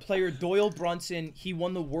the player Doyle Brunson. He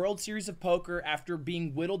won the World Series of Poker after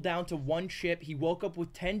being whittled down to 1 chip. He woke up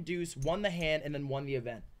with 10 deuce, won the hand, and then won the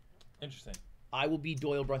event. Interesting. I will be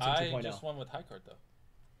Doyle Brunson I 2.0. just won with high card though.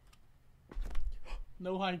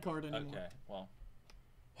 No high card anymore. Okay. Well.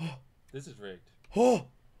 This is rigged. Oh,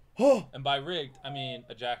 oh. And by rigged, I mean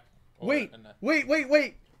a jack. Or Wait, a nine.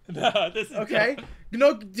 wait. No, this is Okay.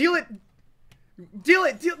 No, deal it. Deal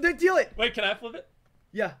it. Deal it. Wait, can I flip it?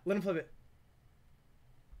 Yeah, let him flip it.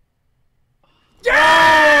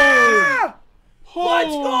 Yeah! Let's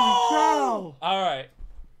go! cow. All right.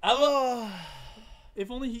 Oh.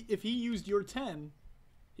 If he used your 10,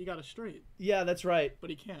 he got a straight, Yeah, that's right. but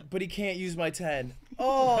he can't. But he can't use my 10.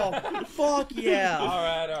 Oh, fuck yeah. All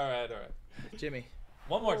right. Jimmy.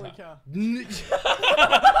 One more Holy time. cow.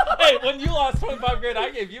 Hey, when you lost 25 grand, I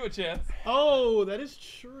gave you a chance. Oh, that is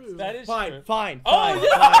true. That is Fine, true. fine. Oh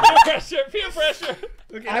fine, yeah, peer pressure.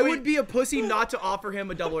 Okay, I wait. would be a pussy not to offer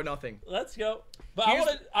him a double or nothing. Let's go. But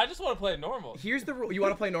Here's- I just want to play normal. Here's the rule. You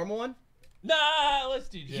want to play normal one? Nah, let's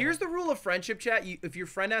do Jim. Here's the rule of friendship chat. If your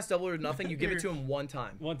friend asks double or nothing, you give it to him one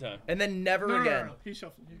time. one time. And then never No, again. No. He's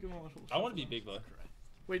shuffling. He's gonna shuffle. I want to be big boy.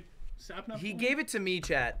 Wait, Sapnap? He gave it to me,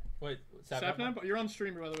 chat. Wait, Sapnap? You're on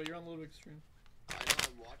stream, by the way. You're on Ludwig's stream. I know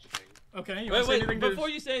I'm watching. Okay, you want to say Wait, anything to before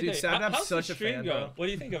you say Dude, anything, Sapnap's how's such the a stream fan, going? bro. What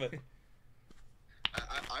do you think of it?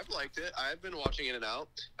 I've liked it. I've been watching in and out.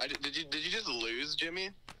 Did you just lose, Jimmy?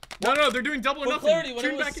 No, they're doing double or For nothing. clarity, when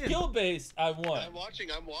Tune it was back in. skill based, I won. I'm watching.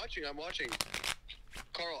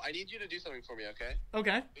 Carl, I need you to do something for me, okay?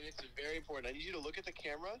 Okay. And it's very important. I need you to look at the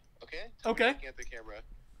camera, okay? Okay. Looking at the camera.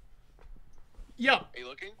 Yeah. Are you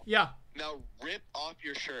looking? Yeah. Now rip off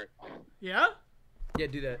your shirt. Yeah? Yeah,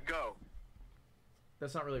 do that. Go.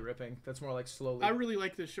 That's not really ripping. That's more like slowly. I really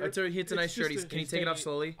like this shirt. It's a nice shirt. Can you take it off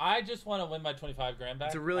slowly? I just want to win my 25 grand back.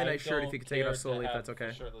 It's a really I nice shirt if don't you could take it off care to slowly, if have that's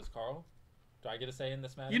okay. Shirtless Carl. Do I get a say in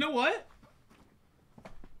this matter? You know what?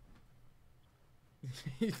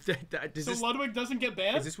 Is Ludwig doesn't get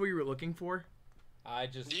banned? this what you were looking for? I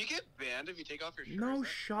just Do you get banned if you take off your shirt? No Is that-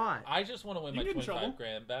 shot. I just want to win You my get in 25 trouble.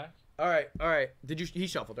 grand back. All right. He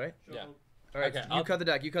shuffled, right? Yeah. All right, Okay, you cut the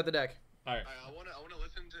deck. You cut the deck. All right. I wanna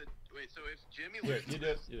listen to. Wait, so if Jimmy Yeah, loses you do.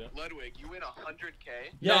 this, You do. Ludwig, you win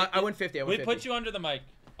 100K. No, I win 50. I win We 50. put you under the mic.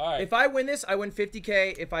 All right. If I win this, I win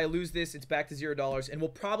 50K. If I lose this, it's back to $0, and we'll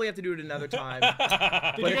probably have to do it another time.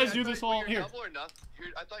 Did you But- guys do this all You're here? Double or nothing.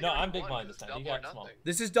 I thought No, you were I'm big one, blind because this it's time. You double or got small. nothing.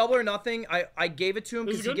 This is double or nothing. I gave it to him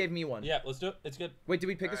This is because he good? gave me one. Yeah, let's do it. It's good. Wait, did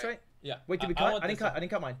we pick this Alright. right? Yeah. Wait, did we I cut? want I didn't this cut. I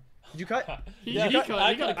didn't cut mine. Did you cut? Yeah, he cut.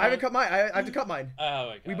 I He cut. I haven't cut mine. I have to cut mine. Oh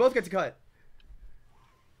my god. We both get to cut.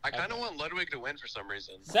 I kind of want Ludwig to win for some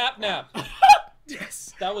reason. Sapnap.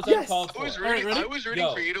 Yes. That was Yes. uncalled I for. was Alright, rooting, ready? I was rooting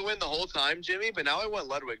Yo. for you to win the whole time, Jimmy, but now I want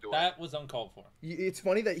Ludwig to win. That was uncalled for. It's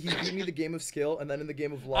funny that he gave me the game of skill, and then in the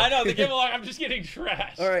game of luck. I know the game of luck. I'm just getting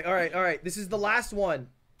trashed. All right. This is the last one.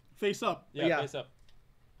 Face up. Yeah, Yeah. face up.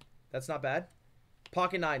 That's not bad.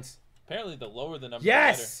 Pocket nines. Apparently, the lower the number,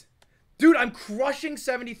 Yes. Dude, I'm crushing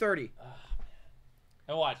 70-30. the better.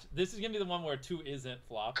 And watch, this is gonna be the one where 2 isn't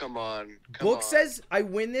flop. Come on. Book says I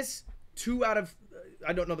win this 2 out of.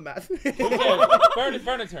 I don't know the math. Okay,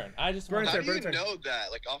 burn a turn. I just Burn want a How turn. do you know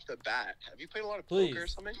that, like, off the bat? Have you played a lot of Please. poker or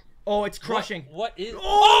something? Oh, it's crushing. What is?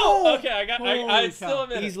 Oh! Oh, okay. I Holy still cow. a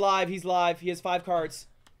minute. He's live. He has 5 cards.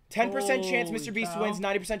 10% chance Holy Mr. Beast cow. wins.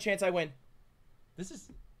 90% chance I win. This is.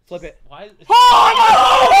 Flip it. Why?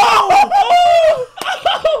 Oh!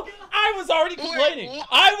 I was already complaining. what?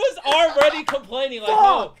 I was already complaining. Like,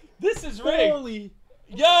 no, this is rigged. Holy.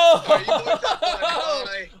 Yo! Are you going that far?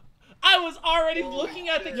 I was already looking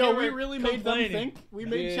at the Yo, camera. we really made them complaining. think. We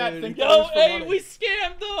made chat Dude. think. Yo, that was for hey, money. we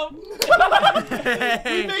scammed them.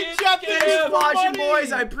 Hey, made chat think Thanks it was for for watching, money.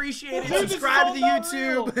 boys. I appreciate it. Dude, this is Subscribe to the all not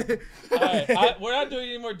YouTube. Alright, we're not doing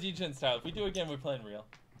any more D-Gen style. If we do again, we're playing real.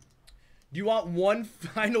 Do you want one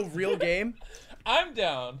final real game? I'm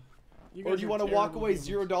down. Or do you want to walk away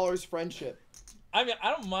 $0 friendship? I mean,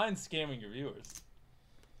 I don't mind scamming your viewers.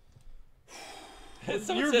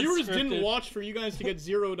 Your viewers didn't watch for you guys to get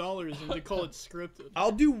 $0 and to call it scripted.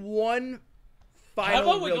 I'll do one final How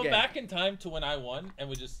about we real go game. back in time to when I won and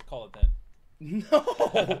we just call it then?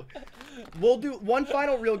 No. We'll do one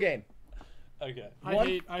final real game. Okay.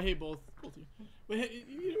 I hate both of you. But hey,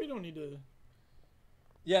 we don't need to.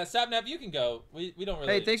 Yeah, Sapnap, you can go. We don't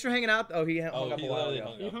really. Hey, thanks for hanging out. Oh, he hung up he a while literally ago.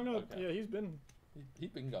 hung He hung up. Okay. Yeah, he's been.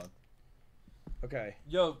 He's been gone. Okay.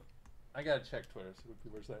 Yo, I gotta check Twitter, see what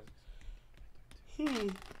people are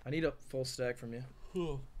saying. I need a full stack from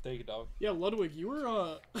you. Take it, dog. Yeah, Ludwig, you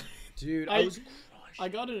were. Dude, I was. I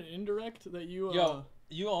got an indirect that you. Yo,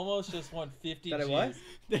 you almost just won 50 That I Gs. what?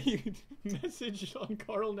 That you messaged on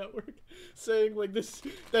Carl Network saying like this.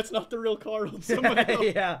 That's not the real Carl. It's someone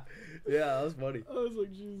else. Yeah, that was funny. I was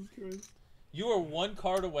like, Jesus Christ. You are one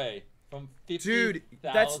card away from 50. Dude,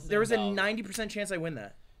 there was a 90% chance I win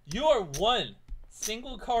that. You are one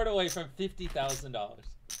single card away from $50,000.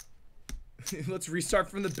 Let's restart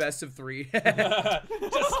from the best of 3. Just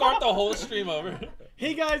start the whole stream over.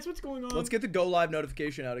 Hey guys, what's going on? Let's get the go live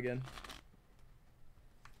notification out again.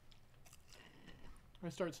 I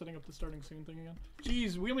start setting up the starting soon thing again.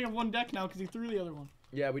 Jeez, we only have one deck now because he threw the other one.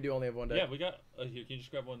 Yeah, we do only have one deck. Yeah, we got. Here, can you just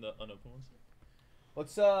grab one of the unopened ones?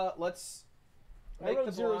 Let's I make wrote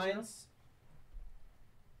the 0-0. blinds.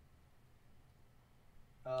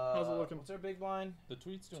 How's it looking? What's our big blind? The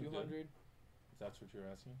tweet's doing 200. good. If that's what you're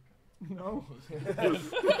asking. No.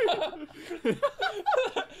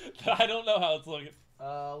 I don't know how it's looking.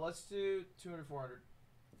 Let's do 200, 400.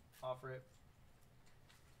 Offer it.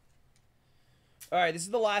 All right, this is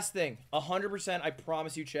the last thing. 100%, I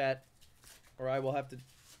promise you, chat. Or I will have to,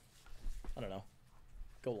 I don't know,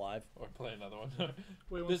 go live. Or play another one.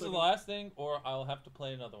 Wait, one This is the second. last thing, or I'll have to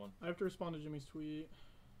play another one. I have to respond to Jimmy's tweet.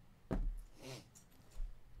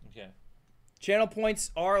 Okay. Channel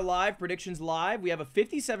points are live. Predictions live. We have a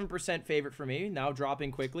 57% favorite for me. Now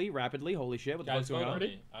dropping quickly, rapidly. Holy shit, what the Guys, fuck's going vote on? on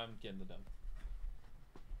me. I'm getting the dub.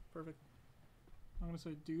 Perfect. I'm gonna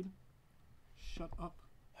say, dude, shut up.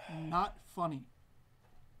 Not funny.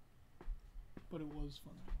 But it was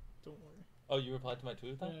funny. Don't worry. Oh, you replied to my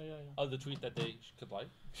tweet with that? Yeah. Oh, the tweet that they could like?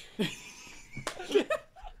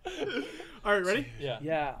 All right, ready? Yeah.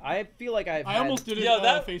 Yeah, I feel like I've I had, almost did it Yo,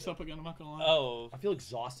 that- face up again. I'm not gonna lie. Oh. I feel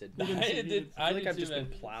exhausted. You didn't see it. did. I feel like did I've too, just man.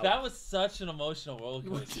 been plowed. That was such an emotional roller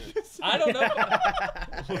What coaster. did you say? I don't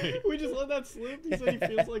know. We just let that slip. He said he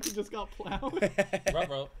feels like he just got plowed.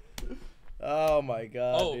 Bro. Oh my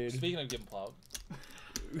god, Oh, dude. speaking of getting plowed.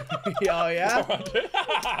 Oh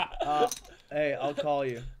yeah? Hey, I'll call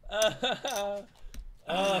you.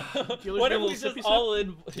 What if we just all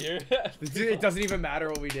in here? Dude, it doesn't even matter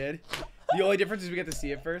what we did. The only difference is we get to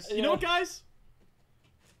see it first. You know what, guys?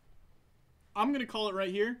 I'm gonna call it right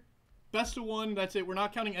here. Best of one. That's it. We're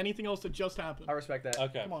not counting anything else that just happened. I respect that.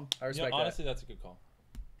 Okay. Come on. I respect honestly, that's a good call.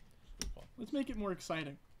 Let's make it more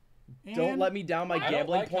exciting. that. Don't let me down my I don't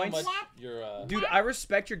gambling like how points. much you're, Dude, I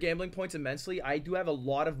respect your gambling points immensely. I do have a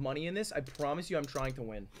lot of money in this. I promise you I'm trying to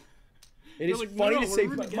win. It You're is like, funny no, to we're say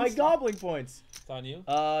rooting my against you. gambling points. It's on you.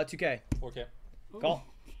 2K. 4K. Call.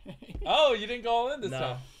 Okay. Oh, you didn't go all in this No.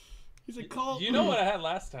 time. He's like, call. You know what I had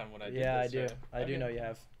last time when I did Yeah, I this, do. right? I do Okay. know you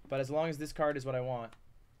have. But as long as this card is what I want,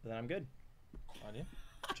 then I'm good. On you.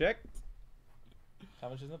 Check. How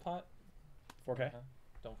much is in the pot? 4K.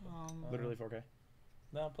 Don't. Literally 4K.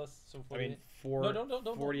 No, plus so I 48. mean, four. No, don't.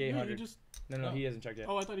 4,800. You just... No, No. he hasn't checked yet.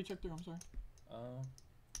 Oh, I thought he checked through. I'm sorry.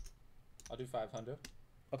 I'll do 500.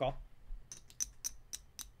 I'll call.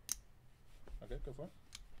 Okay, go for it.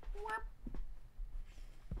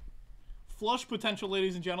 Flush potential,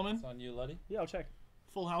 ladies and gentlemen. It's on you, Luddy. Yeah, I'll check.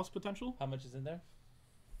 Full house potential. How much is in there?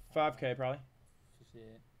 5K probably. 58.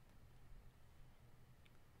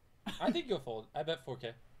 I think you'll fold. I bet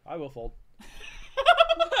 4K. I will fold.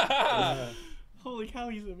 Holy cow,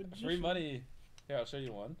 he's a magician. Free money. Here, I'll show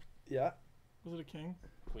you one. Yeah. Was it a king?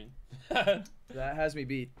 Queen. That has me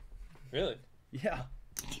beat. Really? Yeah.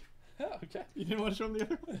 Okay. You didn't want to show him the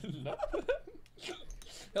other one? No.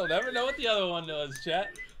 He'll never know what the other one was, chat.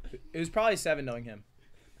 It was probably 7 knowing him.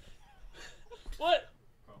 What?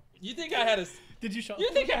 You think I had a? Did you shuffle? You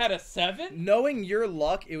think I had a 7? Knowing your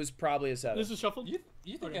luck, it was probably a 7. This is shuffled? You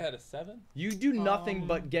think Okay. I had a 7? You do nothing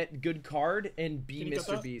but get good card and be Can you cut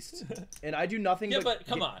Mr. that? Beast. And I do nothing Yeah, but but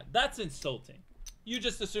come on, that's insulting. You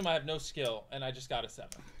just assume I have no skill, and I just got a 7.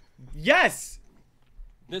 Yes!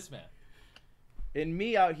 This man. And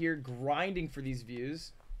me out here grinding for these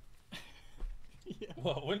views. Yeah.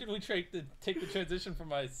 Well, when did we take the transition from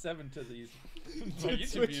my 7 to these my Dude, YouTube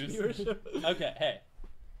switch views? viewership. Okay, hey.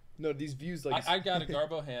 No, these views like. I got a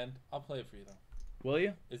Garbo hand. I'll play it for you though. Will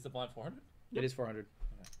you? Is the blind 400? It is 400.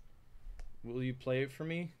 Okay. Will you play it for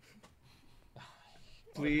me?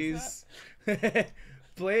 What is Please.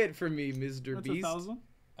 Play it for me, Mr. That's Beast. 1,000.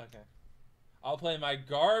 Okay. I'll play my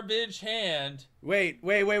garbage hand. Wait.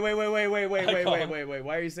 Why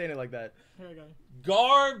are you saying it like that? Here I go.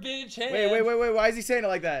 Garbage hand. Wait. Why is he saying it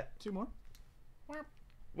like that? 2 more.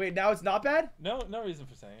 Wait, now it's not bad? No reason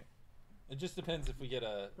for saying it. It just depends if we get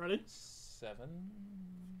a Ready? 7.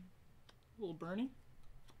 Little Bernie.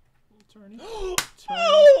 Little Turny.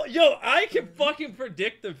 Oh, yo, I can fucking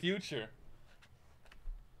predict the future.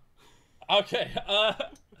 Okay,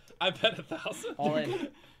 I bet 1,000. All in.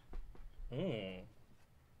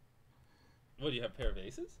 What, do you have a pair of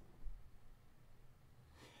aces?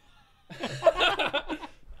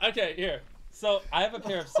 Okay, here. So I have a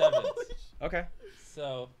pair of 7s. Okay.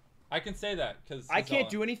 So I can say that because I can't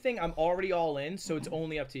do anything. I'm already all in, so it's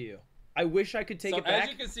only up to you. I wish I could take it back. As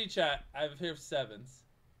you can see, chat, I have a pair of 7s.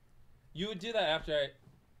 You would do that after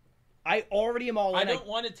I already am all in. I don't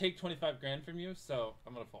want to take 25 grand from you, so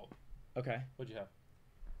I'm gonna fold. Okay. What'd you have?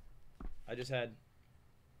 I just had.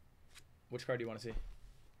 Which card do you want to see?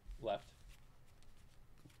 Left.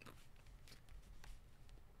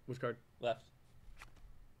 Which card? Left.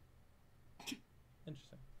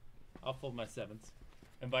 Interesting. I'll fold my 7s,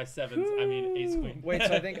 and by 7s I mean ace queen. Wait,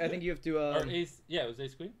 so I think you have to. Or ace. Yeah, it was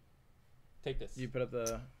ace queen. Take this. You put up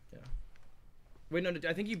the. Yeah. Wait, no.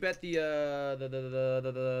 I think you bet the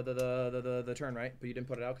turn, right? But you didn't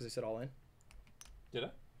put it out because I said all in. Did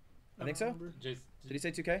I? I think so. Jace, Did he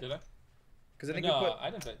say 2K? Did I? Because I think no, you put. I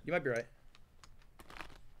didn't bet. You might be right.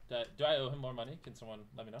 Do I owe him more money? Can someone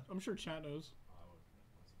let me know? I'm sure chat knows.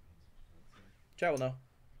 Chat will know.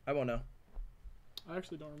 I won't know. I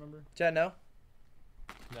actually don't remember. Chat, no.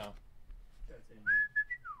 No.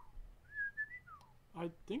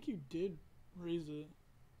 I think you did raise it.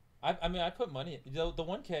 I mean, I put money. The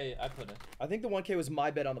 1K I put in. I think the 1K was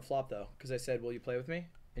my bet on the flop though, because I said, "Will you play with me?"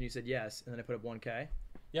 And you said yes, and then I put up 1K.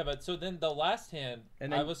 Yeah, but so then the last hand,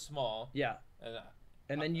 And then, I was small. Yeah.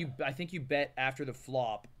 And then I think you bet after the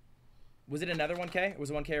flop. Was it another 1K? Was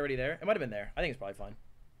the 1K already there? It might have been there. I think it's probably fine.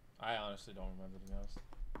 I honestly don't remember, to be honest.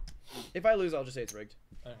 If I lose, I'll just say it's rigged.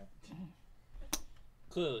 Okay.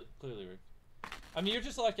 Clearly rigged. I mean, you're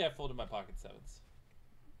just lucky I folded my pocket 7s.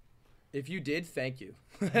 If you did, thank you.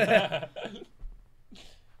 Better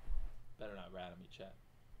not rat on me, chat.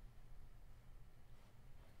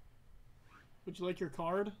 Would you like your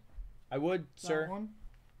card? I would, That sir. one.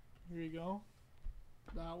 Here you go.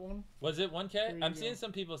 That one. Was it 1K? you I'm go. seeing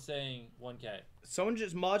some people saying 1K. Someone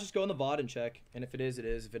just go in the VOD and check, and if it is, it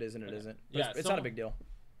is. If it isn't, it isn't. But Yeah, it's not a big deal.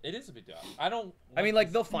 It is a big deal. I don't. I mean,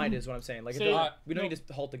 like they'll find it. Is what I'm saying. Like Say- we don't no, need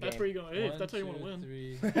to halt the game. That's where you go. Hey, if that's how you want to win.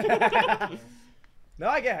 3. No,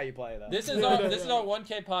 I get how you play though. This is our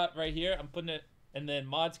 1K pot right here. I'm putting it, and then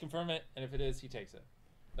mods confirm it, and if it is, he takes it.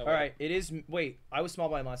 All right, it is. Wait, I was small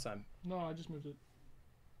blind last time. No, I just moved it.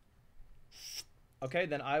 Okay,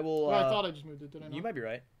 then I will. Well, I thought I just moved it. Did I not? You might be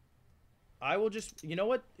right. I will just. You know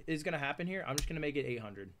what is gonna happen here? I'm just gonna make it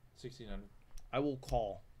 800. 1600. I will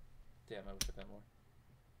call. Damn, I wish I bet more.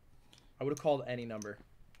 I would have called any number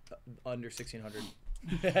under 1600.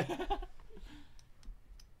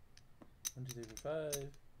 1, 2, 3, 4,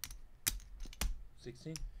 5.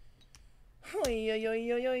 16. All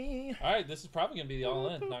right, this is probably gonna be the all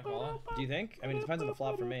in. Not gonna lie. Do you think? I mean, it depends on the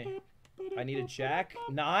flop for me. I need a jack.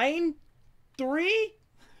 9, 3.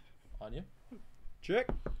 On you. Check.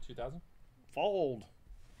 2000. Fold.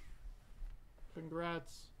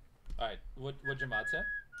 Congrats. All right. What'd your mod say?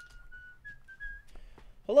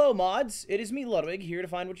 Hello, mods. It is me, Ludwig, here to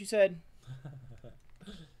find what you said.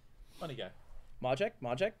 Funny guy. Mod check.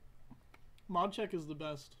 Mod check. Mod check is the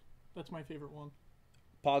best. That's my favorite one.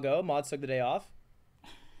 Pago. Mods took the day off.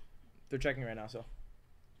 They're checking right now, so.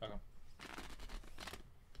 Okay.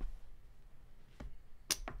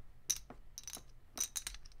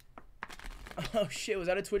 Oh shit, was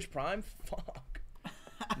that a Twitch Prime? Fuck.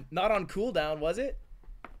 Not on cooldown, was it?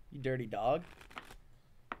 You dirty dog.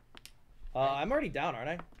 I'm already down, aren't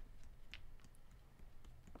I?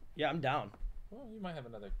 Yeah, I'm down. Well, you might have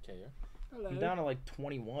another K here. Hello. I'm down to like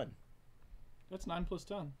 21. That's 9 plus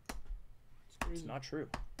 10. It's crazy. It's not true.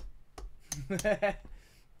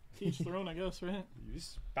 Teach their own, I guess, right? You're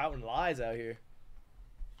just spouting lies out here.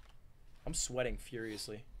 I'm sweating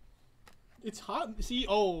furiously. It's hot. See,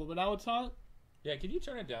 oh, but now it's hot. Yeah, can you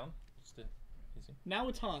turn it down? Just to, easy. Now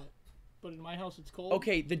it's hot, but in my house it's cold.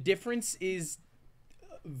 Okay, the difference is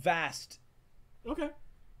vast. Okay.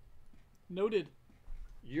 Noted.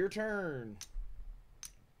 Your turn.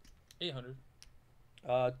 800.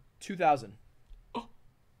 2000.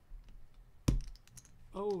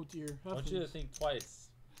 Oh dear. I want you to think twice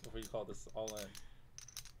before you call this all in.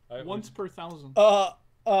 All right, Once per 1,000.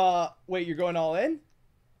 Wait, you're going all in?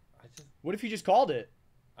 What if you just called it?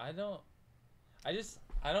 I don't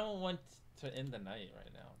want to end the night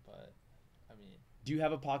right now, but I mean. Do you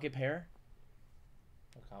have a pocket pair?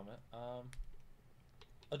 No comment.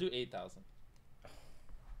 I'll do 8,000.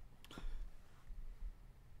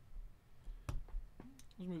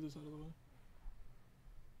 Let's move this out of the way.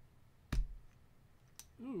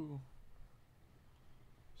 Ooh.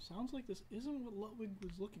 Sounds like this isn't what Ludwig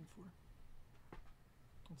was looking for.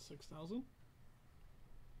 That's 6,000.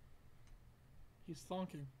 He's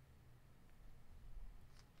thonking.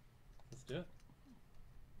 Let's do it.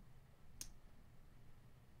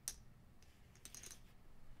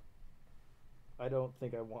 I don't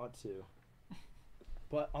think I want to.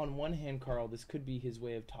 But on one hand, Carl, this could be his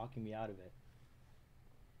way of talking me out of it.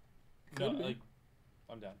 No, Could be. like,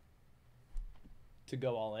 I'm down. To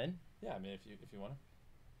go all in? Yeah, I mean, if you want to.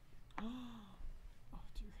 Oh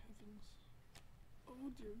dear heavens. Oh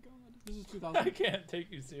dear God. This is I 2,000. can't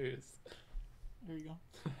take you serious. Here you go.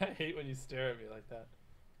 I hate when you stare at me like that.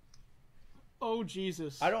 Oh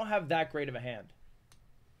Jesus. I don't have that great of a hand.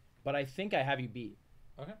 But I think I have you beat.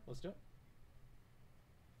 Okay, let's do it.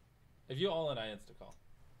 If you all in, I insta call.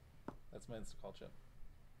 That's my insta call chip.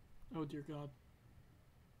 Oh dear God.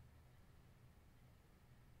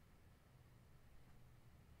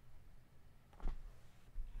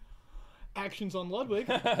 Actions on Ludwig.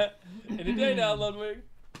 Any day now, Ludwig.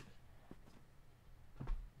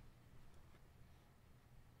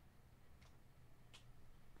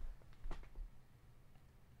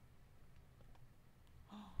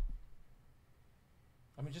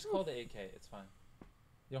 I mean, just call the AK. It's fine.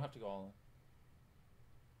 You don't have to go all in.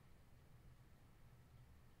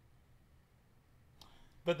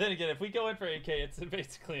 But then again, if we go in for AK, it's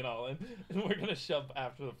basically an all in, and we're gonna shove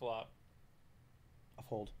after the flop. I'll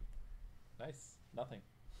fold. Nice. Nothing.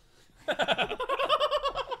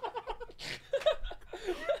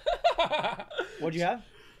 What'd you have?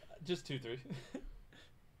 Just 2-3.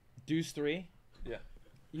 Deuce 3. Yeah.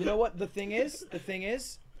 You know what the thing is?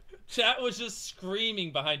 Chat was just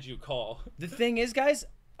screaming behind you, call. The thing is, guys,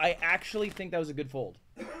 I actually think that was a good fold.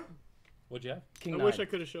 What'd you have? King I 9. wish I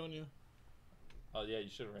could have shown you. Oh, yeah, you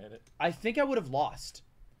should have ran it. I think I would have lost.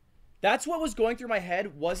 That's what was going through my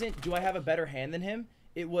head. Wasn't, do I have a better hand than him?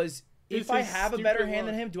 It was, This if I is have a better stupid hand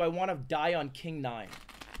than luck. him, do I want to die on King 9?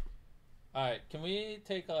 Alright, can we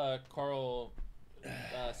take Carl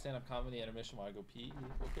stand-up comedy intermission while I go pee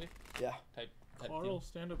real quick? Yeah. Type Carl, deal?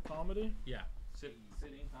 stand-up comedy? Yeah. Sitting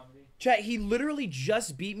comedy. Chat, he literally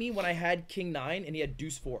just beat me when I had King 9 and he had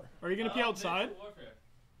Deuce 4. Are you gonna pee outside? Miniature warfare.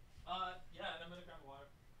 Yeah, and I'm gonna grab water.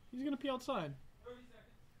 He's gonna pee outside. 30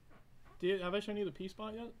 seconds. Have I shown you the pee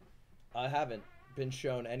spot yet? I haven't been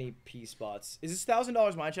shown any P spots. Is this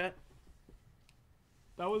 $1,000 my chat?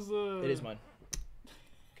 That was the. It is mine.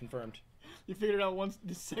 Confirmed. You figured it out once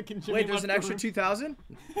the second. Jimmy Wait, there's left an the extra room. 2,000?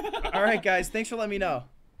 All right, guys. Thanks for letting me know.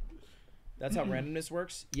 That's how randomness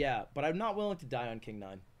works? Yeah, but I'm not willing to die on King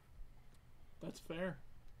 9. That's fair.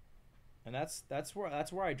 And that's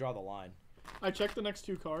where I draw the line. I checked the next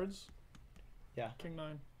two cards. Yeah. King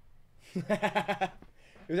 9. It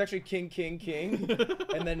was actually King, King, King,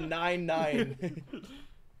 and then 9, 9.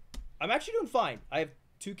 I'm actually doing fine. I have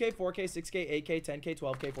 2K, 4K, 6K, 8K, 10K,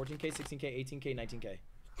 12K, 14K, 16K, 18K, 19K.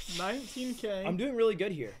 19K. I'm doing really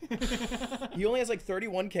good here. He only has like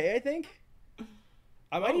 31K, I think.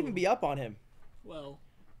 I might even be up on him. Well.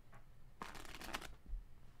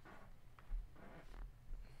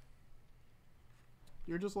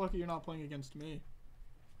 You're just lucky you're not playing against me.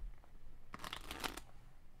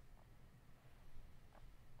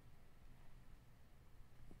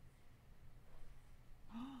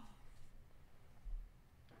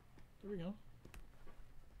 There we go.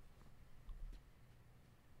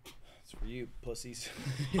 It's for you, pussies.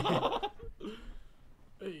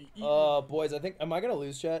 Hey, Boys, I think, am I gonna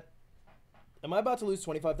lose, chat? Am I about to lose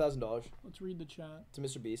 $25,000 let's read the chat. to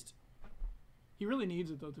Mr. Beast? He really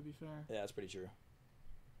needs it though, to be fair. Yeah, that's pretty true.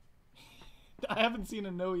 I haven't seen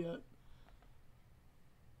a no yet.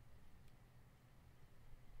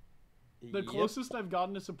 The Yep. closest I've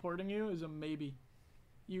gotten to supporting you is a maybe.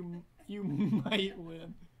 You might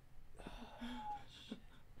win.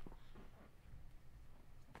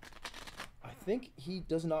 I think he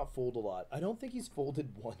does not fold a lot. I don't think he's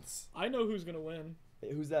folded once. I know who's gonna win.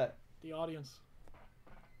 Hey, who's that? The audience.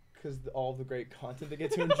 Because all the great content they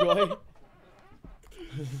get to enjoy. Are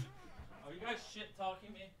you guys shit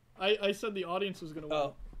talking me? I said the audience was gonna win.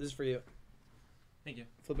 Oh, this is for you. Thank you.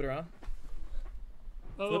 Flip it around.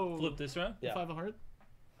 Oh, Flip this around? Yeah. If I have a heart.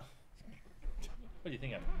 What do you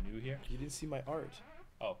think? I'm new here? You didn't see my art.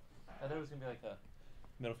 Oh, I thought it was gonna be like a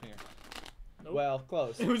middle finger. Nope. Well,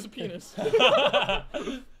 close. It was a penis.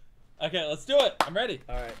 Okay, let's do it. I'm ready.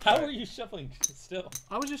 All right. How all right. are you shuffling still?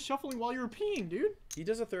 I was just shuffling while you were peeing, dude. He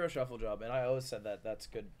does a thorough shuffle job, and I always said that. That's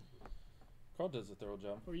good. Carl does a thorough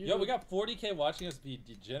job. Oh, you Yo, do. we got 40K watching us be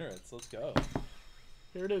degenerates. Let's go.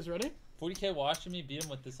 Here it is. Ready? 40K watching me beat him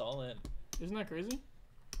with this all in. Isn't that crazy?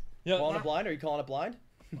 Yeah. Calling it blind? Are you calling it blind?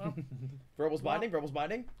 Wow. Verbals binding? Verbals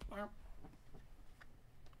binding?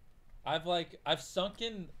 I've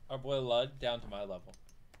sunken our boy Lud down to my level.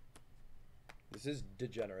 This is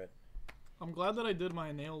degenerate. I'm glad that I did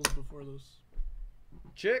my nails before this.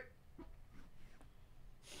 Chick.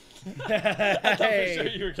 I thought for Hey. sure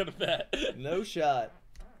you were gonna bet. No shot.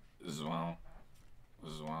 Zwow.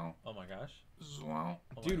 Zwow. Oh my gosh. Zwow.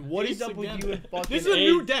 Oh my Dude, gosh. what is Ace up with again. you and fucking This is a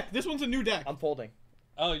new Ace. deck. This one's a new deck. I'm folding.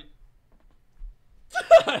 Oh.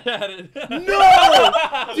 I had it.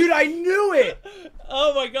 No! Dude, I knew it!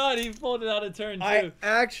 Oh my god, he pulled it out of turn too. I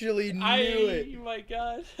actually knew it. Oh my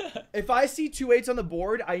god. If I see 2 8s on the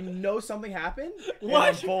board, I know something happened. And What?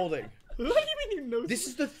 I'm folding. What do you mean you know? This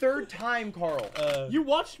is the 3rd time, Carl. You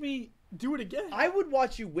watched me do it again. I would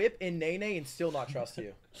watch you whip in Nene and still not trust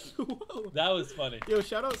you. Whoa. That was funny. Yo,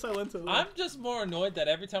 shout out Silento. I'm just more annoyed that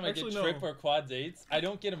every time I Actually, get no. trip or quads 8s, I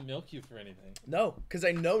don't get a milk you for anything. No, because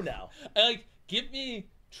I know now. Like, give me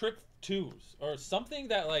trip 2s or something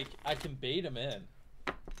that like I can bait him in.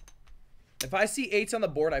 If I see 8s on the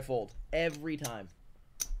board, I fold. Every time.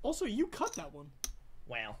 Also, you cut that one.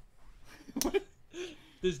 Wow.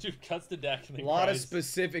 This dude cuts the deck and A then lot of cries.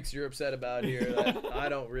 specifics you're upset about here that I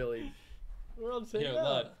don't really. We're on the same Here, page.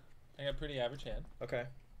 Lud. I got a pretty average hand. Okay.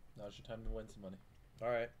 Now's your time to win some money. All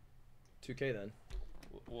right. 2K then.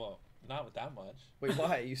 Well, not with that much. Wait,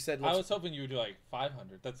 why? You said I let's... was hoping you would do like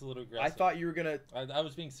 500. That's a little aggressive. I thought you were gonna. I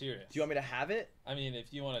was being serious. Do you want me to have it? I mean,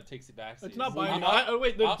 if you want to take the back seat. It's not Well, binding. I, Oh,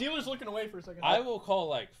 wait, the I'll- dealer's looking away for a second. I will call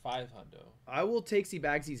like 500. I will take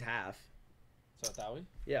Bagsy's half. So Thawi?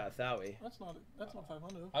 Yeah, a Thawi. That's not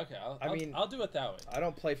 500. Okay, I mean- I'll do a Thawi. I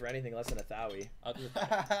don't play for anything less than a Thawi. I'll do a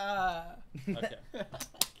Thawi. Okay.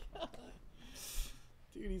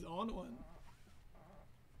 Dude, he's on one.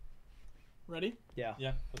 Ready? Yeah.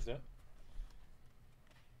 Yeah, let's do it.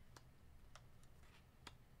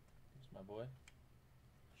 Here's my boy.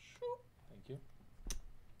 Thank you.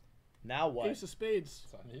 Now what? Ace of spades.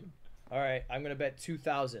 It's on you. All right, I'm gonna bet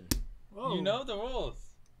 2,000. Whoa. You know the rules.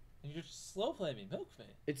 You're just slow playing me, milk me.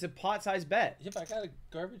 It's a pot-sized bet. Yeah, but I got a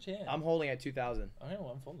garbage hand. I'm holding at 2,000. I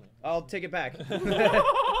know, I'm folding. I'll take it back.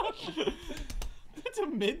 That's a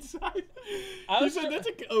mid-size. I You was said try- that's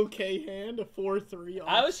an okay hand, a 4-3.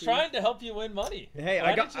 I was offsuit. trying to help you win money. Hey,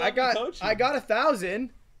 Why I didn't you got let me coach you?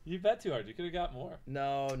 1,000. You bet too hard. You could have got more.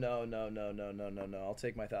 No. I'll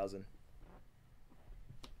take my 1,000.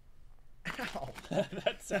 Ow.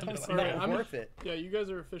 That sounded That's like Alright, not I'm- worth it. Yeah, you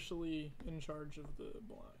guys are officially in charge of the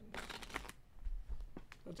blinds.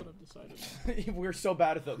 That's what I've decided. We're so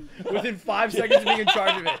bad at them. Within 5 seconds of being in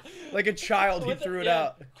charge of it, like a child, he What the- threw it yeah,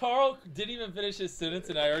 out. Carl didn't even finish his sentence,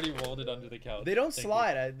 and I already rolled it under the couch. They don't Thank you.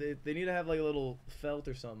 slide. They need to have like a little felt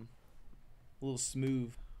or something. A little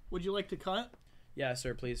smooth. Would you like to cut? Yeah,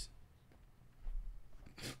 sir, please.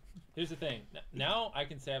 Here's the thing. Now I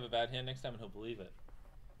can say I have a bad hand next time, and he'll believe it.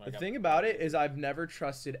 When I The got- thing about it is I've never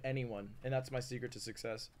trusted anyone, and that's my secret to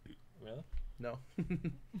success. Really? No.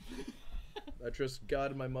 I trust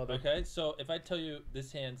God and my mother. Okay, so if I tell you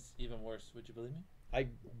this hand's even worse, would you believe me? I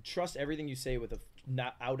trust everything you say with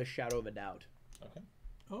not out a shadow of a doubt. Okay.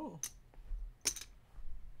 Oh.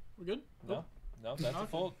 We're good? No, no, that's a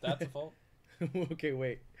Okay. fold. That's a fold. Okay,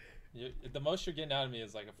 wait. The most you're getting out of me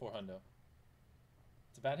is like a 400.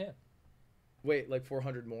 It's a bad hand. Wait, like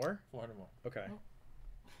 400 more? 400 more. Okay.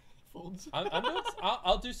 Folds. I'm doing,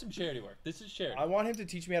 I'll do some charity work. This is charity. I want him to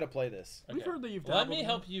teach me how to play this. We've heard that you've Let dabbled me in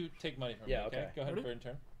help it. you take money from Yeah, me. Okay. okay. Go ahead, Ready? burn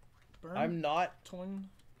turn. Burn, I'm not.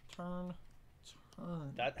 turn.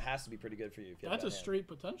 That has to be pretty good for you. If you have That's a that hand. straight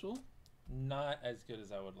potential. Not as good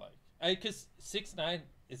as I would like. Because 6-9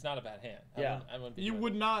 is not a bad hand. Yeah. I wouldn't be You doing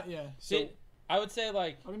would it. not, yeah. See, I would say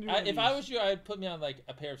like I'm gonna do one of if I these. was you, I'd put me on like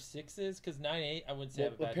a pair of 6s because 9-8 I wouldn't say I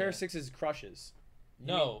Well, have a a bad pair hand. of sixes crushes. You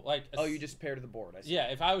No, mean- like Oh, you just pair to the board. I see. yeah.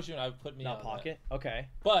 If I was you, I would put me Not on pocket. Okay.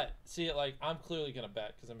 That. But see, like I'm clearly gonna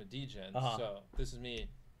bet because I'm a degen. Uh-huh. So this is me.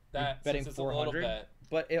 That betting since it's a little 400? bet.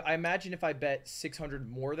 But I imagine if I bet 600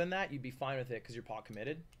 more than that, you'd be fine with it because you're pot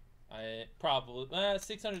committed. I probably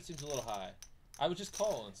 600 seems a little high. I would just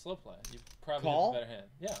call and slow play. You probably Call? have a better hand.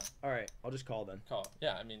 Yeah, All right, I'll just call then. call.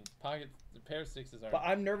 Yeah, I mean pocket. The pair of 6s But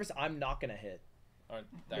I'm nervous. I'm not gonna hit aren't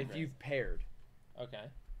that if great. you've paired. Okay,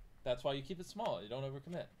 that's why you keep it small. You don't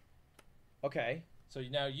overcommit. Okay. So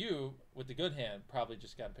now you, with the good hand, probably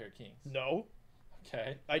just got a pair of kings. No,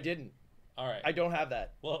 Okay. I didn't. All right. I don't have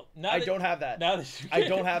that. Well, now I that, don't have that. Now that you I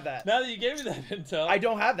don't have that. Now that you gave me that intel, I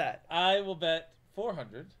don't have that. I will bet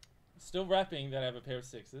 400. Still repping that I have a pair of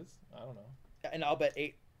sixes. I don't know. And I'll bet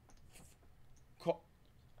 8.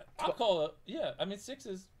 I'll call it. Yeah, I mean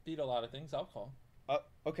sixes beat a lot of things. I'll call.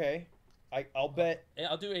 Okay. I'll bet.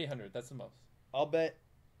 I'll do 800. That's the most. I'll bet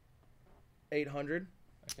 800.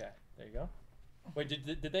 Okay, there you go. Wait,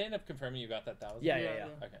 did they end up confirming you got that 1,000? Yeah.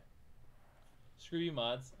 Okay. Screw you,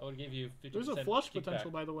 mods. I would give you 50%. There's a flush kickback. potential,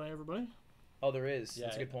 by the way, everybody. Oh, there is. Yeah,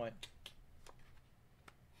 That's a good point.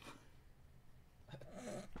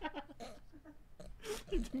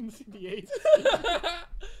 You didn't see the 8.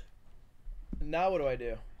 Now what do I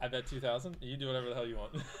do? I bet 2,000. You do whatever the hell you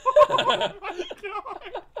want. Oh my god.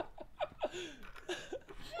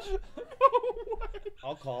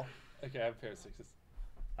 I'll call. Okay, I have a pair of sixes.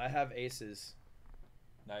 I have aces.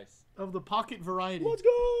 Nice. Of the pocket variety. Let's go.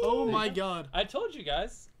 Oh my god. I told you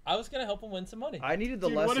guys I was gonna help him win some money. I needed the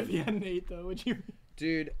Dude, lesson. what if you had an 8 though? Would you?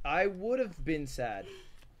 Dude, I would have been sad.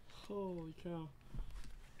 Holy cow.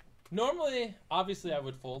 Normally, obviously, I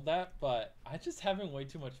would fold that, but I just having way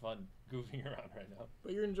too much fun goofing around right now.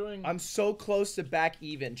 But you're enjoying. I'm so close to back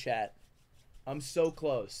even, chat. I'm so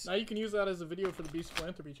close. Now you can use that as a video for the Beast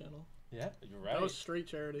Philanthropy channel. Yeah, you're right. That was straight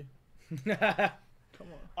charity. Come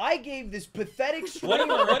on. I gave this pathetic What streamer.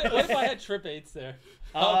 if I had trip eights there?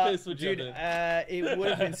 How pissed would you dude, have been? it would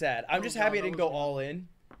have been sad. I'm Oh just God, happy I that didn't was go good. all in.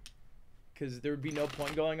 Because there would be no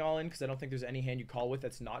point going all in, because I don't think there's any hand you call with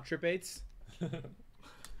that's not trip eights.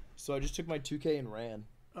 So I just took my 2K and ran.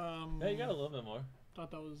 Yeah, you got a little bit more.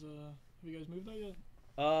 Thought that was. Have you guys moved that yet?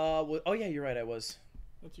 Well, oh yeah, you're right, I was.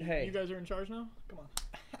 That's you. Hey. You guys are in charge now. Come on.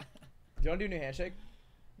 Do you want to do a new handshake?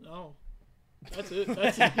 No. That's it.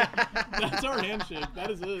 That's it. That's our handshake.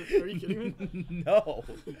 That is it. Are you kidding me? No.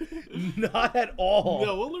 Not at all.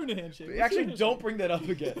 No, we'll learn a handshake. Let's do a Actually, handshake. don't bring that up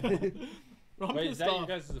again. I'm Wait, is pissed that off.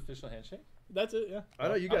 your guys' official handshake? That's it. Yeah. I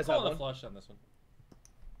know you guys I'm have calling one. a flush on this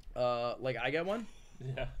one. Like I get one?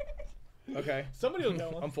 Yeah. Okay. Somebody will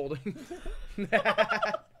get one. I'm folding.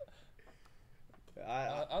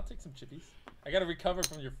 I'll take some chippies. I gotta recover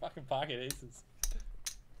from your fucking pocket aces.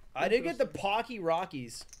 I did get the Pocky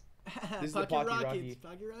Rockies. This is the Pocky Rockets. Rocky.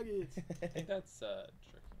 Pocket Rockets. I think that's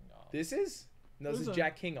tricking off. This is? No, this This is is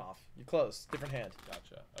Jack King off. You're close. Different hand.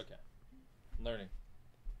 Gotcha. Okay. Learning.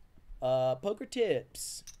 Poker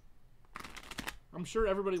tips. I'm sure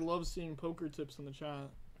everybody loves seeing poker tips in the chat.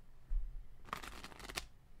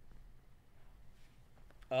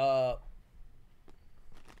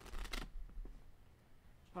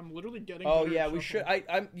 I'm literally getting. Oh better yeah, at we should.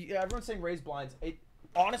 shuffling. Yeah, everyone's saying raise blinds. It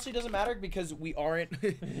honestly doesn't matter because we aren't.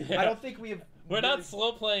 Yeah. I don't think we have. We're not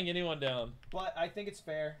slow playing anyone down. But I think it's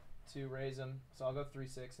fair to raise them. So I'll go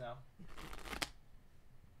 3-6 now.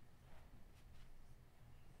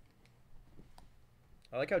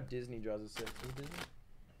 I like how Disney draws a 6. Is Disney?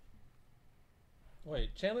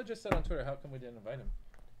 Wait, Chandler just said on Twitter, how come we didn't invite him?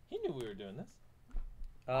 He knew we were doing this.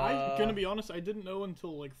 I'm gonna be honest. I didn't know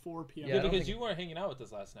until like 4 p.m. Yeah, I Yeah, don't because think- you weren't hanging out with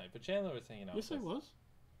us last night, but Chandler was hanging out Yes, I with us. was.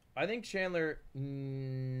 I think Chandler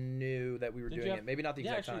knew that we were Did doing you have- it. Maybe not the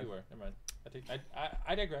Yeah, exact actually time. you were. Never mind.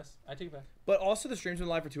 I digress. I take it back. But also the stream's been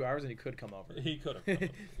live for 2 hours and he could come over. He could have. He could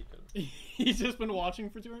have. He's just been watching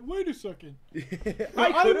for 2 hours. Wait a second.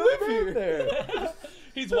 I live here. There.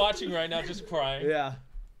 He's watching right now, just crying. Yeah.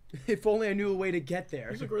 If only I knew a way to get there.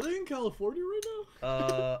 He's like, are they in California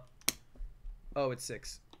right Oh, it's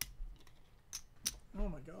 6. now? Oh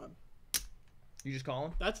my god. You just call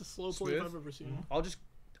him? That's a slow play if Smooth? I've ever seen. I'll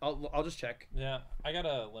just check. Yeah, I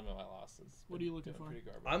gotta limit my losses. What are you looking Doing for? Pretty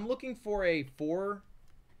garbage. I'm looking for a 4,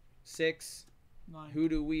 6. 9. Who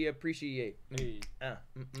do we appreciate? Hey. I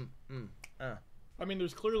mean,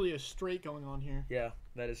 there's clearly a straight going on here. Yeah,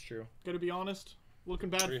 that is true. Gotta be honest. Looking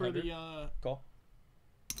bad for 300? the. Call.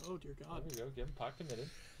 Oh dear God. There we go. Get him pot committed.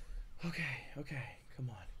 Okay. Come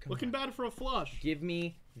on. Looking bad for a flush. Give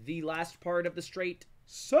me the last part of the straight.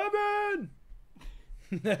 7.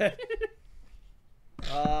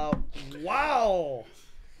 Wow.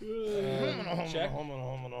 Check.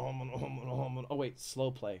 Oh wait, slow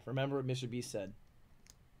play. Remember what Mr. Beast said.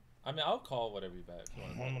 I mean, I'll call whatever you bet. If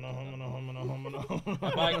you want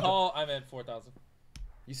By By call, I'm at 4,000.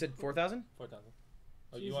 You said 4,000? 4,000.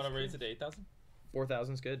 Oh, you Jesus want to raise Christ. it to 8,000?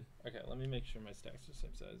 4,000's good. Okay, let me make sure my stacks are the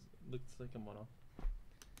same size. Looks like I'm one off.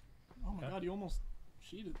 Oh my Okay. God, you almost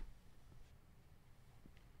cheated.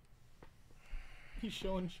 He's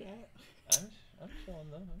showing chat. I'm chilling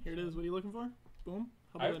though. Here it is. What are you looking for? Boom.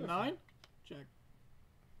 How I about a have 9? Check.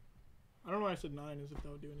 I don't know why I said 9 as if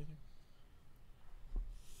that would do anything.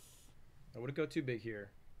 I wouldn't go too big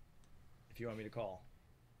here. If you want me to call.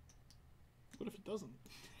 What if it doesn't?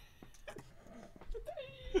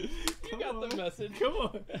 You got the message. Come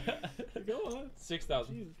on. Go on.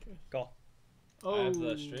 6,000. Jesus Christ. Call. Oh. I have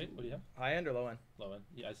the straight. What do you have? High end or low end? Low end.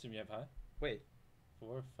 Yeah, I assume you have high. Wait.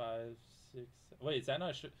 4, 5, 6. Wait, is that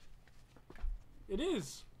not a straight? It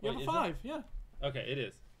is. You Wait, have is a it? 5. Yeah. Okay, it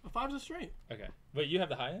is. A 5's a straight. Okay. Wait, you have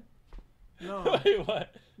the high end? No. Wait,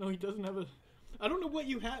 what? No, he doesn't have a. I don't know what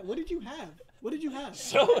you had. What did you have? What did you have?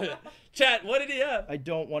 Show it. Chat, what did he have? I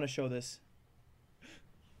don't want to show this.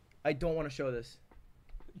 I don't want to show this.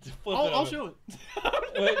 I'll show it.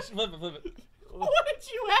 Wait, flip it. What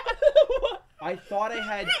did you have? I thought I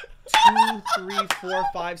had 2, 3, 4,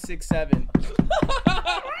 5, 6, 7.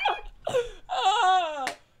 Ah!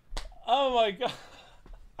 Oh my god.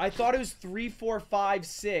 I thought it was 3, 4, 5,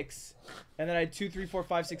 6, and then I had 2, 3, 4,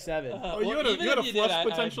 5, 6, 7. Oh, you had even a if you flush did, I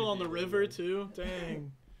potential on would the be river weird. too.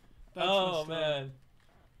 Dang. That's Oh messed up. man.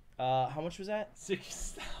 How much was that?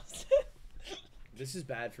 6,000. This is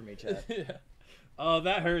bad for me, Chad. Yeah. Oh,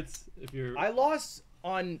 that hurts. If you're. I lost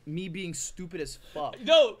on me being stupid as fuck.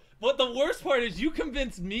 No, but the worst part is you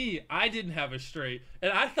convinced me I didn't have a straight,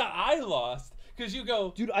 and I thought I lost because you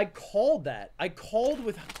go. Dude, I called that. I called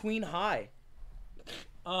with queen high.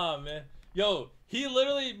 Oh man, yo, he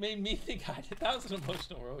literally made me think I did. That was an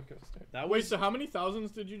emotional roller coaster. That Wait, was so how many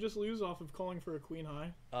thousands did you just lose off of calling for a queen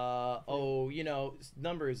high? you know,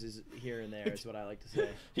 numbers is here and there is what I like to say.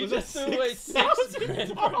 He Was just that threw away 6,000 $6,000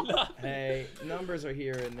 for nothing. Hey, numbers are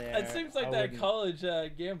here and there. It seems like I that wouldn't- college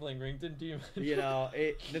gambling ring didn't do you. You know,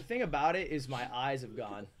 the thing about it is my eyes have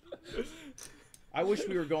gone. I wish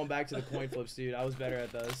we were going back to the coin flips, dude. I was better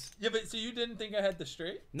at those. Yeah, but so you didn't think I had the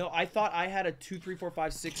straight? No, I thought I had a 2, 3, 4,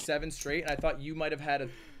 5, 6, 7 straight, and I thought you might have had a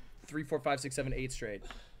 3, 4, 5, 6, 7, 8 straight.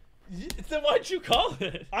 Then why'd you call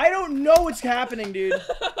it? I don't know what's happening, dude.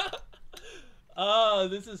 Oh,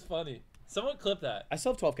 this is funny. Someone clip that. I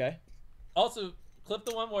still have 12K. Also, clip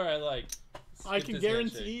the one where I like. I skipped can his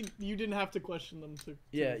guarantee handshake. you didn't have to question them to.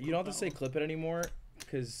 Yeah, you don't have to that say one. clip it anymore,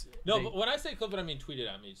 because No, but when I say clip it, I mean tweet it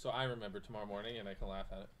at me, so I remember tomorrow morning and I can laugh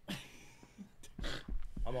at it.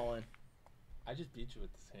 I'm all in. I just beat you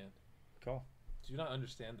with this hand. Call. Do you not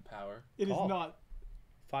understand the power? It is Call. not.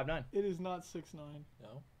 5-9. It is not 6-9.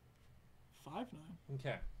 No. 5-9.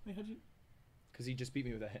 Okay. Wait, how'd you? Because he just beat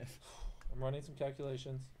me with a hand. I'm running some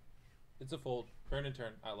calculations. It's a fold. Burn and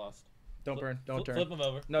turn. I lost. Don't burn. Don't turn. Flip them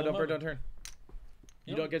over. No, Flip don't 'em burn. over. Don't turn.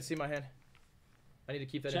 You don't get to see my hand. I need to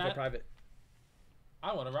keep that info Chat. private.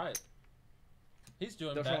 I want to riot. He's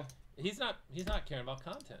doing Don't that. He's not caring about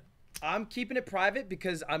content. I'm keeping it private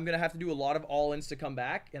because I'm going to have to do a lot of all-ins to come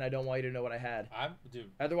back, and I don't want you to know what I had. Dude.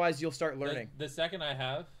 Otherwise, you'll start learning. The second I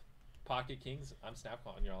have pocket kings, I'm snap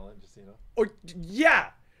calling you all in, just so you know. Or yeah,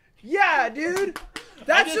 yeah, dude.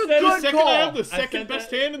 That's just a said the good Second, call. I have the I second said best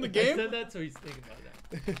that- hand in the I game. said that, so he's thinking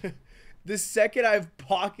about that. The second I have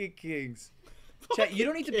pocket kings. Chat, you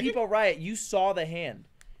don't need to Pocket peep a riot. You saw the hand.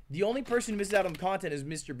 The only person who misses out on the content is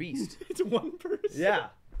Mr. Beast. It's one person. Yeah.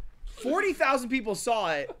 40,000 people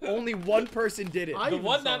saw it. Only one person did it. I The even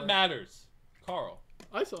one saw that it. matters. Carl.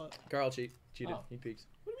 I saw it. Carl cheated. Oh. He peeks.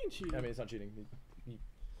 What do you mean cheating? I mean, it's not cheating.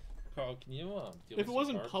 Carl, can you deal If with it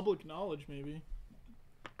wasn't some carbs? public knowledge, maybe.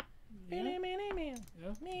 Yeah.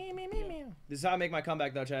 This is how I make my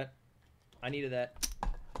comeback, though, chat. I needed that.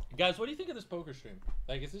 Guys, what do you think of this poker stream?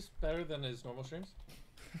 Like, is this better than his normal streams?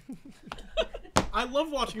 I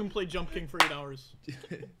love watching him play Jump King for 8 hours.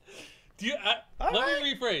 Do you? All Let right.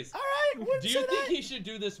 me rephrase. All right. Wouldn't Do say you think that. he should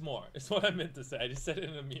do this more? Is what I meant to say. I just said it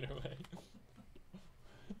in a meaner way.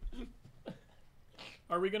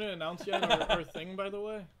 Are we gonna announce yet our thing, by the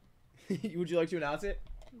way? Would you like to announce it?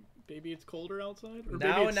 Baby, it's colder outside. Or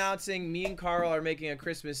Now baby, it's, announcing, me and Carl are making a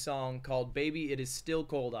Christmas song called "Baby, It Is Still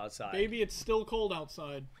Cold Outside." Baby, it's still cold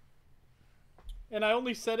outside. And I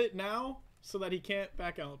only said it now so that he can't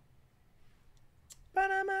back out.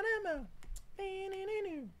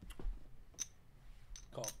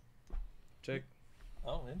 Call. Check.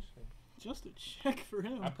 Oh, interesting. Just a check for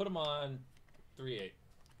him. I put him on 3-8.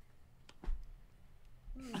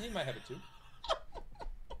 He might have it too.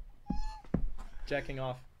 Checking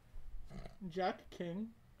off. Jack King,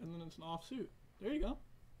 and then it's an offsuit. There you go.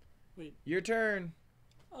 Your turn.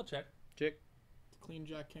 I'll check. Check. Clean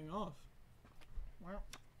Jack King off. Wow.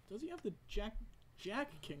 Does he have the Jack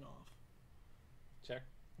King off? Check.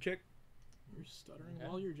 Check. You're stuttering Okay.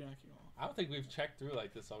 while you're jacking off. I don't think we've checked through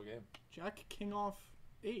like this all game. Jack King off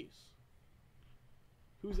ace.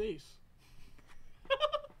 Who's ace?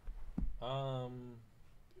 I'll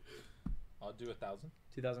do 1,000.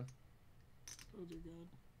 2000. Those are good.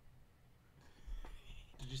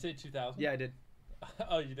 Did you say 2,000? Yeah, I did.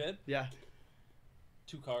 Oh, you did? Yeah.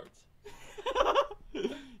 2 cards.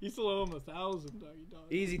 You still owe him 1,000, doggy dog.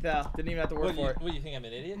 Easy, Thal. Didn't even have to work What, for what, you think I'm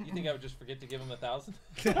an idiot? You think I would just forget to give him 1,000?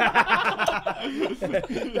 it.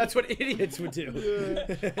 That's what idiots would do.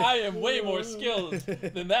 I am way more skilled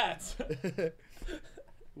than that.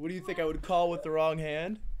 What do you think I would call with the wrong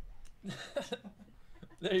hand?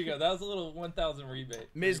 There you go. That was a little 1,000 rebate.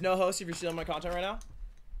 Ms. No Host, if you're stealing my content right now,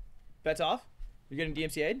 bets off. You're getting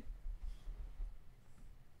DMCA'd.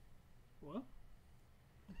 What?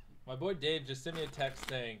 My boy Dave just sent me a text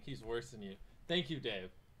saying he's worse than you. Thank you, Dave.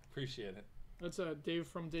 Appreciate it. That's Dave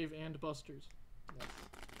from Dave and Buster's. Yes.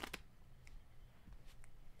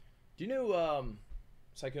 Do you know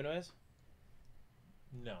Sykkuno is?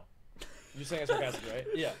 No. You're saying that's sarcastic, right?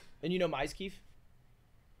 Yeah. And you know Mice Keef?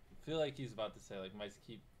 I feel like he's about to say, like, mice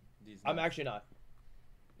keep these. I'm nuts. actually not.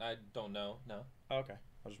 I don't know. No. Oh, okay. I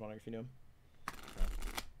was just wondering if you knew him.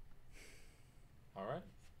 All right.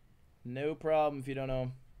 No problem if you don't know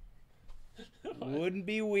him. Wouldn't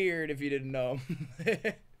be weird if you didn't know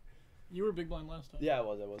him. You were big blind last time. Yeah, I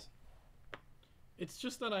was. It's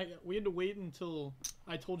just that we had to wait until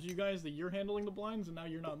I told you guys that you're handling the blinds, and now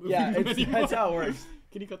you're not moving. Yeah, them anymore. that's how it works.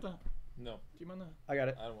 Can you cut that? No. Do you mind that? I got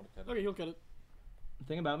it. I don't want to cut it. Okay, he'll cut it. The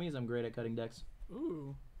thing about me is I'm great at cutting decks.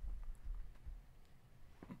 Ooh.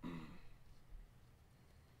 Okay,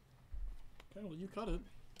 well, you cut it.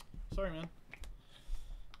 Sorry, man.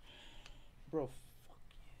 Bro,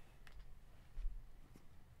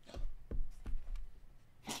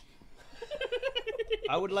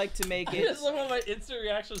 I would like to make I it just love how my instant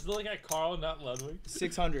reaction was to look at Carl, not Ludwig.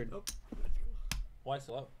 600. Oh. Why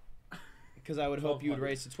so low? Because I would hope you would 1200.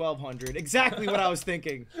 raise to 1200. Exactly what I was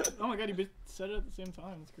thinking. Oh my god, you said it at the same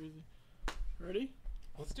time. That's crazy. Ready?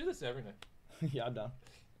 Let's do this every night. Yeah, I'm down.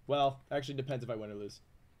 Well, actually depends if I win or lose.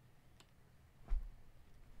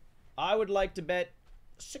 I would like to bet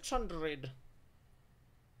 600.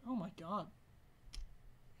 Oh my god.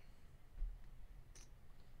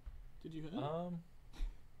 Did you hit it?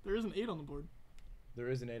 There is an 8 on the board. There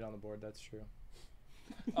is an 8 on the board, that's true.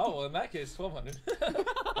 Oh, well, in that case, 1,200.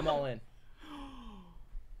 I'm all in.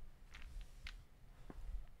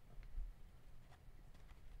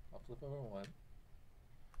 I'll flip over 1.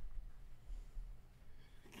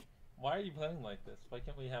 Why are you playing like this? Why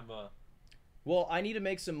can't we have a... Well, I need to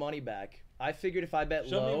make some money back. I figured if I bet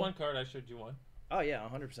Show low... me one card, I showed you one. Oh, yeah,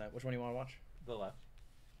 100%. Which one do you want to watch? The left.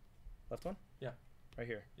 Left one? Yeah. Right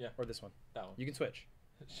here? Yeah. Or this one? That one. You can switch.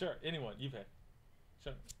 Sure, anyone. You pick.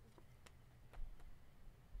 Sure.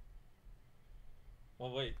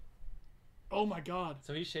 Well, wait. Oh my god.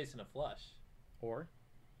 So he's chasing a flush. Or?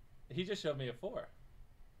 He just showed me a 4.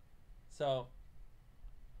 So,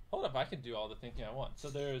 hold up. I can do all the thinking I want. So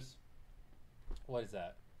there's... What is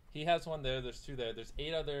that? He has one there. There's 2 there. There's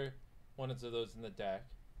 8 other ones of those in the deck.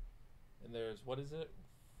 And there's... What is it?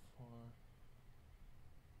 4...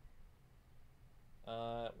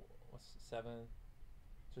 what's 7?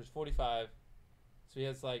 So there's 45. So he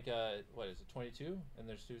has like what is it, 22? And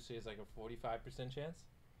there's 2, so he has like a 45% chance.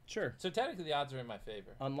 Sure. So technically the odds are in my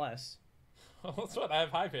favor. Unless. That's what I have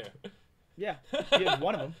high pair. Yeah. You have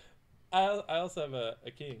one of them. I also have a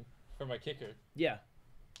king for my kicker. Yeah.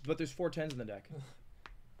 But there's 4 10s in the deck.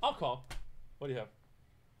 I'll call. What do you have?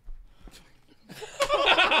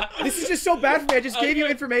 This is just so bad for me. I just gave you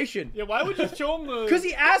information. Yeah, why would you show him the... Because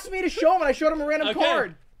he asked me to show him and I showed him a random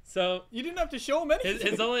card. So You didn't have to show him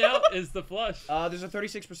anything. his only out is the flush. There's a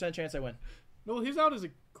 36% chance I win. No, his out is a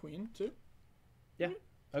queen, too. Yeah.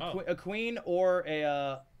 Oh. A queen or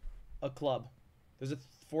a club. There's a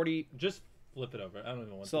 40... Just flip it over. I don't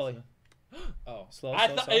even want Slowly. this. Oh. Slow, I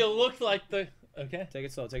slow, thought slow. it looked like the... Okay. Take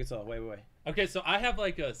it slow. Take it slow. Wait. Okay, so I have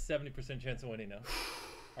like a 70% chance of winning now.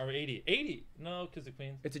 Or 80. 80? No, because the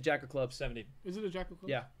queen. It's a jack of clubs. 70. Is it a jack of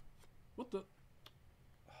clubs? Yeah. What the...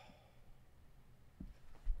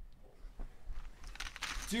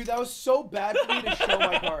 Dude, that was so bad for me to show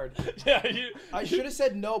my card. Yeah, I should have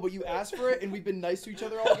said no, but you asked for it, and we've been nice to each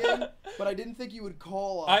other all game. But I didn't think you would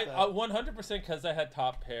call off I that. 100% because I had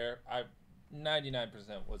top pair. I 99%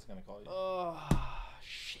 was gonna call you. Oh,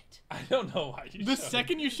 shit. I don't know why you. The showed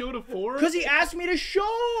second you showed a 4... Because he asked me to show.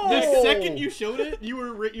 The second you showed it, you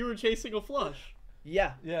were chasing a flush.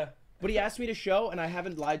 Yeah. it. Yeah. But he asked me to show, and I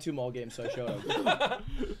haven't lied to him all game, so I showed him. I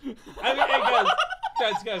mean,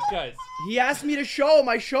 hey guys. He asked me to show him.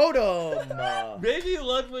 I showed him. Maybe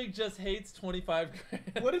Ludwig just hates 25 grand.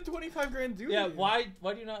 What did 25 grand do? Yeah. to you? Why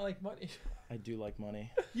do you not like money? I do like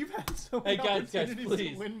money. You've had so Hey many guys,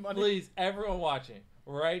 opportunities to win money. please, everyone watching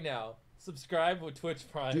right now, subscribe with Twitch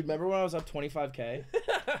Prime. Dude, remember when I was up 25K?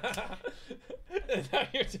 And now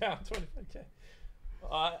you're down 25K.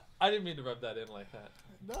 I didn't mean to rub that in like that.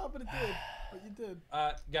 No, but it did. But you did.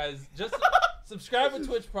 Guys, just subscribe to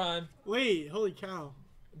Twitch Prime. Wait, holy cow.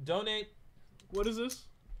 Donate What is this?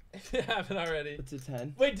 if you haven't already. It's a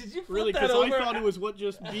 10. Wait, did you flip Really? that Because over? I thought it was what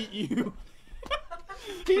just beat you.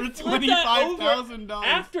 He For flipped that over $25,000.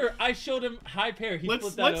 After I showed him high pair, he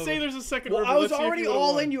flipped that Let's over. say there's a second Well, river. I was Let's see if already you would've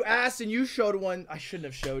all won. in. You asked, and you showed one. I shouldn't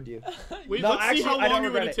have showed you. Wait, No, let's see actually, how I don't long it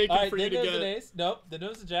would regret have it. taken All right, for you then to there's get. an ace. Nope. Then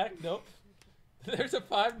there's a jack. Nope. There's a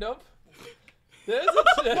 5. Nope. There's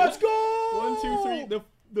a 10. Let's go! 1, 2, 3.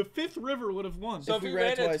 The fifth river would have won. So If if we you ran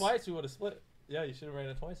ran it it twice. twice, we would have split. Yeah, you should have ran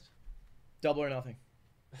it twice. Double or nothing.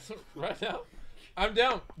 Right now, I'm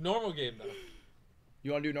down. Normal game though.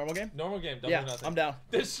 You want to do normal game? Normal game. Double Yeah, or nothing. I'm down.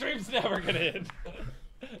 This stream's never gonna end.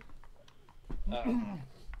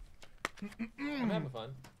 I'm having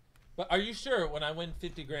fun. But are you sure when I win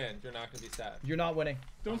 50 grand, you're not gonna be sad? You're not winning.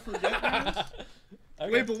 Don't forget, guys.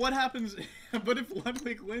 Okay. Wait, but what happens? But if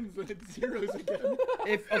Ludwig wins, then it's zeros again.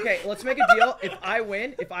 Okay, let's make a deal. If I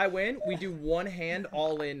win, we do one hand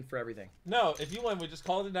all in for everything. No, if you win, we just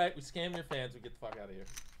call it a night. We scam your fans. We get the fuck out of here.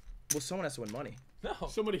 Well, someone has to win money. No,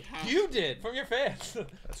 Somebody has. you did from your fans.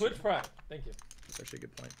 Twitch Prime. Thank you. That's actually a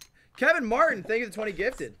good point. Kevin Martin, thank you for the 20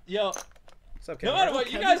 gifted. Yo, What's up, no Kevin? matter Martin?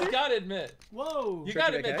 what, you guys gotta admit. Whoa. You Trick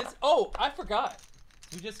gotta to make admit cash? this. Oh, I forgot.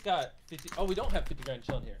 We just got 50. Oh, we don't have 50 grand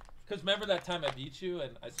chilling here. Because remember that time I beat you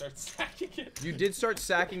and I started sacking it? You did start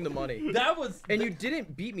sacking the money. That was. And you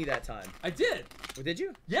didn't beat me that time. I did. Or did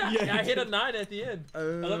you? Yeah, Yeah, I you hit a did. 9 at the end. Oh,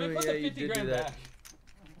 Let me put yeah, the you 50 did do grand that. back.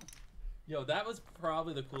 Yo, that was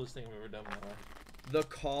probably the coolest thing I've ever done in my life. The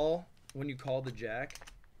call, when you called the jack,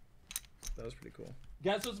 that was pretty cool.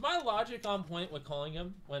 Guys, was my logic on point with calling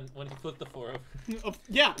him when he flipped the 4 over?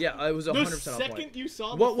 Yeah. Yeah, it was The 100% on second point. you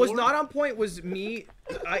saw the What was four- not on point was me.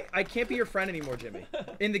 I can't be your friend anymore, Jimmy.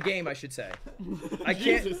 In the game, I should say.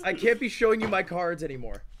 Jesus. I can't be showing you my cards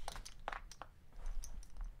anymore.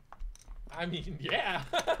 I mean, yeah.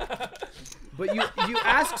 But you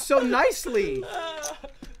asked so nicely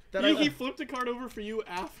that He flipped a card over for you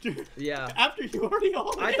after. Yeah. After you already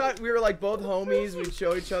all. I thought we were like both homies. We'd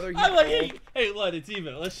show each other. I'm like, hey, Lud, it's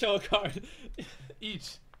even. Let's show a card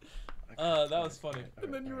each. That was funny.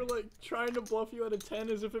 And then you were like trying to bluff you at a 10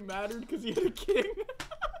 as if it mattered because he had a king.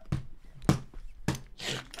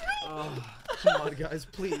 Oh, come on, guys,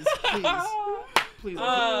 please. Please.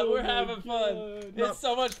 We're my having fun. God. It's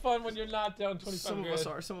so much fun when you're not down 25 Some of grand. us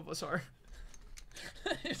are. Some of us are.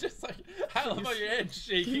 It's just like, I love how your head's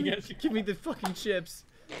shaking as you Give me the fucking chips.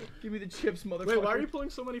 Give me the chips, motherfucker. Wait, why are you pulling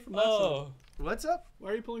so many from that side? Oh. What's up?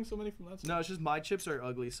 Why are you pulling so many from that side? No, it's just my chips are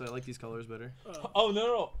ugly, so I like these colors better. Oh,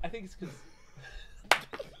 no. I think it's because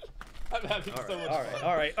I'm having so much fun.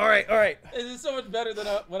 All right. This is so much better than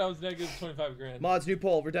when I was negative 25 grand. Mods, new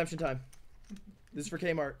poll, redemption time. This is for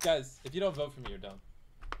Kmart. Guys, if you don't vote for me, you're dumb.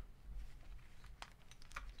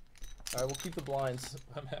 All right, we'll keep the blinds.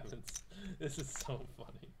 I'm having. This is so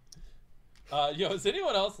funny. Yo, is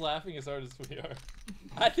anyone else laughing as hard as we are?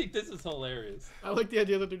 I think this is hilarious. I like the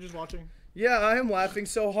idea that they're just watching. Yeah, I am laughing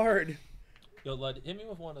so hard. Yo, Lud, hit me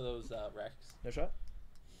with one of those racks. No shot?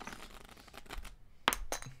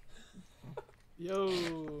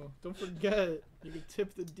 Yo, don't forget, you can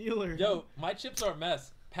tip the dealer. Yo, my chips are a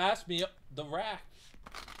mess. Pass me the rack.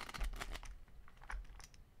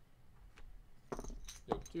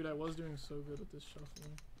 Dude, I was doing so good at this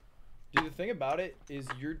shuffling. Dude, the thing about it is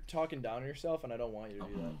you're talking down on yourself, and I don't want you to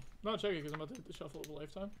do that. Not checking because I'm about to hit the shuffle of a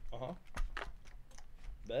lifetime. Uh-huh.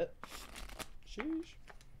 Bet. Sheesh.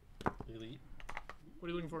 Elite. What are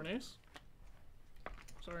you looking for, an ace?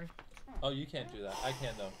 Sorry. Oh, you can't do that. I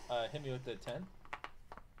can though. Hit me with the 10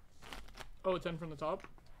 Oh, a 10 from the top?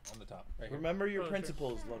 on the top. Right here. Remember your Oh, sure.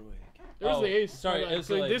 principles, Ludwig. There's Oh, the ace. sorry, My bad. it's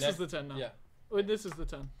So like this next- is the 10 now. Yeah. Wait, this is the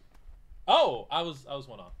 10. Oh, I was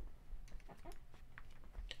one off.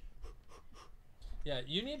 Yeah,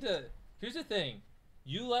 you need to. Here's the thing.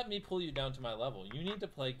 You let me pull you down to my level. You need to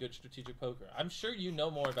play good strategic poker. I'm sure you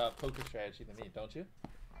know more about poker strategy than me, don't you?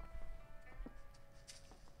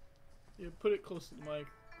 Yeah, put it close to the mic.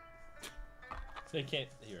 They can't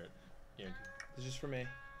hear it. Guaranteed. This is for me.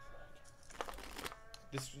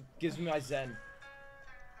 This gives me my zen.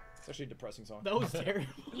 It's actually a depressing song. That was terrible.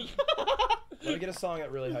 Let me get a song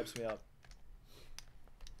that really hypes me up.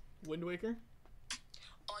 Wind Waker?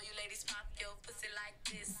 All you ladies pop your pussy like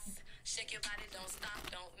this. Shake your body, don't stop,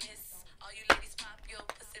 don't miss. All you ladies pop your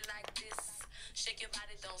pussy like this. Shake your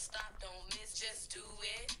body, don't stop, don't miss. Just do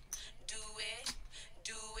it, do it,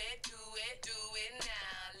 do it, do it, do it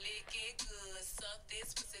now. Lick it good, suck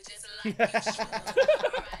this pussy just like you should.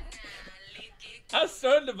 Right now, lick it I was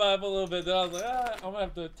starting to vibe a little bit, then I was like, I'm gonna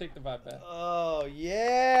have to take the vibe back. Oh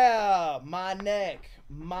yeah, my neck,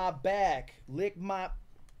 my back, lick my.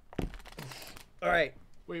 All right,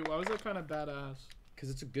 Wait, why was that kind of badass? because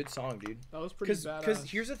it's a good song, dude. That was pretty badass. Because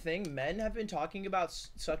here's the thing, men have been talking about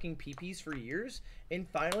sucking peepees for years, and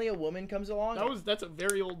finally a woman comes along. That's a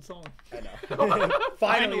very old song. I know.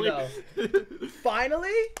 Finally though. Finally,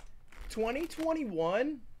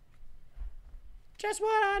 2021. Just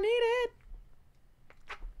what I needed.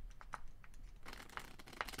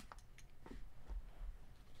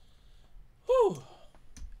 Whew.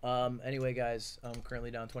 Anyway, guys, I'm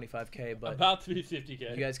currently down 25K, but About to be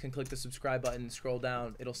 50K. you guys can click the subscribe button, scroll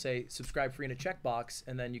down. It'll say subscribe free in a checkbox,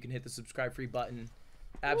 and then you can hit the subscribe free button.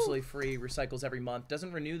 Absolutely free, recycles every month.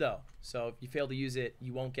 Doesn't renew though, so if you fail to use it,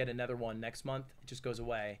 you won't get another one next month. It just goes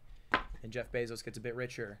away, and Jeff Bezos gets a bit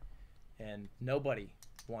richer, and nobody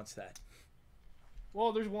wants that.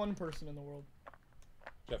 Well, there's one person in the world.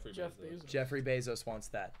 Jeff Bezos. Jeffrey Bezos wants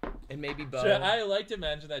that, and maybe Bo. I like to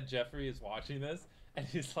imagine that Jeffrey is watching this, and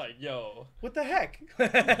he's like, yo. What the heck?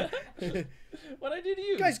 What I do to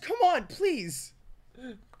you? Guys, come on, please.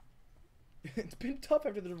 It's been tough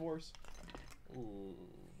after the divorce. Ooh,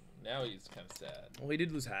 now he's kind of sad. Well, he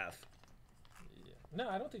did lose half. Yeah. No,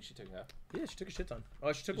 I don't think she took half. Yeah, she took a shit ton.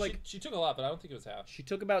 Oh, she took She took a lot, but I don't think it was half. she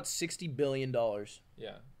took about $60 billion.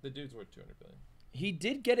 Yeah, the dude's worth 200 billion. He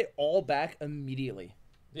did get it all back immediately.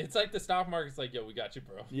 It's like the stock market's like, yo, we got you,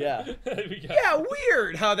 bro. Yeah. We got Yeah,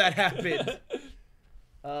 weird how that happened.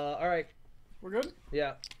 All right. We're good?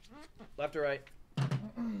 Yeah. Left or right?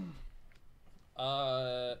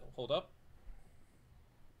 Hold up.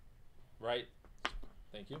 Right.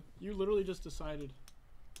 Thank you. You literally just decided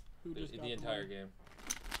who just got The entire money. game.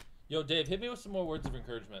 Yo, Dave, hit me with some more words of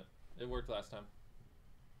encouragement. It worked last time.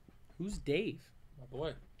 Who's Dave? My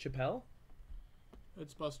boy. Chappelle?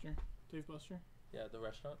 It's Buster. Dave Buster. Yeah, the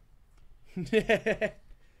restaurant.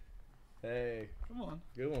 Hey. Come on.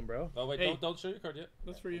 Good one, bro. Oh, wait, Hey. don't show your card yet.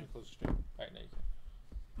 That's for you. Let me close the stream. All right, now you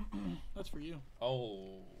can. That's for you.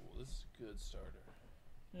 Oh, this is a good starter.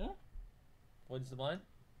 Yeah? What's the blind?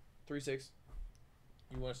 3-6.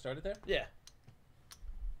 You want to start it there? Yeah.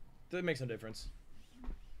 That makes no difference.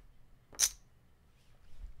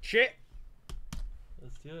 Shit.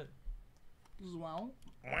 Let's do it. Wow.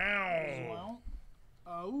 Wow.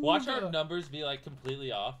 Wow. Watch our numbers be like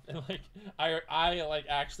completely off, and like I like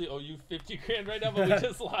actually owe you 50 grand right now, but we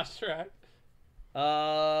just lost track.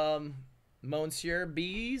 Monsieur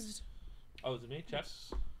Bees. Oh, is it me? Check.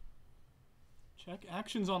 Check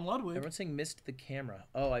actions on Ludwig. Everyone's saying missed the camera.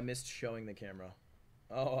 Oh, I missed showing the camera.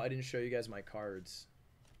 Oh, I didn't show you guys my cards.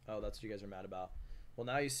 Oh, that's what you guys are mad about. Well,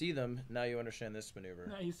 now you see them. Now you understand this maneuver.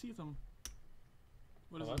 Now you see them.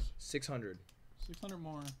 What is How this? much? 600. 600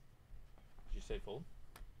 more. Did you say fold?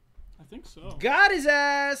 I think so. Got his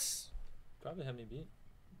ass. Probably had me beat.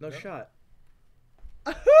 No Yep. shot.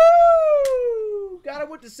 Ahoo! Got him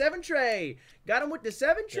with the 7 tray. Got him with the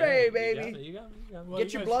 7 tray, baby. You got me. Well, Get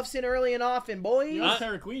you your guys- bluffs in early and often, boys. You have a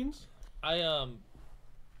pair of queens. I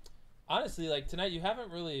honestly, like tonight, you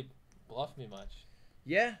haven't really bluffed me much.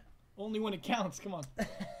 Yeah. Only when it counts. Come on.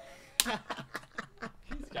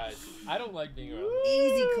 These guys, I don't like being around.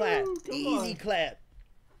 Easy clap. Come Easy on. clap.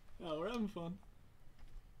 Oh, we're having fun.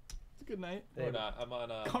 It's a good night. Or not. I'm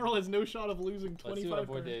on. Carl has no shot of losing Let's see what our 25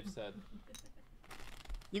 boy grand. Dave said.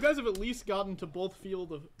 You guys have at least gotten to both feel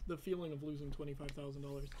the feeling of losing $25,000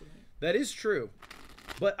 tonight. That is true.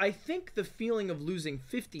 But I think the feeling of losing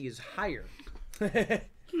 50 is higher.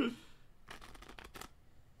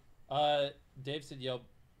 Dave said, "Yo,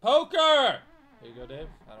 poker." There you go, Dave.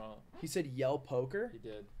 I don't know. He said yell poker. He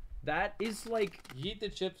did. That is like Yeet the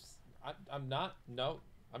chips. I'm not. No,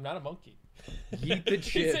 I'm not a monkey. Yeet the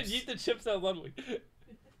He said, chips. "Yeet the chips at Ludwig."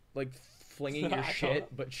 like flinging your I don't shit, know.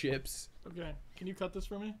 but chips. Okay, can you cut this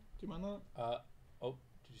for me? Do you mind that? Oh,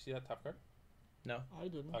 did you see that top card? No. I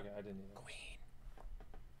didn't. Okay, I didn't either. Queen.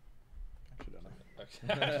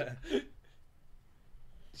 Okay.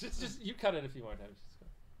 just you cut it if you want to. Just go.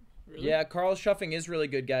 Really? Yeah, Carl's shuffling is really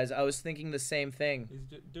good, guys. I was thinking the same thing.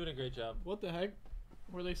 He's doing a great job. What the heck?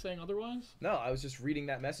 Were they saying otherwise? No, I was just reading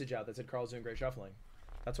that message out that said Carl's doing great shuffling.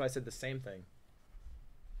 That's why I said the same thing.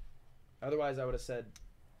 Otherwise, I would have said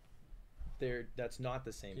that's not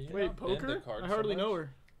the same Can you thing. Wait, not bend the poker? card I so hardly much? know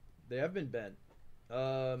her. They have been bent.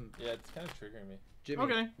 Yeah, it's kind of triggering me. Jimmy,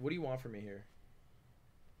 Okay. what do you want from me here?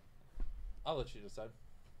 I'll let you decide.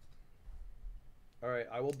 All right,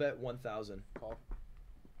 I will bet 1,000. Call.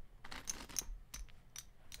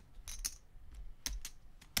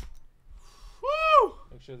 Woo!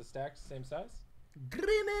 Make sure the stack's same size. Give me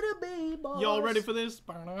the B-boss. Y'all ready for this?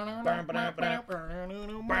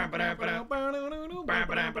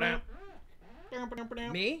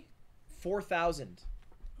 Me? 4,000.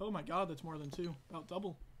 Oh my god, that's more than 2. About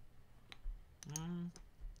double.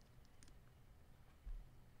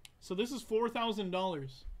 So this is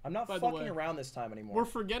 $4,000. I'm not By the fucking way. around this time anymore. We're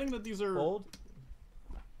forgetting that these are... Fold.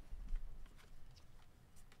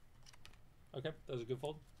 Okay, that was a good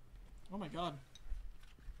fold. Oh my god.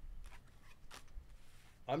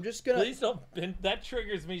 I'm just gonna. Please don't bend. That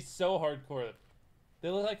triggers me so hardcore. They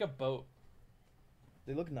look like a boat.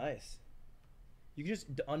 They look nice. You can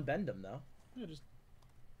just unbend them though. Yeah, just...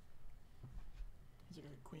 He's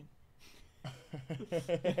like a queen.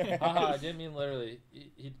 Haha, I didn't mean literally.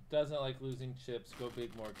 He doesn't like losing chips. Go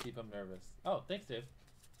big more. Keep him nervous. Oh, thanks, Dave.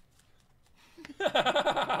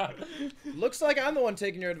 Looks like I'm the one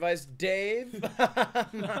taking your advice, Dave.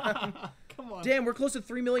 Come on. Damn, we're close to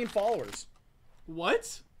 3 million followers.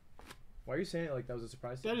 What? Why are you saying it like that was a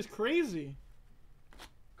surprise to That you? is crazy.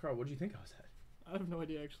 Carl, what do you think I was at? I have no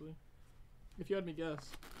idea, actually. If you had me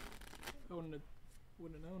guess, I wouldn't have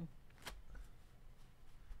known.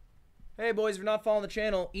 Hey boys, if you're not following the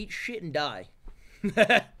channel, eat shit and die.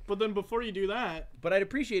 But then before you do that... But I'd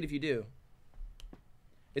appreciate if you do.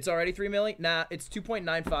 It's already 3 million? Nah, it's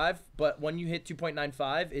 2.95, but when you hit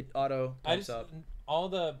 2.95, it auto pumps up. All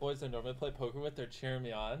the boys I normally play poker with, they're cheering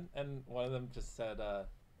me on, and one of them just said,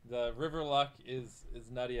 the river luck is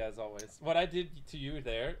nutty as always. What I did to you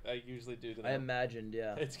there, I usually do to them. I imagined,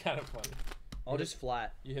 yeah. It's kind of funny. I'll just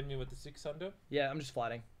flat. You hit me with the 600? Yeah, I'm just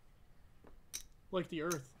flatting. Like the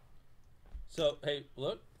earth. So, hey,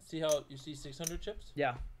 look. See how you see 600 chips?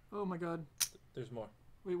 Yeah. Oh my god. There's more.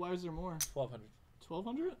 Wait, why is there more? 1,200.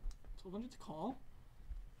 1,200? 1,200 to call?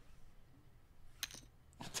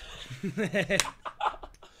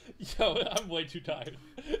 Yo, I'm way too tired.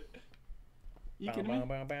 You kidding me?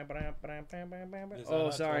 Oh,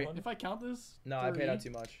 sorry. If I count this... No, I paid out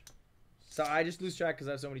 3, too much. So I just lose track because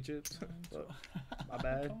I have so many chips. My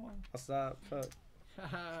bad. Come on. I'll stop. Fuck.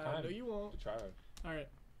 No, you won't. Try hard. Alright.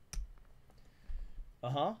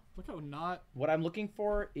 Uh-huh. Look how not... What I'm looking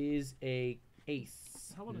for is a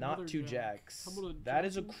ace, How about not another 2 jack? jacks. How about a That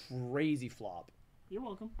is a jack? crazy flop. You're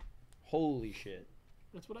welcome. Holy shit.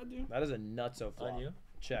 That's what I do. That is a nutso flop. On you?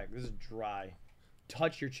 Check. This is dry.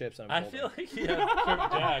 Touch your chips. I'm I folding. feel like he has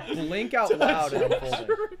trip jacks. Blink out loud and I'm folding.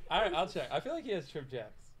 Alright, I'll check. I feel like he has trip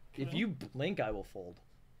jacks. If you blink, I will fold.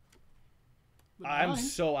 The I'm 9.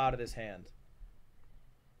 so out of this hand.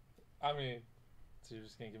 I mean, so you're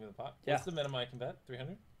just going to give me the pot? Yeah. What's the minimum I can bet?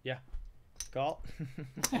 300? Call.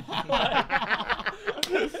 Come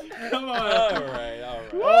on. Alright. Oh,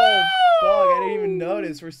 fuck. I didn't even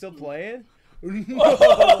notice. We're still playing?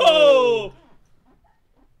 Oh!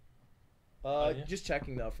 Yeah. Just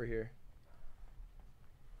checking, though, for here.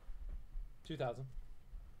 2,000.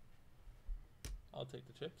 I'll take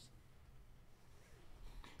the chips.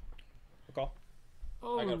 Call.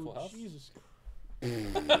 Oh, I got a full house. Jesus.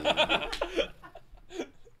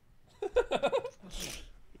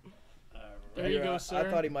 There you go, sir.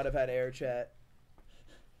 I thought he might have had air chat.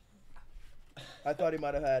 I thought he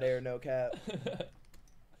might have had air no cap.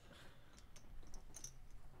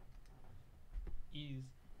 Ease.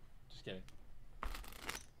 Just kidding.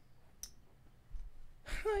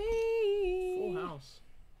 Full house.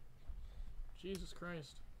 Jesus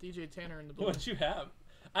Christ. DJ Tanner in the building. What you have?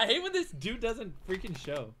 I hate when this dude doesn't freaking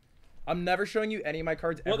show. I'm never showing you any of my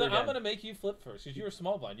cards Well, ever then I'm again. going to make you flip first because you were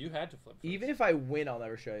small blind. You had to flip first. Even if I win, I'll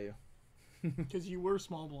never show you. Because you were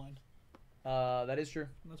small blind. That is true.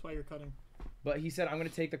 And that's why you're cutting. But he said I'm gonna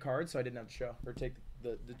take the cards, so I didn't have to show or take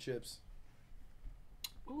the chips.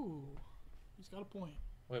 Ooh. He's got a point.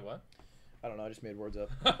 Wait, what? I don't know. I just made words up.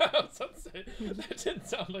 I was about to say, that didn't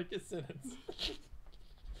sound like a sentence.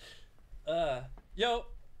 Yo,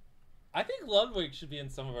 I think Ludwig should be in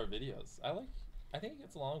some of our videos. I think he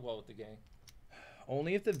gets along well with the gang.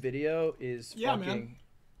 Only if the video is Yeah, fucking.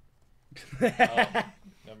 Oh,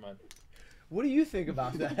 never mind. What do you think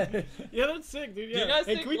about that? Yeah, that's sick, dude. Do Yeah. you guys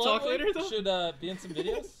Hey, think can we talk Ludwig later, though? should be in some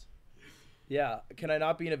videos? Yeah. Can I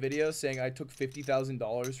not be in a video saying I took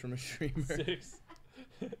 $50,000 from a streamer? 6.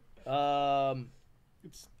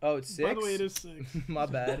 It's, Oh, it's 6. by the way, it is 6. My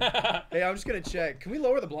bad. Hey, I'm just gonna check. Can we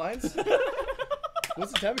lower the blinds?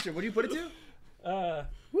 What's the temperature? What do you put it to?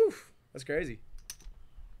 Woo. That's crazy.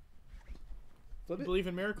 Flip You it. believe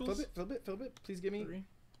in miracles? Flip it. Flip it. Flip it. Please give me. 3.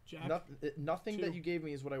 Jack. Nothing 2. that you gave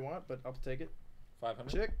me is what I want, but I'll take it.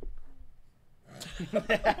 500. Check.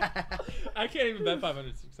 I can't even bet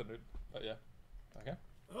 500, 600. But yeah. Okay.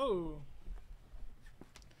 Oh.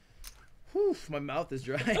 Whew, my mouth is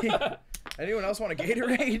dry. Anyone else want a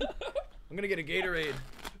Gatorade? I'm gonna get a Gatorade.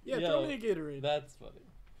 Yeah, Yo, throw me a Gatorade. That's funny.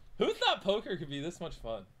 Who thought poker could be this much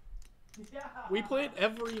fun? We play it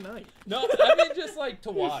every night. No, I mean just like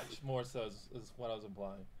to watch more so is what I was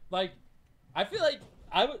implying. Like, I feel like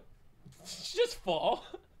I would just fall.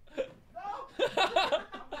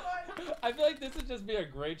 I feel like this would just be a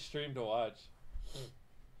great stream to watch.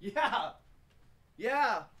 Yeah.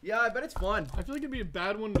 Yeah. Yeah, I bet it's fun. I feel like it'd be a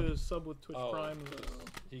bad one to sub with Twitch Oh, Prime.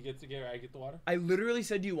 he gets the Gatorade, I get the water? I literally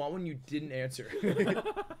said, do you want one? You didn't answer.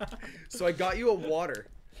 So I got you a water.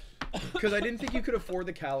 Because I didn't think you could afford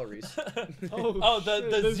the calories. Oh, shit,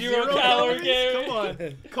 the zero calorie calories? Gatorade? Come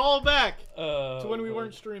on. Call back To to when we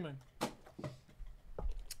weren't streaming.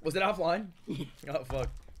 Was it offline? Oh, fuck.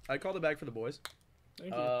 I called it back for the boys.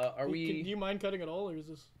 Thank you. Are we... Do you mind cutting at all, or is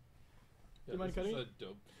this... Yeah, you mind this is cutting a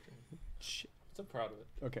dope. I'm so proud of it.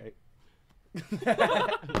 Okay.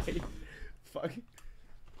 Wait. Fuck.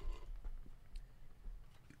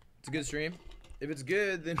 It's a good stream. If it's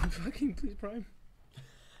good, then fucking please Prime.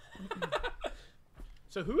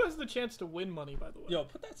 So who has the chance to win money, by the way? Yo,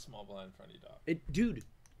 put that small blind in front of you, dog. Dude.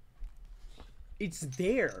 It's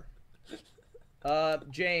there.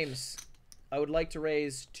 James, I would like to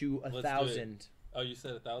raise to Let's do it. 1,000. Oh, you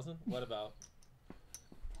said 1,000? What about?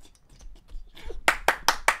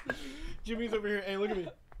 Jimmy's over here. Hey, look at me.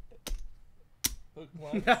 Hook,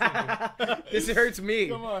 line, sinker. This hurts me.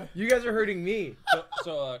 Come on. You guys are hurting me.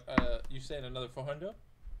 So you saying another 400?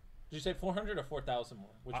 Did you say 400 or 4,000 more?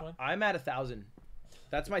 Which one? I'm at 1,000.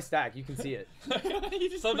 That's my stack. You can see it.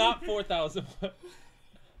 So not 4,000.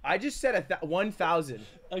 I just said 1,000.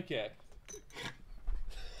 Okay.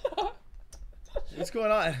 What's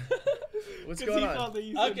going on? What's going on?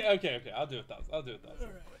 Okay. I'll do 1,000. I'll do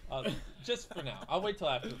 1,000. Just for now. I'll wait till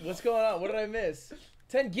after. What's going on? What did I miss?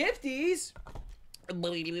 10 gifties.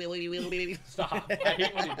 Stop. I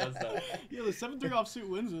hate when he does that. Yeah, the 7-3 offsuit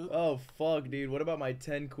wins it. Oh fuck, dude. What about my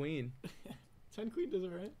 10 queen? 10 queen does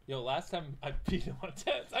it right. Yo, last time I beat him on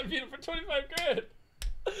tens. I beat him for 25 grand.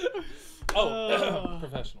 Oh,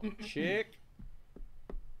 professional. Chick.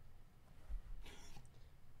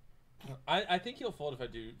 I think he'll fold if I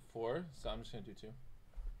do 4, so I'm just gonna do 2.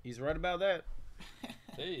 He's right about that.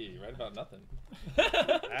 Hey, right about nothing.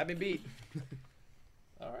 I've been beat.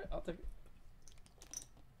 All right, I'll take it.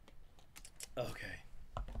 Okay.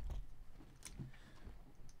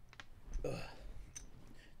 Ugh.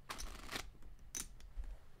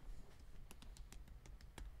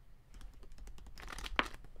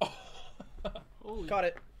 Holy. Caught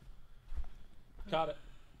it. Got it.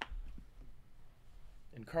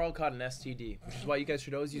 And Carl caught an STD, which is why you guys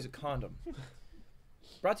should always use a condom.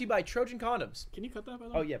 Brought to you by Trojan Condoms. Can you cut that by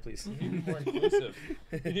the way? Oh yeah, please. You need more inclusive.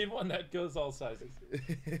 You need one that goes all sizes.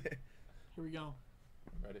 Here we go.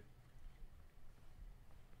 I'm ready.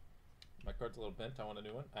 My card's a little bent. I want a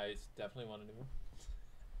new one. I definitely want a new one.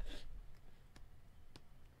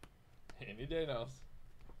 Any day now.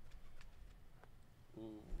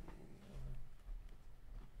 Ooh.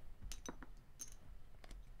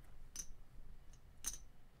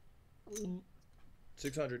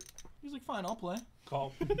 600. He's like, fine, I'll play.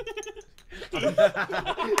 Call.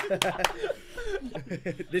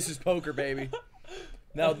 This is poker, baby.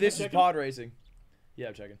 Now this is Checking? pod racing. Yeah,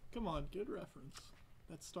 I'm checking. Come on, good reference.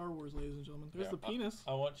 That's Star Wars, ladies and gentlemen. There's Yeah, the penis.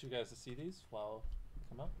 I want you guys to see these while they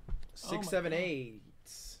come out. 6, my 7, God. 8.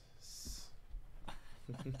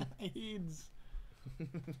 AIDS.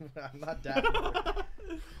 I'm not dapping.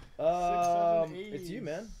 6, 7, 8. It's you,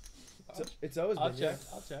 man. It's always I'll been check. you.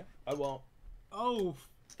 I'll check. I won't. Oh,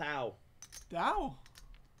 Thou. Dow.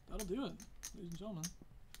 That'll do it, ladies and gentlemen.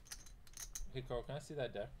 Hey, Carl, can I see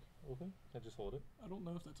that deck open? Can I just hold it? I don't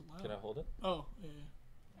know if that's allowed. Can I hold it? Oh, yeah.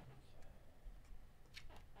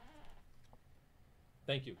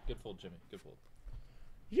 Thank you. Good fold, Jimmy. Good fold.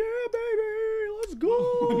 Yeah, baby. Let's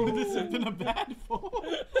go. This has been a bad fold.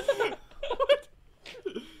 What?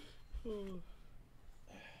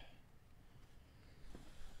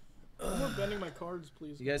 I'm not bending my cards,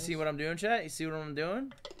 please. You guys see what I'm doing, chat? You see what I'm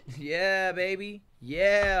doing? Yeah, baby.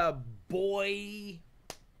 Yeah, boy.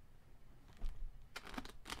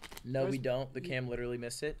 No, we don't. The cam literally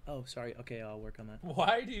missed it. Oh, sorry. Okay, I'll work on that.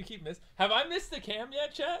 Why do you keep miss? Have I missed the cam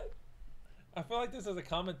yet, chat? I feel like this is a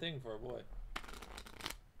common thing for a boy.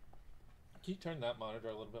 Can you turn that monitor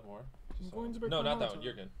a little bit more? Just going to no, break not my that one. monitor.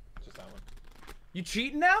 You're good. Just that one. You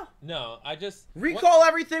cheating now? No, I just Recall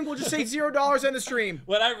everything. We'll just say $0 in the stream.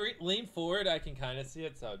 When I lean forward, I can kind of see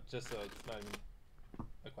it. So just so it's not even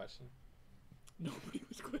a question. Nobody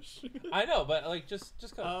was questioning. I know, but like just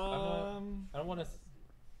cause I don't want to.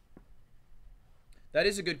 That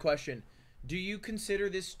is a good question. Do you consider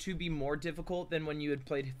this to be more difficult than when you had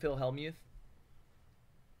played Phil Hellmuth?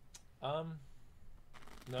 No,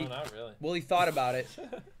 He- not really. Well, he thought about it.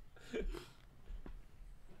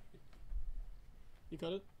 You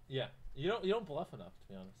cut it? Yeah, you don't bluff enough, to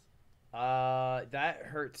be honest. That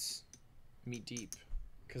hurts me deep,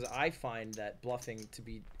 because I find that bluffing to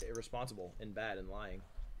be irresponsible and bad and lying.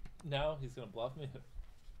 Now he's gonna bluff me.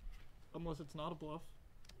 Unless it's not a bluff.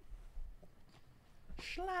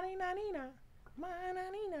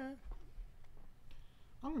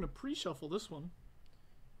 I'm gonna pre-shuffle this one.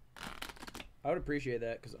 I would appreciate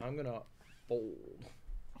that, because I'm gonna fold.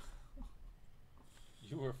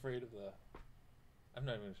 You were afraid of the. I'm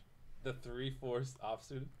not even. The 3/4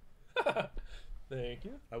 offsuit. Thank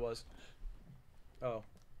you. I was. Oh.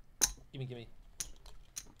 Gimme.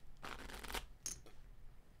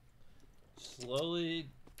 Slowly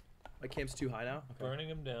My camp's too high now? Okay. burning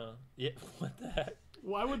him down. Yeah. What the heck?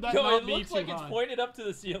 Why would that No, not it be looks too like high? it's pointed up to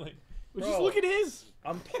the ceiling. Well, just Bro. look at his.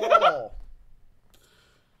 I'm tall.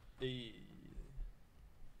 Eh.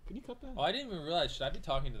 Can you cut that? Oh, I didn't even realize. Should I be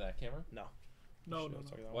talking to that camera? No. No.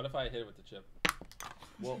 What if I hit it with the chip?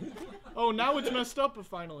 Well, Oh, now it's messed up.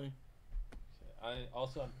 Finally. I'm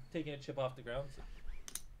taking a chip off the ground.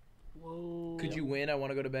 Whoa. could you win? I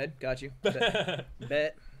want to go to bed. Got you. Bet.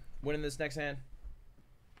 Bet. Winning this next hand.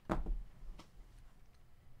 All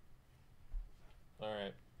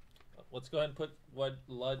right. Let's go ahead and put what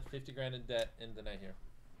Lud 50 grand in debt in the night here.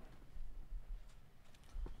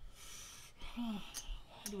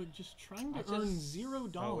 Ludwig just trying to I earn just-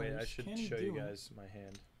 $0. Oh wait, I should Can he show do you it? guys my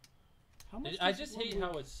hand. How much I does just hate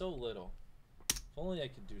Ludwig- how it's so little. If only I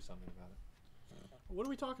could do something about it. What are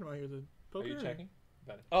we talking about here? The poker? Are you or- checking?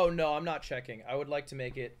 Got it. Oh no, I'm not checking. I would like to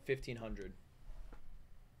make it 1,500.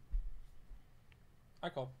 I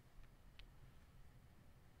call.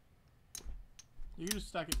 You can just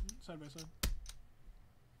stack it side by side. So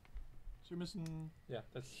you're missing. Yeah,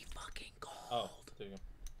 that's. Fucking gold. Oh, there you go.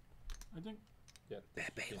 I think. Yeah.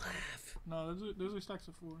 Pepe laugh. No, those are stacks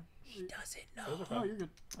of 4. He doesn't know. Those are Oh, fine. you're good.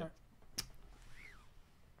 Yeah. Alright.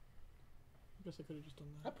 I guess I could have just done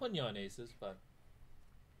I'm that. putting you on aces, but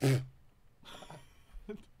Could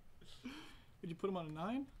you put him on a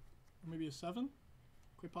 9? Or maybe a 7?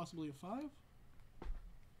 Quite possibly a 5? that's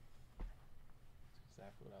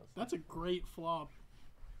exactly what I was. That's a great flop.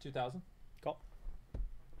 2,000. Call.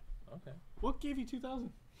 Okay. What gave you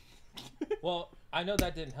 2,000? Well, I know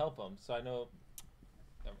that didn't help him, so I know.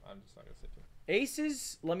 I'm just not gonna say too.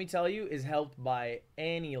 Aces, let me tell you, is helped by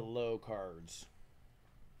any low cards.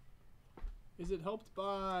 Is it helped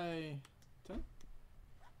by 10?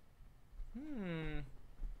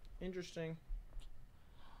 Interesting.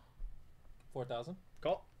 4,000.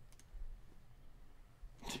 Call.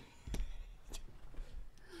 Okay.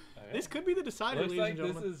 This could be the decider, Looks ladies like and this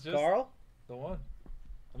gentlemen. is just Carl? the one.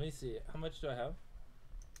 Let me see. How much do I have?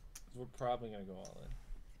 'Cause we're probably gonna go all in.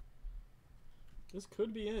 This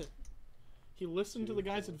could be it. He listened to 2, the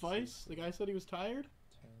guy's 4, advice. 6, The guy said he was tired.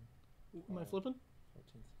 10, Am I 12. flipping?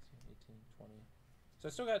 14, 16, 18, 20. So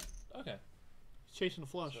I still got. Okay. He's chasing a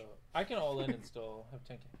flush. So I can all in and still have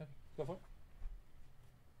 10K. Okay, go for it.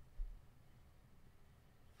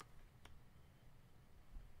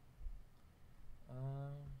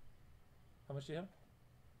 How much do you have?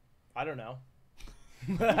 I don't know.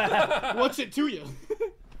 What's it to you?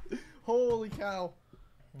 Holy cow.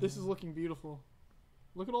 This is looking beautiful.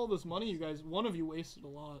 Look at all this money you guys. One of you wasted a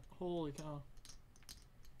lot. Holy cow.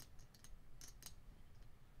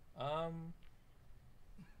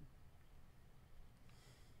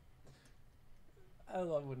 I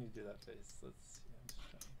love when you do that face. Let's see. I'm just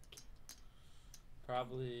trying.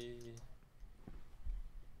 Probably.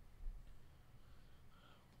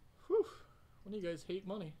 Whew. One of you guys hate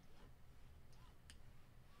money.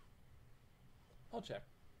 I'll check.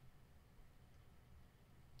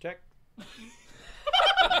 Check.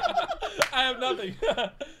 I have nothing.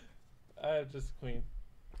 I have just queen.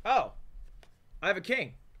 Oh. I have a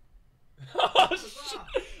king. Oh, shit.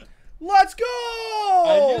 Let's go!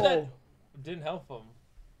 I knew that didn't help him.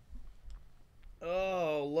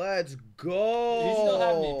 Oh, let's go. He still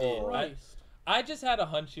had me beat. Christ. I just had a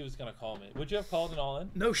hunch he was going to call me. Would you have called an all in?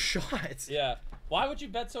 No shot. Yeah. Why would you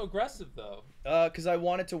bet so aggressive, though? Because I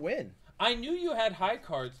wanted to win. I knew you had high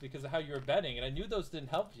cards because of how you were betting, and I knew those didn't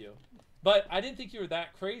help you. But I didn't think you were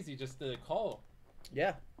that crazy just to call.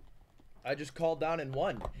 Yeah. I just called down and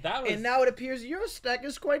won. That was. And now it appears your stack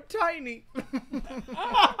is quite tiny.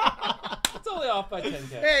 It's only off by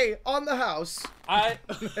 10K. Hey, on the house. I.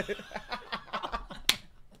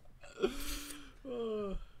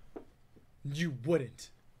 You wouldn't.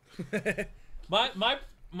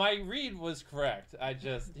 My read was correct.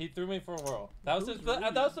 He threw me for a whirl. That was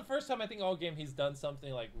the first time I think all game he's done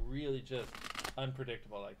something like really just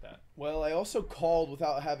unpredictable like that. Well, I also called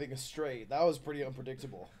without having a straight. That was pretty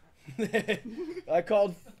unpredictable. I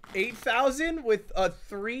called 8,000 with a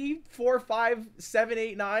 3, 4, 5, 7,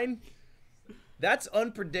 8, 9. That's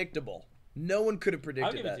unpredictable. No one could have I'll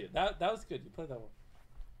predicted give it to you. That was good. You played that one.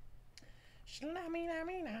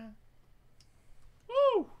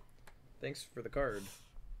 Woo! Thanks for the card.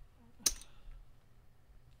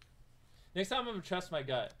 Next time I'm gonna trust my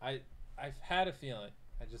gut. I've had a feeling.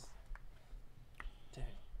 Dang,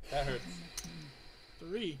 that hurts.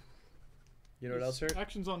 3. You know what else hurt?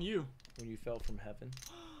 Action's on you. When you fell from heaven.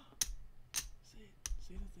 Say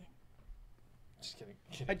the thing. Just kidding.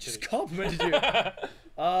 I just complimented you.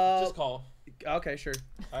 Just call. Okay, sure.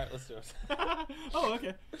 All right, let's do it. Oh,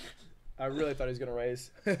 okay. I really thought he was gonna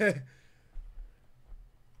raise.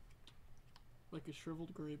 Like a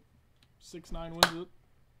shriveled grape. 6-9 wins it.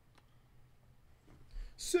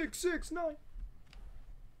 6, 6, 9.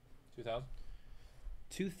 2,000.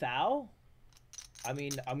 2,000? I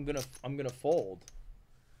mean, I'm gonna fold.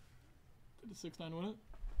 Did the 6-9 win it?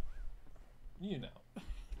 You know.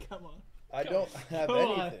 Come on. I don't have Come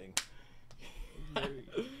on. anything.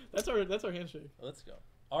 That's our handshake. Let's go.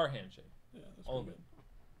 Our handshake. Yeah, that's Only. pretty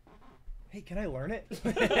Hey, can I learn it?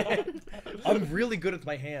 I'm really good with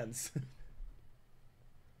my hands.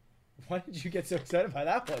 Why did you get so excited by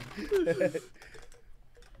that one?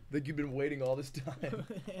 Like you've been waiting all this time.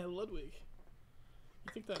 good. And Ludwig.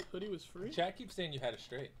 You think that hoodie was free? Chad keeps saying you had a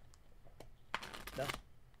straight. No.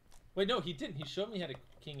 Wait, no, he didn't. He showed me he had a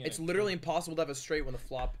king. And It's a literally queen. impossible to have a straight when the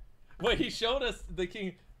flop. Wait, he showed us the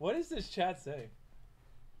king. What is this chat saying?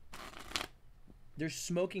 They're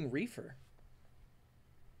smoking reefer.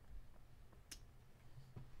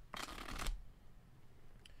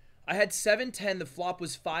 I had 7-10. The flop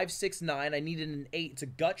was 5-6-9. I needed an 8. It's a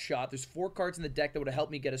gut shot. There's 4 cards in the deck that would have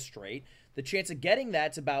helped me get a straight. The chance of getting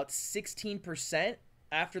that's about 16%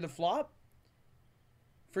 after the flop.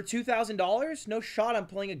 For $2,000? No shot. I'm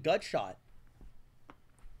playing a gut shot.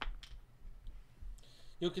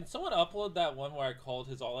 Yo, can someone upload that one where I called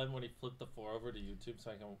his all-in when he flipped the 4 over to YouTube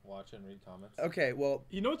so I can watch it and read comments? Okay, well...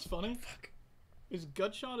 You know what's funny? Fuck. Is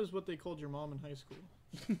gut shot is what they called your mom in high school.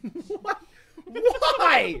 What?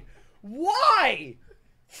 Why? Why?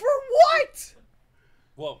 For what?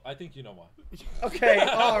 Well, I think you know why. Okay,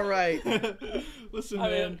 all right. Listen, I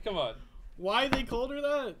man. mean, come on. Why they called her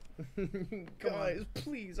that? Guys,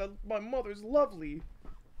 please. My mother's lovely.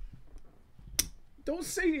 Don't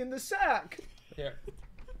say in the sack. Here.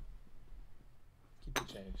 Keep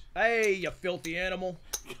the change. Hey, you filthy animal.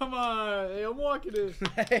 Come on. Hey, I'm walking it.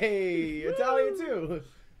 Hey, Italian too.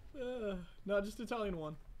 No, just Italian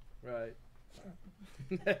one. Right.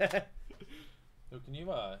 Yo, can you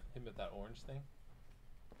hit me with that orange thing?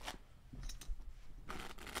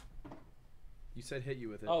 You said hit you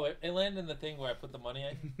with it. Oh, it landed in the thing where I put the money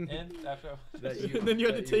in after. That you- And then you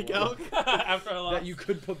had to that you take won. out. After I lost. That you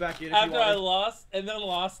could put back in if After you I wanted. lost and then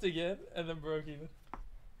lost again and then broke even.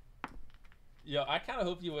 Yo, I kind of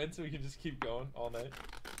hope you win so we can just keep going all night.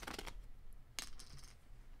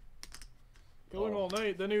 Going all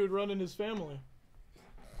night, then he would run in his family.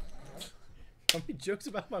 How many jokes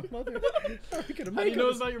about my mother are we gonna How make? do you know on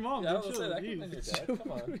it's about your mom? Yeah, I Dude, was chill, gonna say, that could've jeez. been your dad.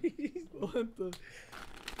 Come on. What the?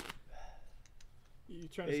 You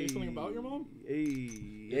trying to say something about your mom?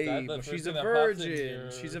 Hey, that hey, the but first she's a thing that pops into virgin.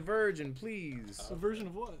 your- She's a virgin, please. A version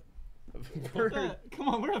of what? Vir- Come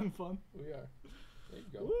on, we're having fun. We are. There you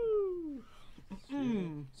go. Woo!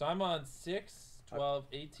 Mm. So I'm on 6, 12,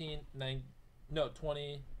 18, 9, no,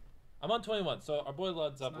 20. I'm on 21. So our boy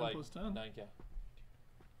Lud's up 9 like plus 10. 9K.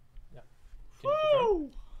 Yeah. Can you confirm? Woo!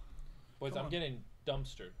 Boys, Come I'm on. getting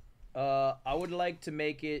dumpstered. I would like to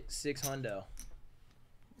make it 6 hundo.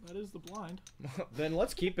 That is the blind. Then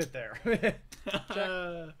let's keep it there.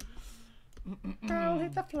 Girl,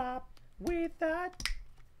 hit the flop with that.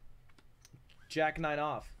 Jack 9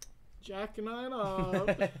 off. Jack 9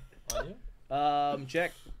 off. On you?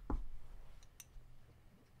 Check.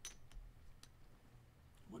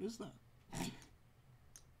 What is that?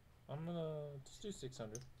 I'm gonna just do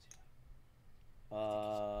 600.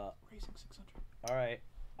 Raising 600. All right.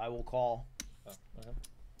 I will call. Oh, okay.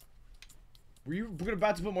 Were you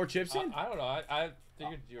about to put more chips in? I don't know. I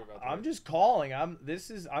figured you were about to. I'm just calling. I'm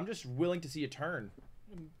just willing to see a turn.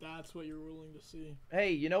 And that's what you're willing to see.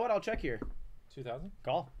 Hey, you know what? I'll check here. 2,000?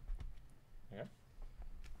 Call. Okay.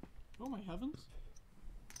 Oh my heavens.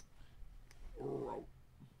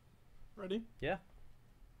 Ready? Yeah.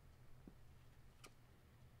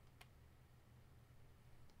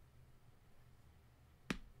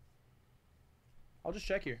 I'll just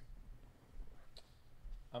check here.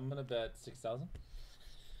 I'm gonna bet 6,000.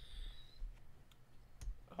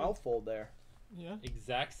 I'll fold there. Yeah.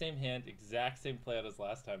 Exact same hand, exact same play as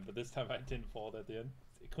last time, but this time I didn't fold at the end.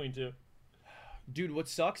 Queen 2. Dude, what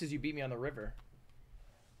sucks is you beat me on the river.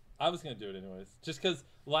 I was gonna do it anyways, just because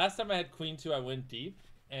last time I had Queen 2, I went deep,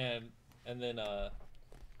 and then yeah.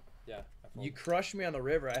 I folded. You crushed me on the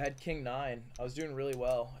river. I had King 9. I was doing really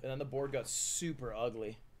well, and then the board got super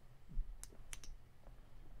ugly.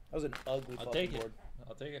 That was an ugly I'll fucking take it. board.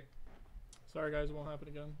 I'll take it. Sorry, guys. It won't happen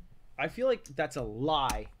again. I feel like that's a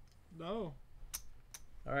lie. No.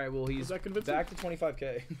 All right, well, he's that convincing? back to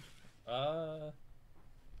 25K.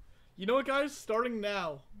 You know what, guys? Starting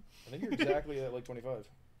now. I think you're exactly at like 25.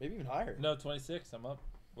 Maybe even higher. No, 26. I'm up.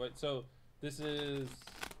 Wait, so this is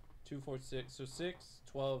 2, 4, 6. So 6,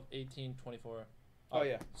 12, 18, 24. Oh,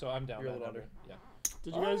 yeah. So I'm down. You're a that little number. under. Yeah.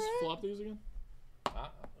 Did you guys flop these again?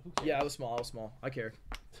 Who cares? Yeah, I was small. I was small. I cared.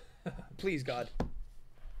 Please, God.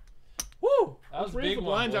 Woo! That Let's was a raise big the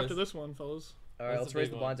blinds one, after boys. this one, fellas. All right, That's let's a raise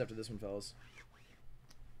big the one. blinds after this one, fellas.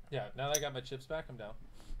 Yeah. Now that I got my chips back, I'm down.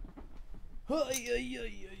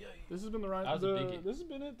 This has been the right. That was a biggie. This has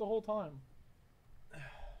been it the whole time.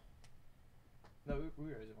 No, we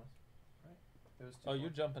raised it once, right? It was 2. Oh, you're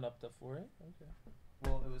jumping up to 4, eh? Okay.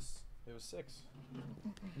 Well, it was 6.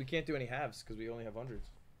 We can't do any halves because we only have hundreds.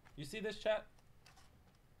 You see this chat?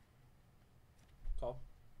 Call.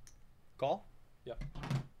 Call? Yeah.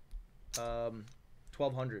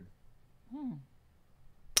 1200.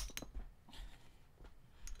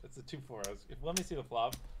 It's a 2-4. Let me see the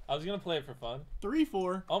flop. I was gonna play it for fun. 3,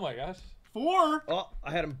 4, Oh my gosh. 4, Oh,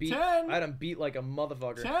 I had him beat. 10. I had him beat like a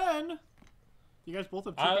motherfucker. 10. You guys both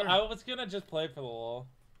have 2 I there. was gonna just play for the lull.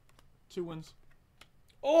 2 wins.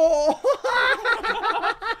 Oh!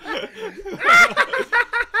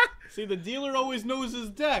 See, the dealer always knows his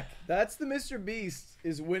deck. That's the Mr. Beast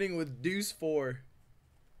is winning with deuce 4.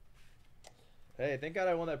 Hey, thank God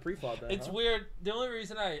I won that pre-flop then. It's huh? weird. The only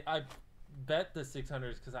reason I bet the 600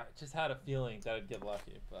 is because I just had a feeling that I'd get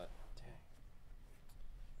lucky. But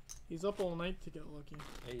He's up all night to get lucky.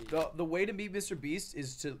 dang. The way to beat Mr. Beast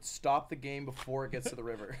is to stop the game before it gets to the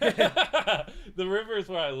river. The river is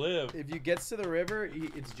where I live. If you gets to the river,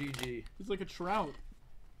 it's GG. He's like a trout.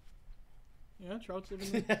 Yeah, trout's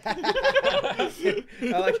living there.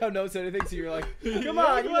 I like how no said anything, so you're like, come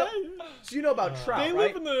on. So you know about trout, They right?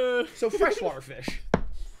 live in the... So freshwater fish.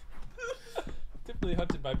 Typically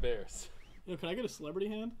hunted by bears. Yo, can I get a celebrity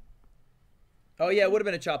hand? Oh, yeah, it would have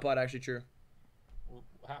been a chop pot, actually, true.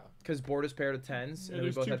 How? Because board is paired of 10s, Yeah, and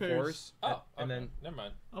we there's both 2 had pairs. 4s. Oh, and okay. then Never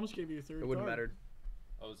mind. I almost gave you a 3rd it wouldn't have card. mattered.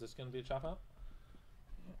 Oh, is this gonna be a chop out?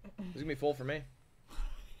 It's going to be full for me.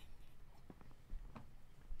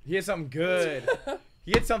 He had something good.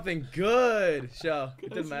 He had something good. Show. It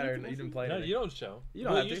doesn't matter. You didn't play No, anything. you don't show. You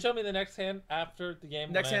don't Will have you to. show me the next hand after the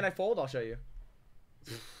game? Next when hand I fold, I'll show you.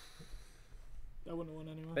 That wouldn't have won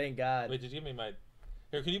anyway. Thank God. Wait, did you give me my?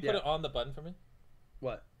 Here, can you put Yeah. it on the button for me?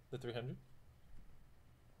 What? The 300.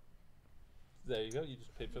 There you go. You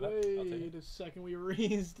just paid for that. I'll take Wait it. a second, we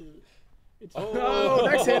raised it. It's Oh,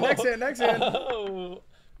 next hand, next hand, next hand. Oh,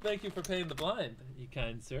 thank you for paying the blind, you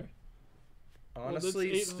kind sir.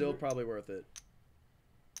 Honestly, that's still 800. probably worth it.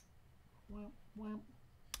 Oh,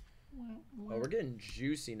 we're getting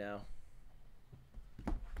juicy now.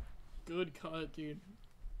 Good cut, dude.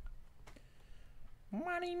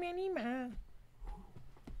 Money, money, man.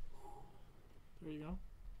 There you go.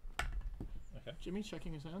 Okay. Jimmy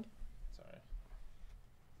checking his hand. Sorry.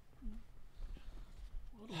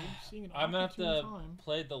 What are we seeing an I'm gonna have to opportune time.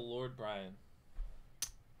 play the Lord Brian.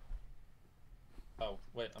 Oh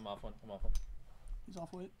wait, I'm off one. I'm off one. He's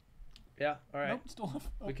off weight. Yeah, all right. Nope, still off.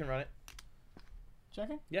 Oh, We can run it.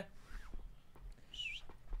 checking? Yeah.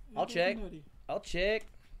 Yeah, I'll check. definitely. I'll check.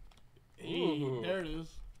 Hey, Ooh. there it is.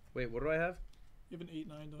 Wait, what do I have? You have an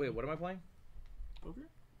 8-9. Wait, what am I playing? Poker?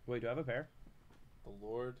 Wait, do I have a pair? The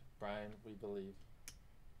Lord Brian, we believe.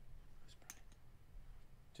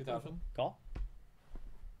 2000. Call?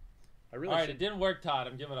 I really All right, should. it didn't work, Todd.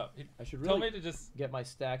 I'm giving up. He I should told really me to just get my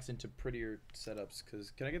stacks into prettier setups.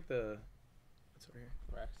 Cause can I get the? It's over here.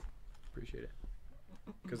 Rex. Appreciate it.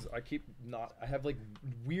 Cause I keep not. I have like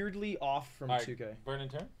weirdly off from All right, 2K. burn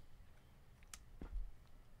and turn.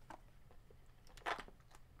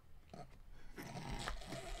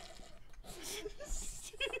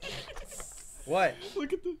 What?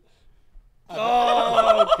 Look at the.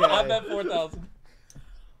 Oh, okay. I bet 4,000.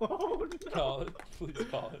 Oh, no. Call it. Please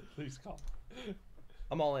call it. Please call it.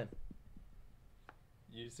 I'm all in.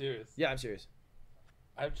 You serious? Yeah, I'm serious.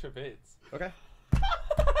 I have trip eights. Okay.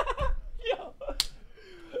 Yo.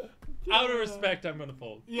 Out of respect, I'm gonna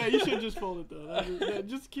fold. Yeah, you should just fold it though.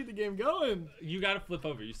 Just keep the game going. You gotta flip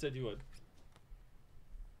over. You said you would.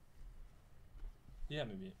 Yeah,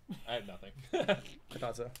 maybe. I had nothing. I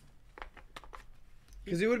thought so.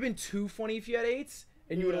 Because it would have been too funny if you had 8s,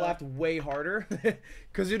 and you would have Yeah. laughed way harder.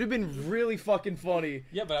 Because it would have been really fucking funny.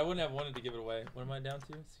 Yeah, but I wouldn't have wanted to give it away. What am I down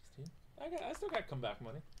to? 16? I still got comeback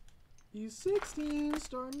money. He's 16,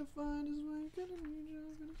 starting to find his way. Got a new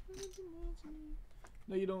job, gonna spend some money.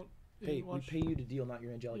 No, you don't. You Hey, didn't we watch, pay you to deal, not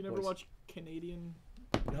your angelic you never voice. watch Canadian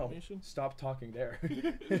No, animation? stop talking there.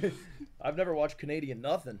 I've never watched Canadian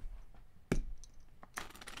nothing.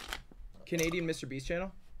 Canadian Mr. Beast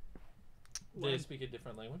channel? They speak a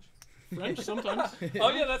different language. French sometimes. Oh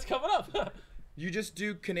yeah, that's coming up. You just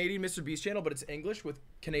do Canadian Mr. Beast channel, but it's English with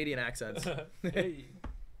Canadian accents. Hey.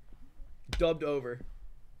 Dubbed over.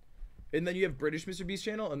 And then you have British Mr. Beast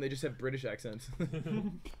channel, and they just have British accents.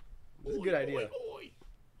 It's a good idea.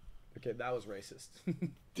 Okay, that was racist.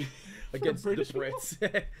 Against the British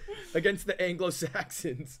Brits. Against the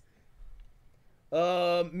Anglo-Saxons.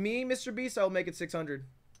 Me, Mr. Beast, I'll make it 600.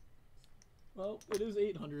 Well, it is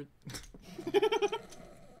 800.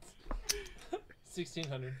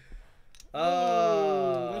 1600.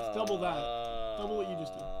 That's double that. Double what you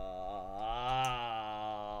just did.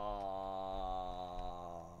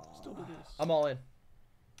 Let's double this. I'm all in.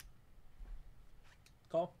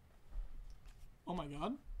 Call. Oh my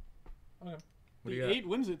god. Okay. What do you The got? 8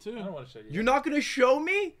 wins it too. I don't want to show you. You're not gonna show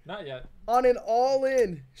me Not yet. on an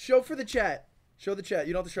all-in. Show for the chat. Show the chat.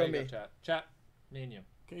 You don't have to show There you me. go, chat. Chat. Me and you.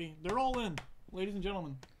 Okay, they're all in, ladies and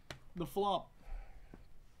gentlemen. The flop.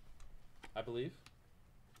 I believe.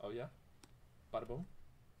 Oh yeah. Bada boom.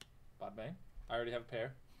 Bada bang. I already have a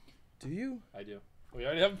pair. Do you? I do. We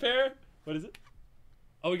already have a pair. What is it?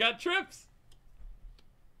 Oh, we got trips.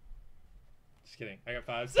 Just kidding. I got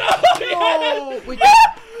 5. Oh, wait.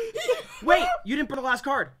 Wait, you didn't put the last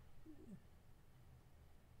card.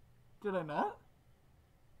 Did I not?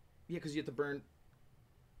 Yeah, because you have to burn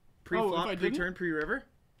if pre-flop, I didn't? pre-turn, pre-river.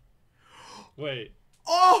 Wait.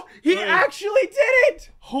 Oh, he Wait. actually did it!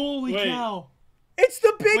 Holy Wait. cow. It's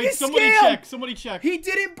the Wait, biggest somebody scam! check. Somebody check. He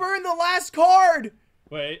didn't burn the last card!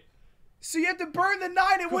 Wait. So you have to burn the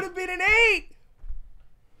 9, it would have been an 8!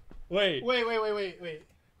 Wait. Wait.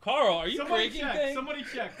 Carl, are you Somebody breaking check. things? Somebody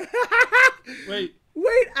check. Wait.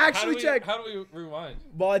 Wait, How do actually we check. how do we rewind?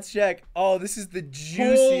 Mods check. Oh, this is the Holy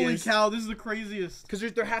juiciest. cow, this is the craziest. Because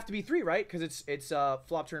there have to be 3, right? Because it's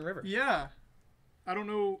flop, turn, river. Yeah. I don't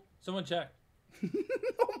know. Someone check.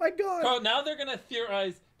 Oh my god. Carl, now they're gonna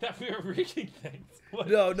theorize that we were rigging things. What?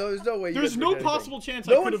 No, there's no way. You There's guys no rigged anything. possible chance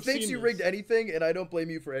I No could one have thinks seen you this. rigged anything, and I don't blame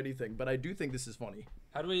you for anything. But I do think this is funny.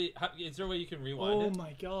 How do we? Is there a way you can rewind Oh it?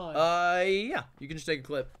 my god. Yeah. You can just take a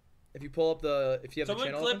clip. If you pull up the, if you have the Someone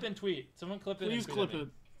channel clip open. and tweet. Someone clip it. Please and tweet clip at it.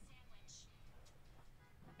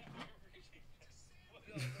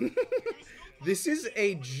 me. This is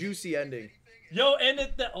a juicy ending. Yo, and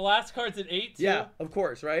the last card's at 8 too. Yeah, of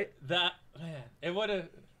course, right? That man, it would have.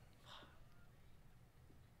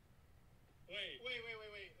 Wait.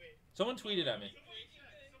 Someone tweeted at me.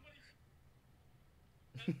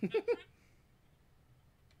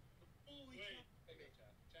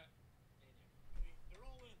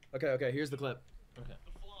 Okay. Here's the clip. Okay.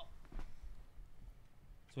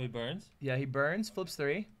 So he burns. Yeah, he burns, flips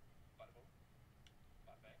 3, I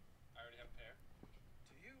already have a pair.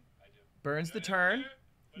 Do you? I do. burns the turn,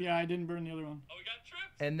 Yeah, I didn't burn the other one. Oh, we got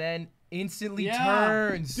trips. and then instantly Yeah.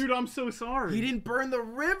 turns. Dude, I'm so sorry. He didn't burn the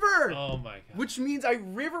river, Oh my god. which means I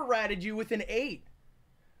river ratted you with an 8,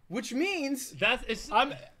 which means That's it's.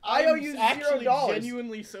 I owe you actually $0.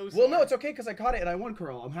 genuinely so sorry. well, no, it's okay because I caught it and I won,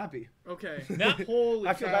 Carl. I'm happy. Okay. Now- Holy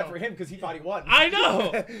I feel cow. bad for him because he thought he won. I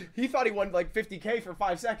know. He thought he won like 50K for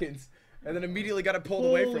 5 seconds, and then immediately got it pulled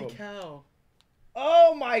away from Holy him. cow.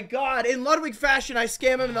 Oh my god! In Ludwig fashion, I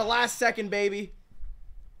scam him in the last second, baby.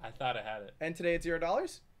 I thought I had it. And today it's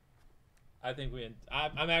 $0. I think we.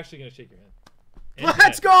 I'm actually gonna shake your hand.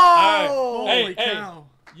 Let's go! Alright. Holy Hey, cow.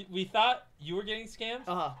 We thought you were getting scammed,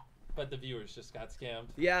 Uh-huh. but the viewers just got scammed.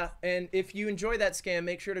 Yeah, and if you enjoy that scam,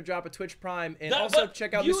 make sure to drop a Twitch Prime and That- also but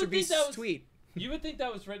check out you Mr. would think Beast's that was- tweet. You would think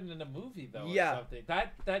that was written in a movie though, Yeah. or something.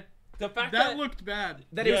 The fact That looked bad.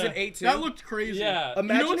 That it was Yeah. an 8-2. That looked crazy. Yeah. Imagine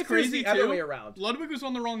You know what's if it was crazy the other too? way around. Ludwig was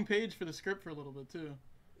on the wrong page for the script for a little bit too.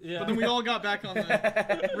 Yeah. But then we all got back on the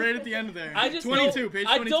right at the end there. I just 22, don't, page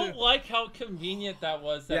I 22. don't like how convenient that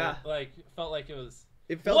was. That Yeah. it, like felt like it was.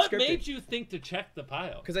 It felt What scripted. made you think to check the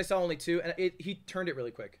pile? Because I saw only 2, and he turned it really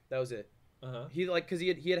quick. That was it. Uh-huh. He like because he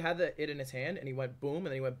had it in his hand, and he went boom, and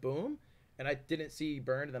then he went boom, and I didn't see he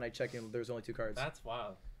burned, and then I checked and there was only 2 cards. That's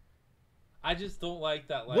wild. I just don't like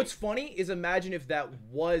that. Like What's funny is imagine if that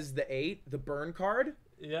was the 8, the burn card,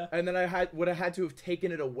 Yeah. And then I would have had to have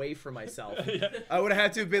taken it away from myself. Yeah. I would have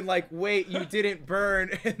had to have been like, wait, you didn't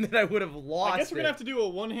burn, and then I would have lost. I guess we're it. gonna have to do a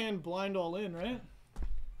one-hand blind all in, right?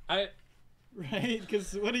 Right?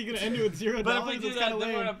 Because what are you gonna end it with $0? But if we do It's that, kinda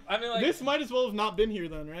then lame. I mean, like, This might as well have not been here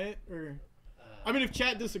then, right? Or, I mean, if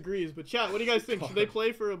chat disagrees, but chat, what do you guys think? Should they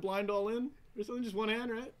play for a blind all in or something? Just one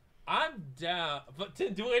hand, right? I'm down. But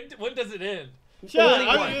when does it end? Chat, Only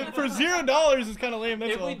I mean, for $0 is kind of lame.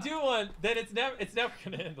 That's If all. we do one, then it's never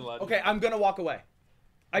gonna end a lot. Okay, I'm gonna walk away.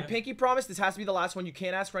 I pinky promise this has to be the last one. You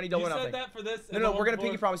can't ask for any double You or said nothing. that for this. No, and no, the we're one gonna before,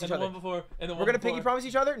 pinky promise and each the other. one before, and the We're one gonna before. pinky promise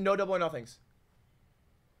each other. No double or nothings.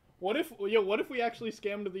 What if we actually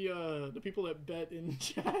scammed the people that bet in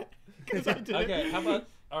chat? 'Cause I did. Okay, how about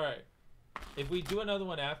all right? If we do another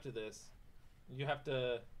one after this, you have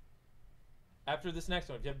to. After this next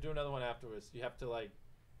one, if you have to do another one afterwards, you have to like.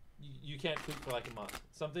 You can't tweet for like a month.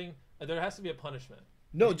 Something. There has to be a punishment.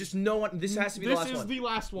 No, just no one. This has to be the last This is one. the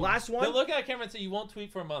last one. Last Then one. look at the camera and say you won't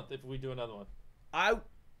tweet for a month if we do another one.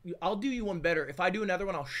 I'll do you one better. If I do another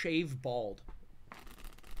one, I'll shave bald.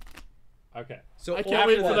 Okay. So I can't all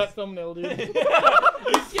wait it for was- that thumbnail, dude.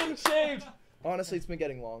 He's getting shaved. Honestly, it's been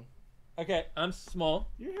getting long. Okay, I'm small.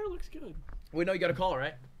 Your hair looks good. Wait, no, you got a call,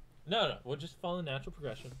 right? No, we'll just follow natural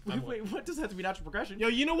progression. what does that have to be natural progression? Yo,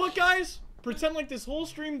 you know what, guys? Pretend like this whole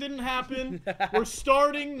stream didn't happen. We're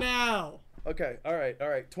starting now. Okay, all right.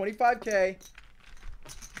 25K.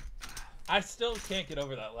 I still can't get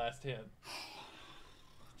over that last hand.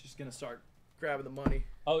 Just gonna start grabbing the money.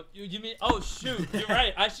 Oh, you mean? Oh shoot, you're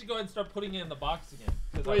right. I should go ahead and start putting it in the box again.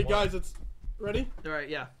 'Cause I Wait, won. guys, it's ready. All right,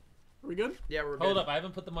 yeah, Are we good? yeah, we're Hold good. up, I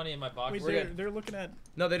haven't put the money in my box. Wait, We're they're, good. they're looking at.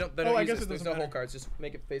 No, they don't. They Oh, don't I use guess this. it There's doesn't no whole matter. cards. Just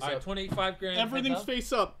make it face All right, up. 25 grand. Everything's heads up.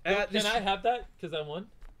 face up. This Can I have that? Because I won.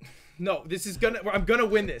 No, this is gonna. I'm gonna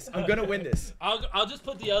win this. I'm gonna win this. I'll just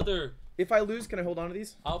put the other. If I lose, can I hold on to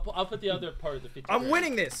these? I'll put the other part of the 50. I'm grand.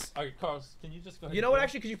 winning this. All right, Carlos, can you just go ahead? You know and what? do it?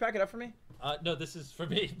 Actually, could you pack it up for me? No, this is for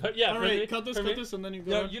me. But yeah, All for right, me, cut this, for me. and then you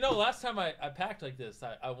go. No, on. you know, last time I packed like this,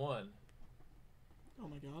 I won. Oh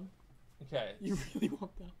my god. Okay. You really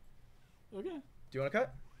want that? Okay. Do you want to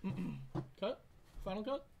cut? Cut. Final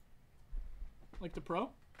cut. Like the pro.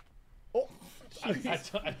 Oh. I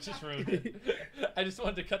just ruined it. I just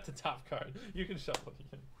wanted to cut the top card. You can shuffle it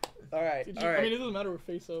again. All right. Did you, All right. I mean, it doesn't matter. We're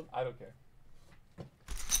face up. I don't care.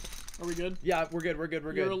 Are we good? Yeah, we're good. We're good.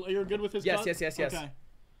 We're good. You're good with his Yes, cut? yes. Okay.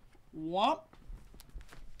 Womp.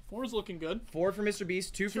 4 is looking good. 4 for Mr.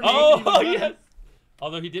 Beast. 2 for me. Oh yes.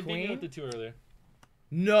 Although he did beat me Queen. with the 2 earlier.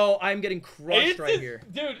 No, I'm getting crushed It's right his- here.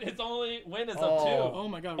 Dude, his only win is Oh. up 2. Oh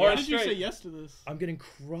my god. Or Why did you say straight. yes to this? I'm getting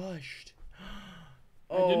crushed.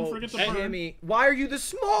 I didn't Oh, forget to burn. Jimmy. Why are you the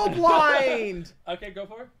small blind? Okay, go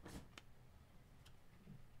for it.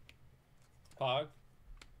 Pog.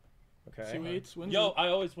 Okay. 2 8s. Wins Yo, it. I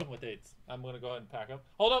always win with 8s. I'm gonna go ahead and pack up.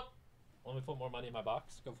 Hold up. Let me put more money in my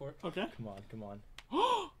box. Go for it. Okay. Come on, come on.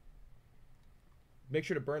 Make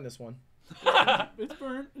sure to burn this one. It's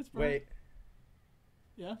burnt. It's burnt. Wait.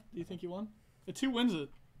 Yeah. Do you think you won? A 2 wins it.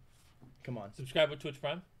 Come on. Subscribe with Twitch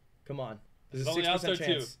Prime. Come on. There's It's a only out 6% there, too.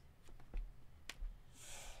 chance.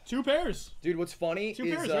 2 pairs. Dude, what's funny 2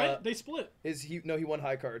 is pairs, right? They split. he won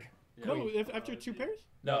high card. No, if after 2 pairs.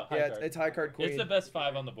 No, high Yeah, card. it's high card queen. It's the best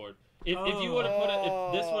 5 on the board. If you would have put it,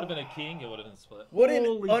 if this would have been a king, it would have been split. What an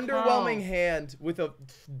Holy underwhelming cow. hand with a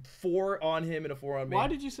 4 on him and a 4 on me. Why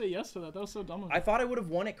did you say yes to that? That was so dumb of you. I thought I would have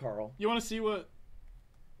won it, Carl. You want to see what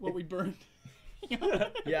we burned?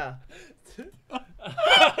 Yeah.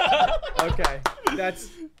 Okay. That's.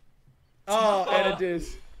 Oh, and it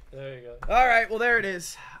is. There you go. All right. Well, there it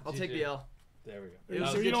is. I'll take GG. the L. There we go. Are you That was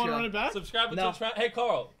sure a you good don't want to show. run it back? Subscribe with No. Twitch Prime. Hey,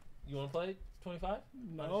 Carl, you want to play 25?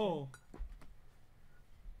 No.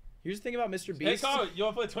 Here's the thing about Mr. Hey, Beast. Carl, you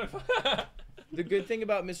want to play 25? The good thing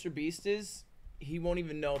about Mr. Beast is he won't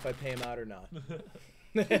even know if I pay him out or not.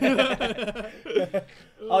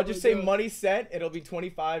 I'll just say money sent. It'll be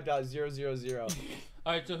 25.000.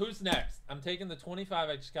 All right, so who's next? I'm taking the 25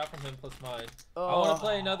 I just got from him plus mine. I want to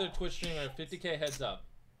play another Twitch streamer. 50K heads up.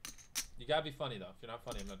 You gotta be funny though. If you're not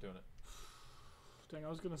funny, I'm not doing it. Dang, I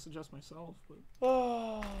was gonna suggest myself, but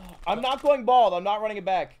I'm not going bald. I'm not running it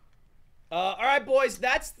back. All right, boys.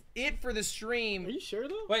 That's it for the are stream. you sure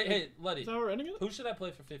though? Wait, Like, hey, Letty, is that how we're ending it? who should I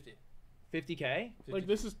play for 50? 50K 50? Like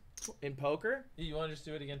this is in poker. You want to just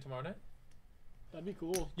do it again tomorrow night? that'd be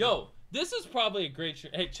cool. Yo, this is probably a great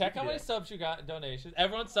stream. Hey, check how many subs you got in donations.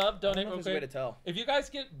 Everyone sub, I don't donate know if real there's a way quick. to tell. If you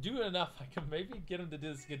guys do enough, I can maybe get him to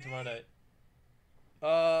do this again tomorrow night.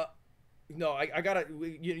 No, I gotta.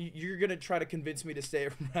 You're gonna try to convince me to stay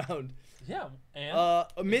around. Yeah, and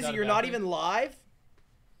that Mizzy, a you're bad not thing? even live.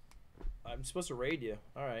 I'm supposed to raid you.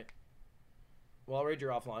 All right. Well, I'll raid you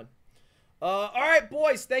offline. All right,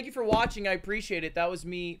 boys. Thank you for watching. I appreciate it. That was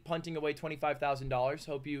me punting away $25,000.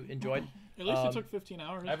 Hope you enjoyed. At least it took 15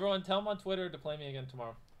 hours. Everyone, tell them on Twitter to play me again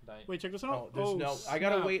tomorrow night. Wait, check this Oh, out. there's no. I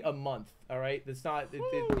gotta snap. wait a month. All right, that's not.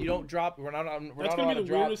 You don't drop. We're not on. We're That's not gonna on be to the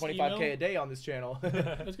drop weirdest 25K email. a day on this channel.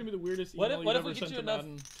 That's gonna be the weirdest What email if, what if you've we ever get sent you to enough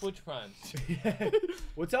Madden. Twitch Primes?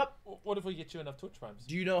 What's up? What if we get you enough Twitch Primes?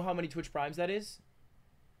 Do you know how many Twitch Primes that is?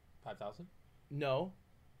 5,000? No,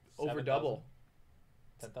 over 7,000? double.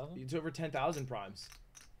 10,000? It's over 10,000 primes.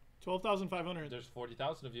 12,500. There's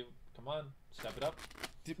 40,000 of you. Come on, step it up.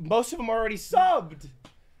 Most of them are already subbed.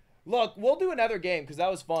 Look, we'll do another game because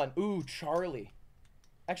that was fun. Ooh, Charlie.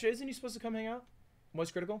 Actually, isn't he supposed to come hang out?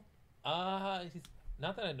 Moist Critical? He's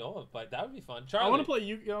not that I know of, but that would be fun. Charlie. I want to play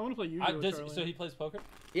you. I want to play Yu-Gi-Oh! Charlie. So he plays poker?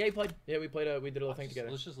 Yeah, he played. Yeah, we played. We did a little thing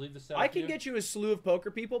together. Let's just leave this set. I can get you a slew of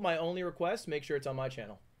poker people. My only request: make sure it's on my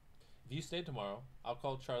channel. If you stay tomorrow, I'll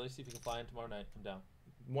call Charlie, see if he can fly in tomorrow night. Come down.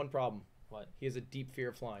 One problem. What? He has a deep fear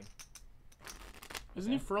of flying.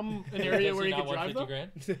 Isn't he from an area Does where he not could want drive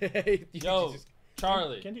 50 though? grand? You Yo, just-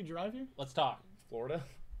 Charlie, Can't he drive here? let's talk. Florida.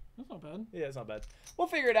 That's not bad. Yeah, it's not bad. We'll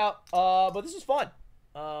figure it out. But this was fun.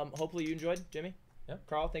 Hopefully you enjoyed, Jimmy. Yep.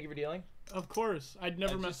 Carl, thank you for dealing. Of course, I'd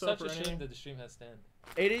never It's mess just up such or a shame anything. that the stream has stand.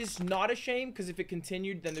 It is not a shame because if it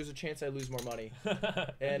continued, then there's a chance I lose more money.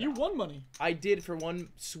 And You won money. I did for one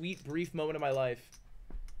sweet, brief moment of my life.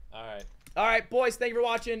 All right. All right, boys. Thank you for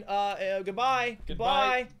watching. Goodbye.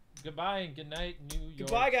 Goodbye. Goodbye and good night, New York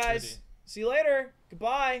Goodbye, guys. City. See you later.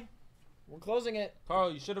 Goodbye. We're closing it.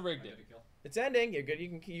 Carl, you should have rigged it. It's ending. You're good. You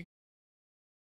can